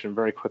want to mention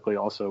very quickly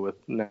also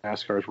with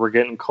NASCAR is we're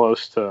getting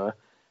close to,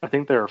 I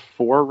think there are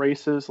 4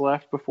 races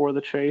left before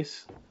the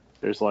Chase.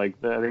 There's I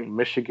think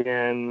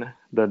Michigan,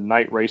 the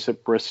night race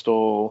at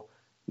Bristol,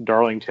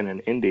 Darlington,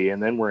 and Indy,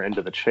 and then we're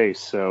into the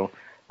Chase. So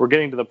we're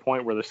getting to the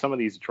point where there's some of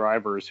these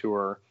drivers who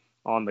are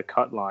on the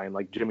cut line,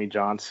 like Jimmy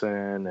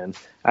Johnson. And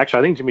actually,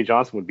 I think Jimmy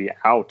Johnson would be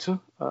out.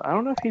 I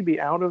don't know if he'd be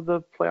out of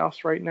the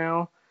playoffs right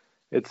now.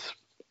 It's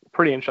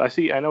pretty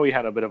interesting. I know he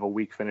had a bit of a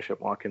weak finish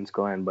at Watkins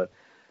Glen, but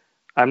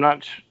I'm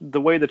not. The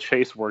way the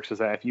Chase works is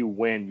that if you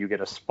win, you get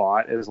a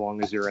spot as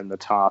long as you're in the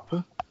top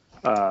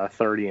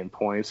 30 in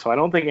points. So I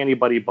don't think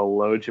anybody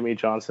below Jimmy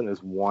Johnson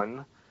is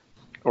won,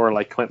 or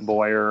like Clint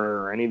Boyer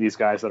or any of these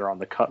guys that are on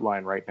the cut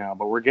line right now.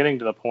 But we're getting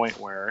to the point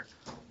where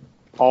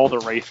all the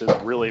races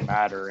really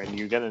matter, and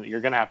you're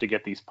gonna have to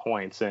get these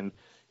points. And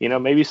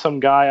maybe some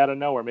guy out of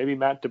nowhere, maybe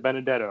Matt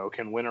DiBenedetto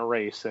can win a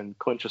race and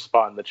clinch a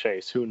spot in the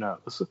Chase. Who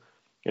knows?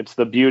 It's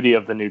the beauty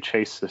of the new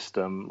Chase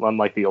system,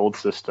 unlike the old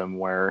system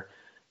where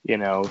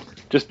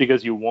just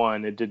because you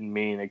won, it didn't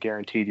mean it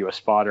guaranteed you a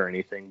spot or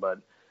anything. But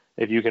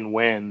if you can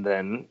win,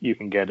 then you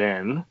can get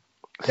in.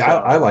 Yeah, so,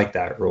 I like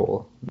that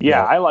rule.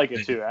 Yeah, I like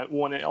it too.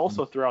 When it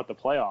also throughout the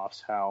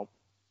playoffs, how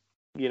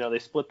they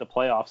split the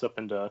playoffs up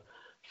into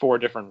 4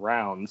 different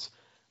rounds.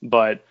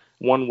 But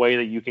one way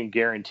that you can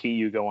guarantee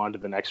you go on to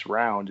the next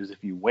round is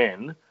if you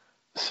win.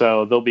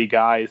 So there'll be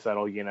guys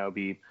that'll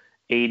be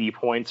 80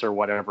 points or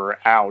whatever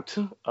out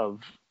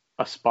of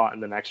a spot in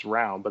the next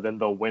round, but then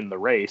they'll win the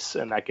race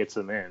and that gets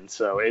them in.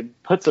 So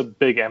it puts a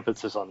big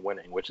emphasis on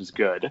winning, which is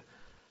good.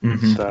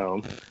 Mm-hmm.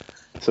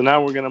 So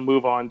now we're going to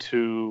move on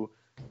to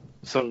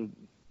some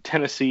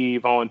Tennessee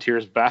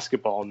Volunteers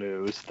basketball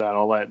news that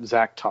I'll let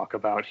Zach talk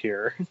about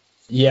here.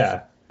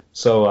 Yeah.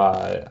 So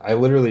I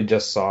literally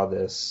just saw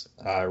this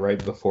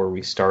right before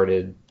we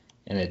started,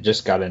 and it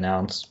just got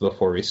announced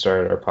before we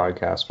started our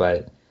podcast.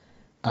 But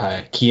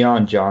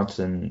Keon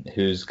Johnson,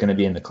 who's going to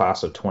be in the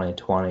class of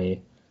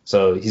 2020,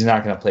 so he's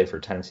not going to play for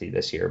Tennessee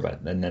this year,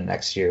 but then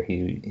next year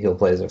he'll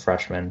play as a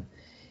freshman.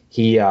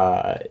 He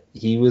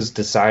was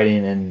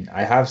deciding, and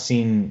I have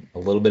seen a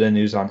little bit of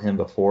news on him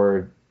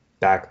before.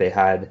 Back they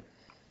had,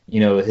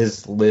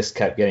 his list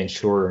kept getting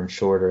shorter and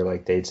shorter.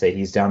 Like they'd say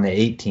he's down to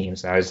 8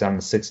 teams, now he's down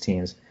to 6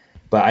 teams.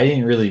 But I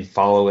didn't really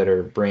follow it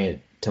or bring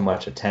it to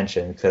much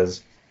attention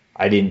because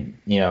I didn't,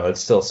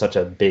 it's still such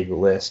a big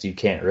list. You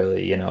can't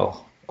really,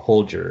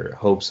 hold your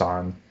hopes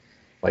on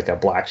like a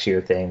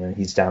Blackshear thing, and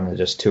he's down to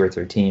just 2 or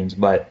 3 teams.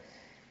 But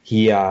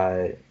he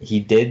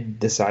did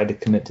decide to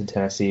commit to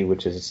Tennessee,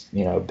 which is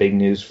big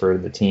news for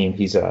the team.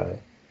 He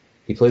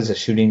plays a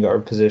shooting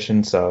guard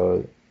position,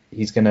 so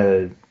he's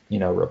gonna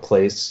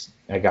replace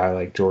a guy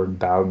like Jordan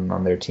Bowden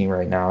on their team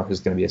right now, who's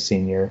gonna be a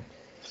senior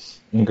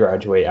and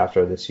graduate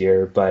after this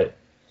year. But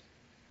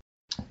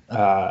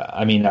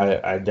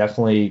I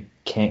definitely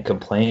can't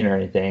complain or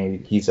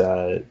anything. He's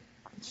a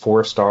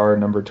 4-star,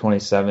 number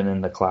 27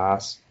 in the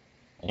class.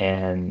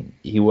 And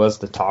he was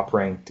the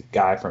top-ranked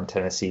guy from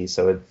Tennessee,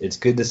 so it's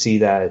good to see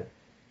that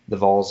the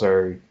Vols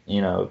are,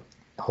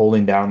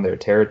 holding down their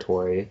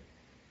territory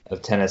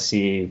of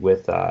Tennessee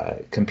with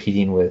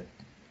competing with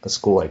a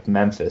school like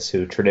Memphis,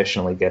 who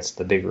traditionally gets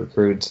the big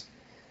recruits.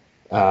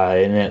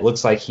 And it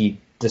looks like he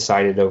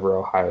decided over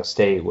Ohio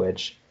State,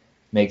 which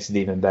makes it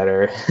even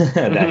better.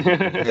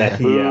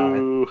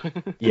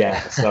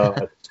 Yeah.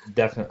 So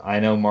definitely, I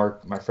know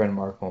my friend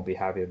Mark won't be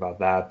happy about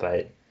that,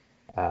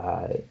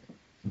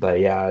 but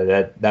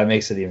yeah, that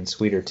makes it even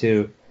sweeter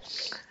too.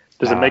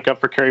 Does it make up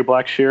for Kerry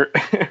Blackshear?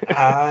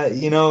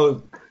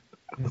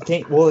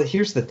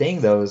 Here's the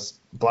thing though: is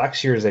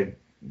Blackshear is a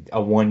a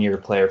 1-year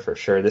player for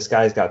sure. This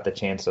guy's got the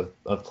chance of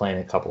playing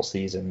a couple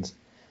seasons.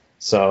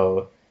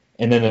 So,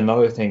 and then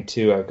another thing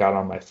too, I've got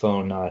on my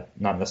phone, not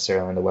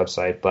necessarily on the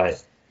website,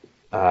 but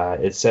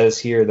it says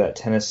here that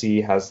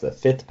Tennessee has the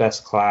 5th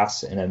best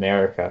class in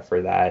America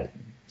for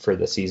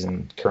the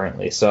season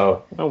currently.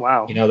 So, oh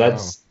wow,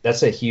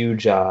 that's a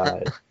huge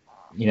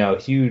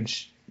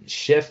huge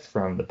shift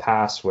from the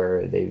past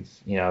where they've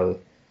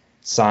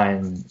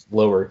signed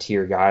lower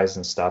tier guys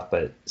and stuff.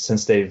 But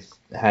since they've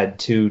had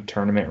 2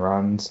 tournament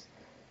runs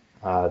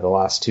the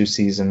last 2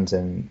 seasons,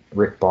 and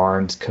Rick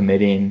Barnes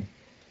committing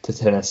to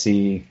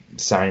Tennessee,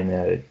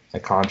 signing a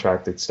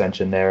contract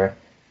extension there,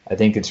 I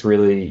think it's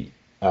really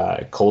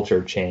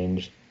culture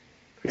change.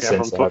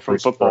 Since, from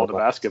football to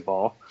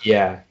basketball.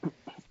 Yeah.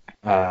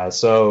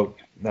 So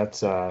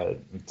it's a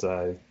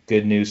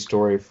good news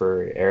story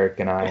for Eric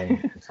and I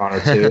and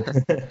Connor too.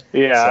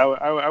 Yeah, so.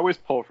 I always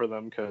pull for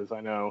them because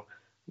I know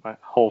my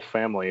whole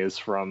family is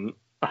from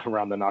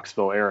around the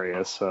Knoxville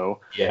area, so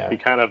yeah, it'd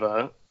be kind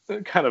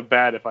of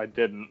bad if I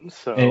didn't.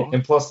 So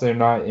and plus they're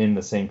not in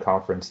the same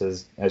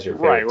conferences as your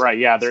right.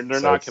 Yeah, they're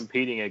not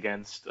competing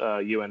against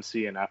UNC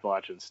and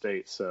Appalachian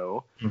State,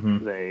 so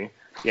they.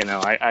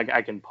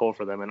 I can pull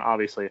for them, and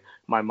obviously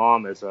my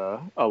mom is a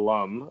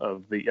alum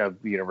of the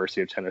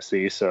University of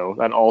Tennessee, so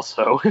that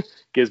also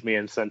gives me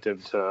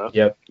incentive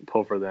to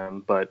pull for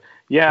them. But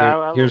yeah,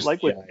 I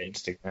like with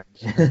Instagram,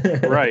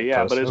 right?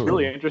 Yeah, but it's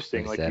really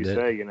interesting, like you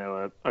say,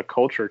 a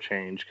culture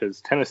change, because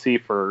Tennessee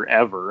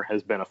forever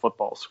has been a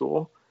football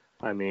school.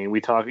 I mean,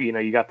 we talk,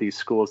 you got these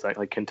schools that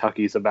like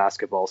Kentucky's a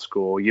basketball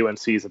school,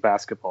 UNC's a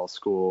basketball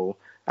school,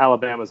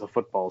 Alabama's a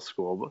football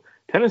school. But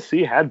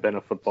Tennessee had been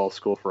a football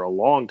school for a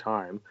long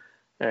time,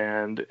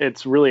 and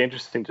it's really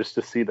interesting just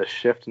to see the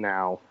shift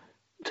now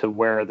to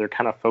where they're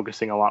kind of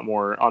focusing a lot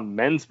more on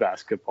men's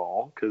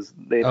basketball, because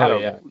they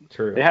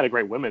had a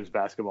great women's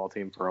basketball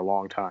team for a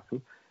long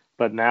time,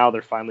 but now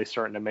they're finally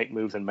starting to make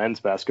moves in men's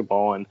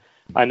basketball. And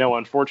I know,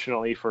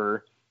 unfortunately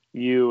for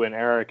you and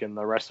Eric and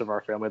the rest of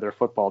our family, their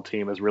football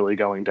team is really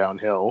going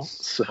downhill.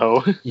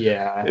 So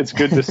yeah, it's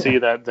good to see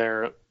that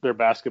their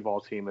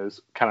basketball team is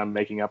kind of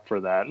making up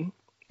for that.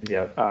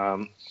 Yeah.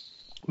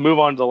 Move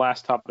on to the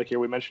last topic here.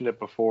 We mentioned it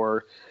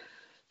before.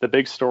 The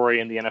big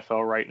story in the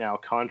NFL right now,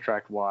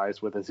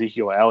 contract-wise, with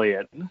Ezekiel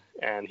Elliott, and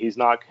this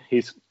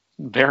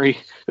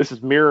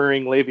is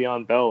mirroring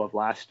Le'Veon Bell of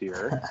last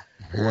year,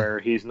 where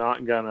he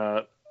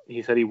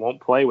said he won't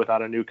play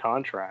without a new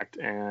contract.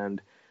 And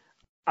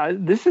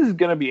this is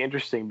going to be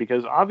interesting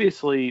because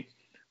obviously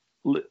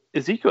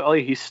Ezekiel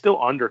Elliott, he's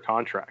still under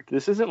contract.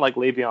 This isn't like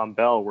Le'Veon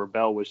Bell, where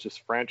Bell was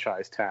just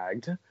franchise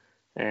tagged,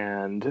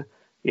 and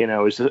it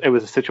was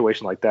a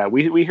situation like that.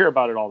 We hear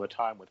about it all the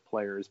time with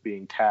players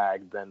being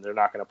tagged, then they're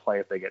not going to play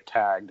if they get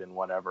tagged and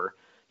whatever,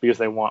 because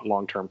they want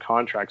long-term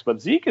contracts.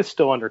 But Zeke is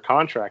still under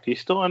contract.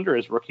 He's still under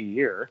his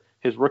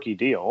rookie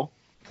deal,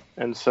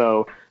 and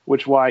so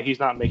which why he's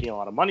not making a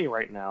lot of money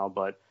right now.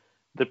 But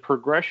the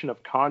progression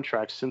of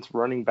contracts, since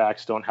running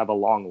backs don't have a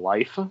long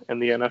life in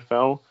the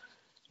NFL,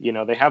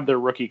 they have their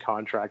rookie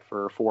contract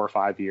for 4 or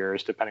 5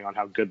 years, depending on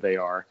how good they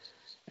are.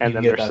 And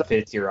you then get that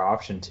 5th-year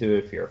option too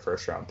if you're a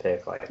first-round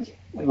pick,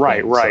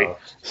 right.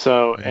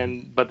 So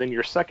but then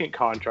your second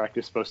contract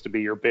is supposed to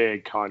be your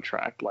big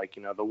contract, like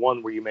the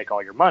one where you make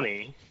all your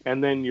money.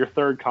 And then your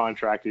third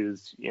contract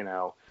is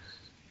you're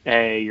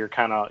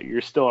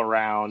still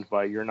around,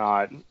 but you're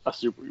not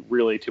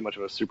really too much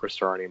of a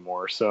superstar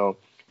anymore. So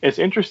it's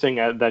interesting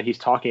that he's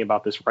talking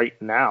about this right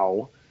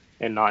now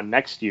and not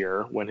next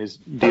year when his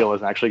deal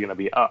is actually going to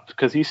be up,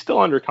 because he's still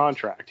under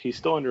contract. He's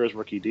still under his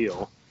rookie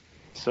deal.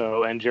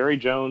 So, and Jerry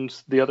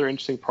Jones, the other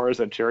interesting part is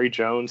that Jerry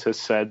Jones has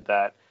said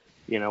that,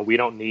 we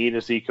don't need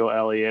Ezekiel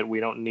Elliott. We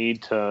don't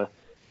need to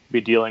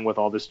be dealing with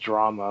all this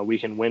drama. We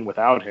can win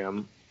without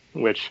him,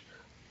 which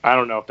I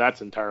don't know if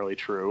that's entirely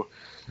true.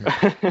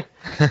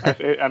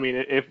 I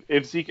mean,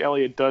 if Zeke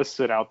Elliott does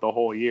sit out the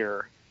whole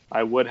year,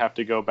 I would have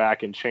to go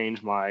back and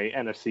change my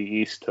NFC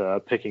East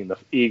to picking the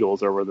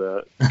Eagles over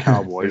the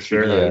Cowboys.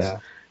 Sure, yeah.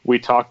 We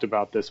talked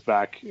about this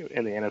back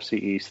in the NFC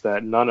East,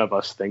 that none of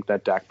us think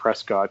that Dak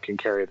Prescott can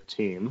carry the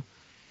team.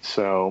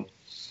 So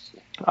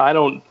I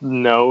don't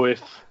know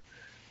if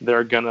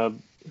they're going to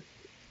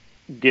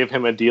give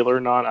him a deal or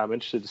not. I'm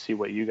interested to see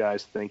what you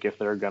guys think, if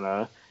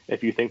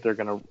you think they're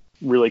going to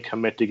really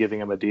commit to giving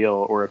him a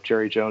deal, or if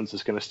Jerry Jones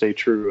is going to stay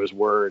true to his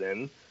word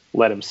and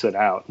let him sit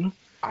out. And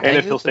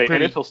if he'll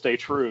stay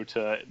true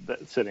to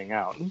sitting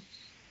out.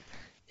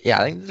 Yeah,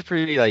 I think this is a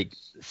pretty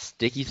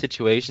sticky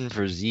situation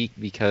for Zeke,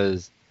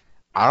 because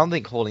I don't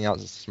think holding out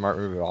is a smart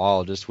move at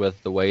all, just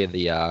with the way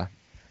the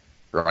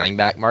running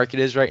back market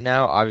is right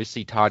now.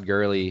 Obviously, Todd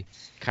Gurley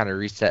kind of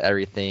reset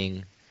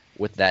everything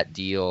with that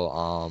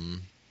deal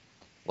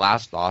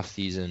last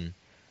offseason,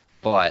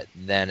 but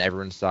then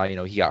everyone saw,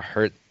 he got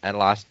hurt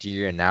last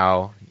year, and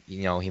now,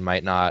 he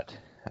might not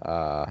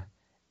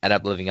end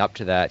up living up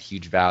to that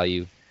huge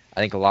value. I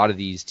think a lot of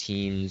these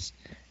teams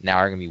now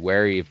are going to be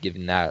wary of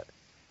giving that.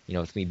 It's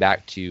going to be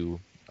back to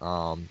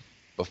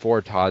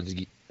before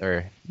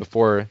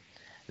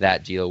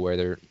that deal where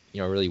they're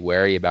really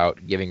wary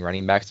about giving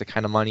running backs that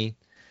kind of money.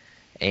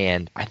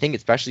 And I think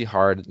especially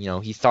hard,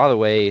 he saw the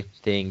way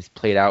things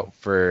played out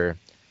for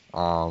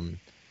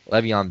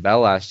Le'Veon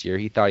Bell last year.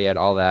 He thought he had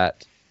all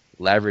that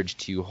leverage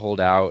to hold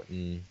out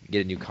and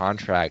get a new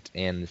contract,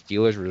 and the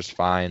Steelers were just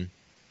fine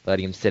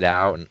letting him sit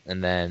out.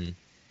 And then,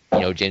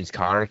 James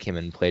Conner came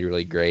in and played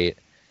really great.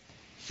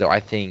 So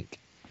I think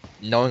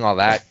knowing all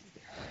that,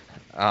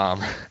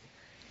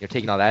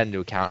 taking all that into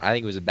account, I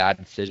think it was a bad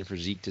decision for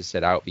Zeke to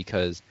sit out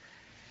because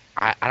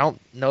I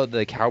don't know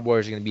the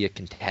Cowboys are going to be a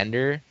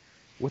contender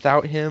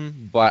without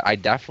him, but I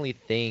don't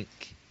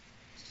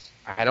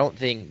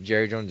think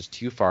Jerry Jones is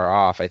too far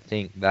off. I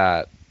think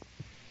that,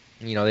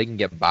 they can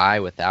get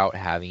by without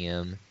having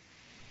him.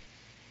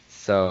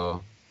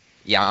 So,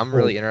 yeah, I'm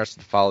really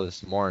interested to follow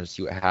this more and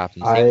see what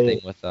happens. Same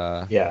thing with,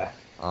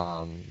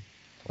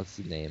 what's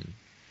his name?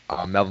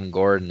 Melvin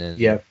Gordon.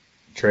 And,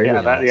 Trey.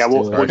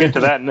 We'll get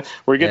to that. And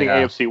we're getting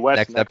AFC West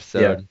next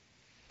episode.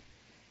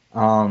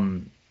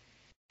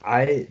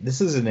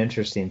 This is an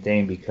interesting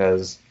thing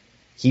because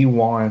he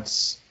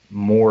wants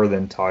more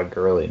than Todd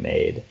Gurley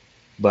made,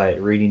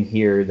 but reading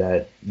here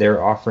that they're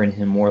offering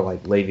him more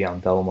like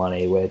Le'Veon Bell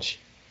money, which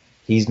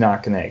he's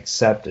not going to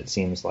accept. It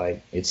seems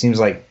like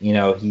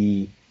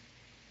he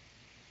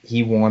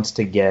wants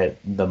to get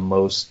the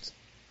most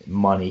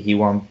money.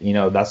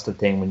 That's the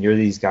thing when you're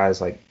these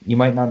guys, like, you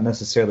might not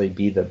necessarily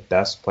be the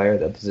best player at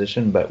that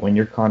position, but when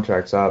your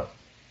contract's up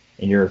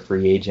and you're a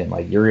free agent,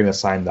 like, you're going to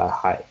sign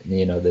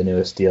the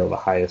newest deal, the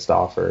highest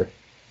offer.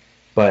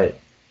 But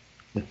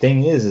the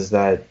thing is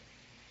that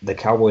the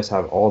Cowboys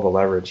have all the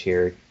leverage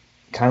here,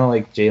 kind of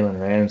like Jalen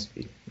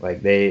Ramsey.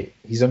 Like,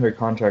 he's under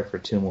contract for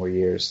 2 more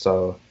years,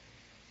 so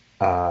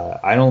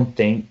I don't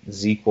think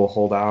Zeke will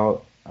hold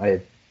out.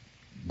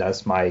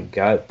 That's my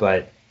gut,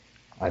 but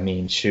I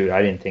mean, shoot,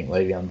 I didn't think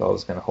Le'Veon Bell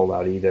was going to hold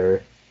out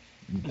either.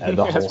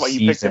 That's why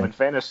you picked him in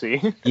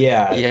fantasy.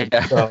 Yeah.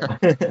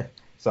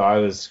 So I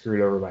was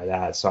screwed over by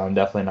that. So I'm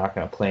definitely not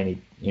going to play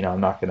any. I'm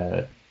not going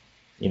to,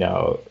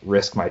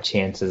 risk my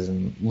chances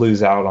and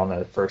lose out on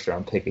a first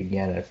round pick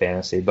again in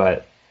fantasy.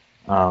 But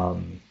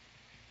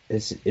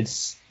it's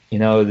this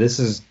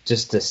is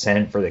just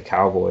descent for the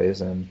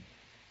Cowboys, and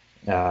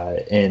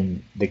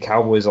the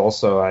Cowboys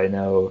also, I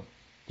know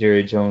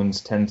Jerry Jones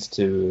tends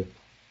to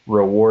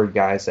reward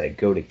guys that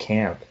go to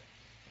camp,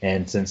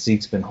 and since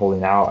Zeke's been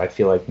holding out, I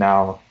feel like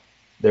now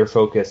their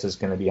focus is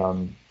going to be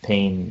on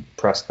paying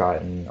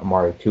Prescott and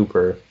Amari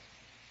Cooper,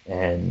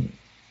 and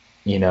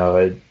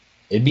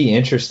it'd be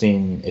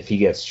interesting if he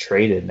gets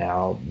traded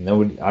now.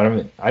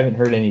 I haven't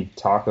heard any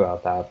talk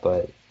about that,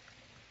 but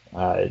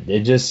it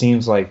just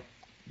seems like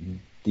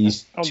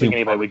these I don't think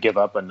anybody would give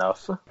up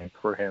enough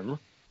for him.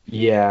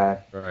 Yeah,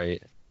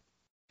 right.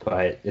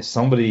 But if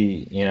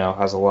somebody,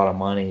 has a lot of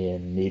money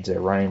and needs a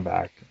running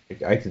back,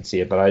 I could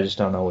see it, but I just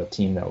don't know what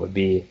team that would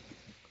be.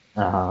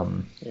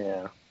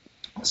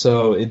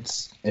 So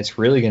it's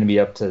really going to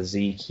be up to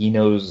Zeke. He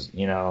knows,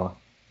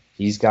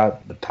 he's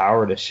got the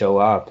power to show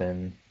up,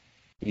 and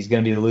he's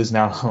going to be losing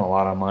out on a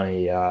lot of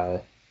money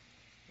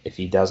if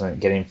he doesn't,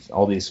 getting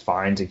all these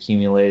fines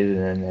accumulated,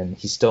 and then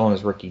he's still on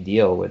his rookie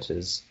deal, which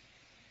is,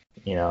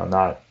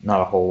 not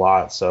a whole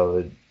lot.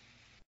 So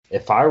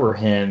if I were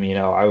him,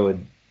 I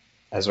would,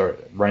 as a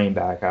running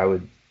back, I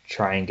would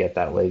try and get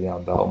that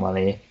Le'Veon Bell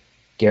money.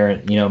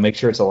 Make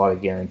sure it's a lot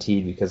of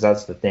guaranteed, because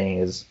that's the thing,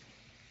 is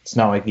it's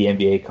not like the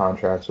NBA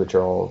contracts, which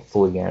are all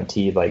fully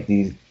guaranteed. Like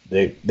the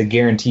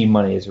guaranteed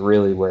money is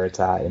really where it's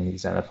at in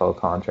these NFL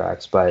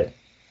contracts. But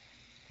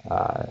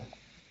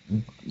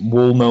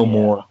we'll know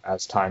more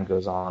as time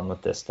goes on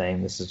with this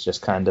thing. This is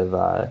just kind of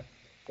a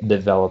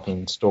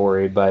developing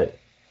story. But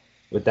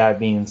with that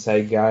being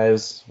said,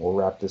 guys, we'll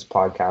wrap this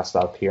podcast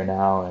up here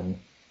now, and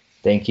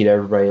thank you to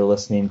everybody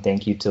listening.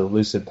 Thank you to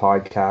Lucid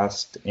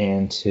Podcast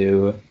and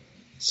to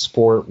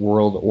Sport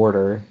World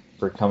Order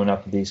for coming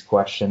up with these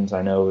questions.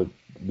 I know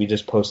we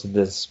just posted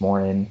this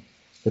morning,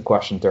 the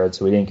question thread,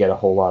 so we didn't get a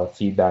whole lot of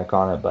feedback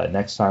on it, but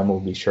next time we'll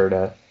be sure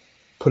to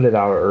put it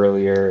out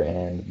earlier,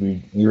 and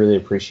we really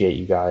appreciate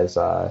you guys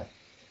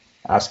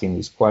asking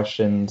these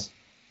questions.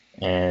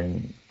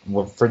 And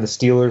for the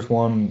Steelers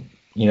one,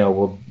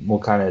 we'll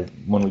kind of,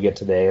 when we get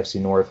to the AFC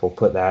North, we'll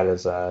put that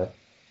as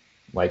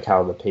like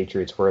how the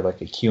Patriots were,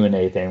 like a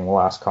Q&A thing.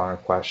 We'll ask Connor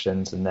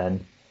questions, and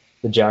then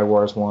the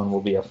Jaguars one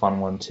will be a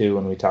fun one too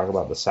when we talk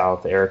about the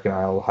South. Eric and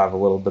I will have a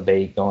little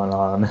debate going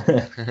on.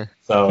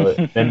 So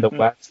then the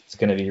West is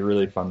going to be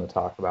really fun to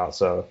talk about.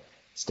 So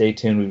stay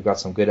tuned. We've got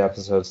some good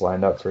episodes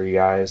lined up for you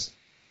guys.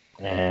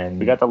 And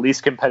we got the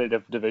least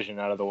competitive division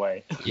out of the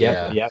way.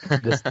 Yeah.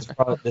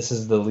 This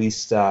is the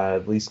least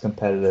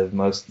competitive,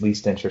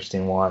 least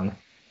interesting one.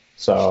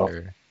 So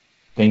Sure.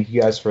 Thank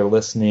you guys for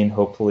listening.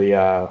 Hopefully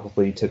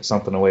you took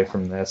something away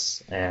from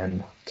this,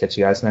 and catch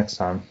you guys next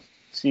time.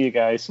 See you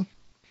guys.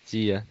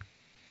 See ya.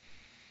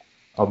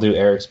 I'll do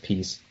Eric's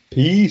peace.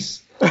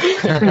 Peace.